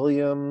Steph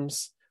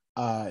Williams,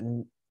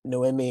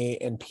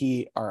 Noemi and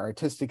Pete, our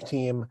artistic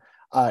team,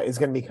 is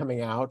going to be coming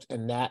out,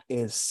 and that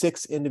is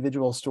 6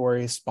 individual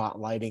stories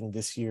spotlighting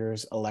this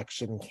year's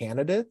election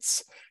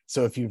candidates.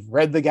 So if you've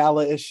read the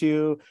gala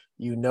issue,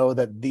 you know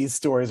that these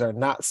stories are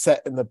not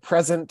set in the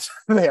present,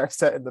 they are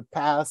set in the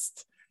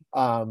past,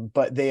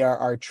 but they are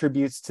our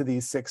tributes to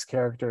these 6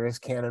 characters: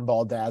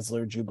 Cannonball,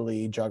 Dazzler,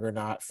 Jubilee,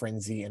 Juggernaut,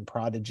 Frenzy, and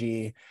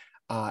Prodigy.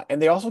 And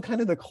they also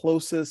kind of the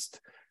closest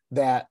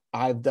that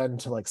I've done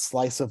to like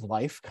slice of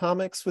life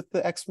comics with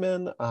the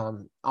X-Men.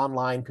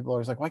 Online, people are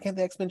always like, why can't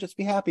the X-Men just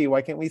be happy?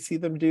 Why can't we see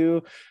them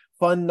do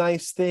fun,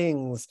 nice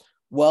things?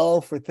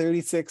 Well, for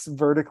 36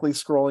 vertically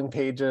scrolling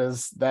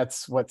pages,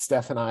 that's what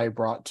Steph and I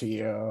brought to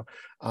you.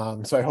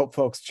 So I hope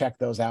folks check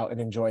those out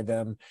and enjoy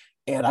them.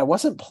 And I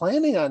wasn't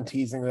planning on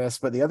teasing this,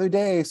 but the other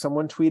day,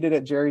 someone tweeted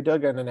at Jerry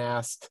Duggan and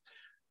asked,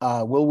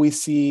 will we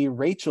see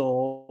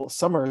Rachel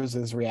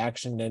Summers'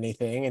 reaction to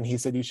anything? And he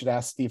said, you should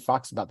ask Steve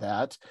Foxe about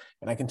that.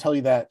 And I can tell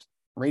you that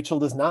Rachel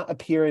does not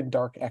appear in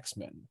Dark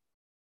X-Men.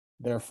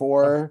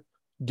 Therefore,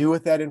 do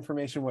with that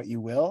information what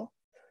you will.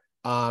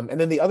 And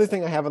then the other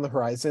thing I have on the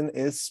horizon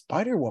is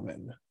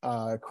Spider-Woman.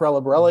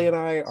 Corella Borelli and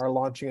I are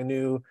launching a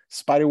new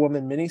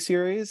Spider-Woman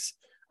miniseries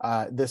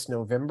this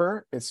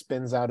November. It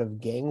spins out of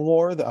Gang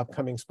War, the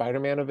upcoming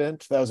Spider-Man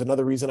event. That was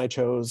another reason I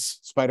chose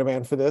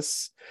Spider-Man for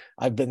this.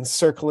 I've been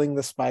circling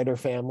the Spider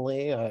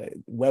family,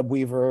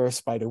 Webweaver,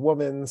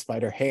 Spider-Woman,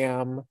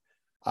 Spider-Ham.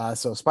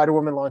 So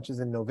Spider-Woman launches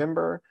in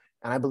November.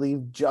 And I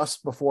believe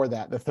just before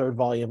that, the 3rd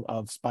volume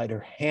of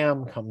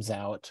Spider-Ham comes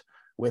out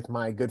with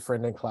my good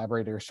friend and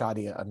collaborator,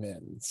 Shadia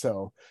Amin.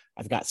 So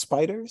I've got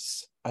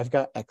spiders, I've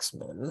got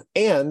X-Men.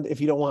 And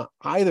if you don't want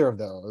either of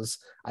those,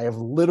 I have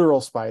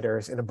literal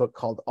spiders in a book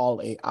called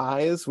All Eight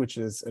Eyes, which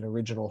is an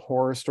original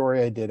horror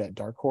story I did at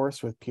Dark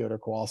Horse with Piotr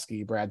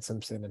Kowalski, Brad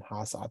Simpson, and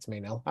Haas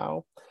Atzmain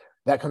Elhau.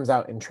 That comes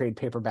out in trade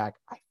paperback,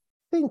 I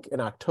think in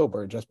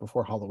October, just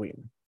before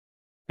Halloween.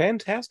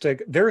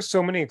 Fantastic. There are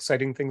so many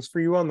exciting things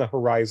for you on the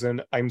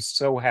horizon. I'm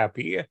so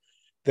happy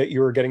that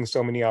you are getting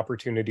so many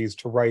opportunities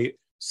to write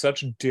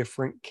such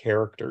different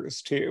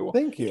characters too.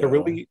 Thank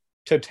you.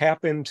 To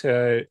tap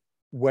into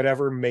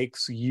whatever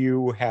makes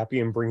you happy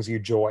and brings you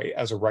joy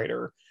as a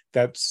writer.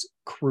 That's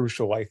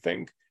crucial, I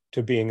think,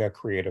 to being a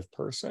creative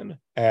person.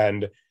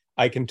 And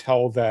I can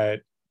tell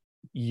that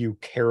you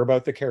care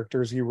about the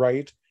characters you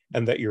write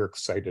and that you're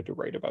excited to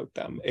write about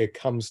them. It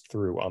comes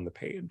through on the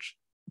page.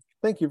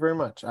 Thank you very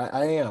much.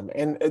 I am.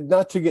 And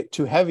not to get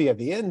too heavy at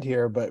the end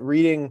here, but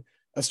reading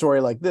a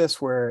story like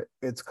this where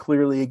it's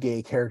clearly a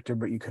gay character,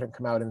 but you couldn't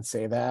come out and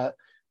say that.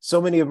 So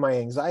many of my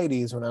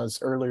anxieties when I was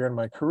earlier in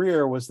my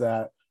career was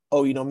that,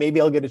 maybe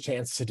I'll get a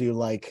chance to do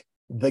like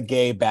the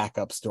gay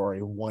backup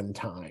story one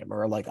time,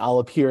 or like I'll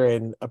appear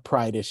in a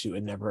Pride issue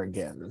and never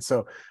again.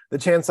 So the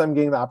chance I'm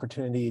getting the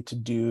opportunity to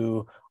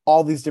do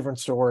all these different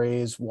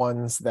stories,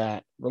 ones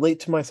that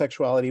relate to my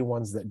sexuality,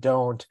 ones that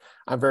don't,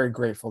 I'm very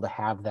grateful to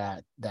have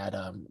that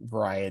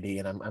variety,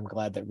 and I'm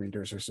glad that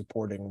readers are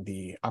supporting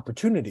the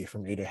opportunity for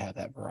me to have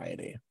that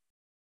variety.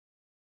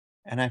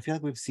 And I feel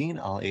like we've seen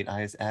All Eight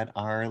Eyes at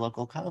our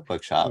local comic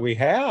book shop. We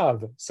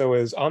have. So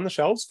is on the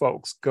shelves,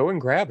 folks. Go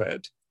and grab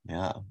it.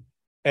 Yeah.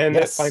 And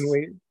yes.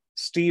 finally,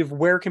 Steve,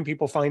 where can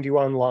people find you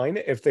online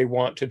if they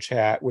want to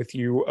chat with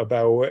you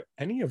about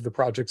any of the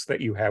projects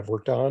that you have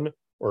worked on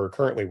or are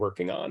currently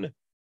working on?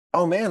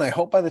 Oh man, I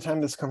hope by the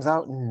time this comes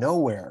out,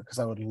 nowhere, because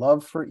I would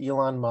love for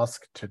Elon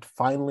Musk to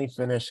finally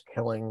finish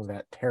killing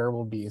that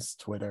terrible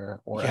beast,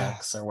 Twitter or X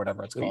Yes, or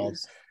whatever it's called.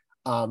 please.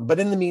 But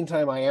in the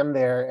meantime, I am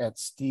there at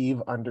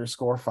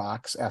Steve_Foxe,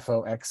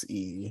 Foxe.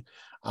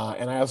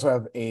 And I also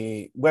have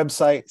a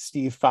website,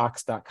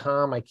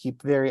 stevefoxe.com. I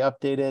keep very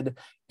updated,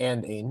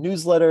 and a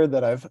newsletter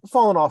that I've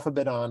fallen off a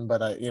bit on,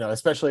 but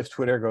especially if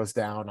Twitter goes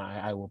down,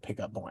 I will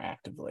pick up more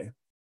actively.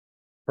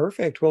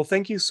 Perfect. Well,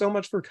 thank you so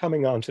much for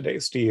coming on today,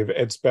 Steve.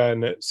 It's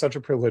been such a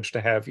privilege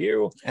to have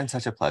you. And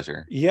such a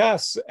pleasure.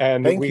 Yes,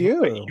 and Thank we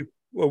you.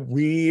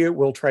 we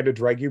will try to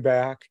drag you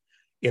back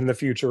in the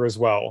future as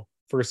well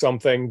for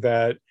something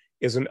that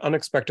is an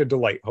unexpected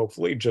delight,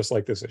 hopefully, just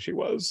like this issue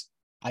was.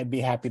 I'd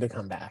be happy to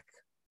come back.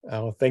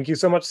 Oh, thank you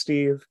so much,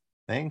 Steve.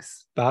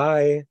 Thanks.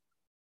 Bye.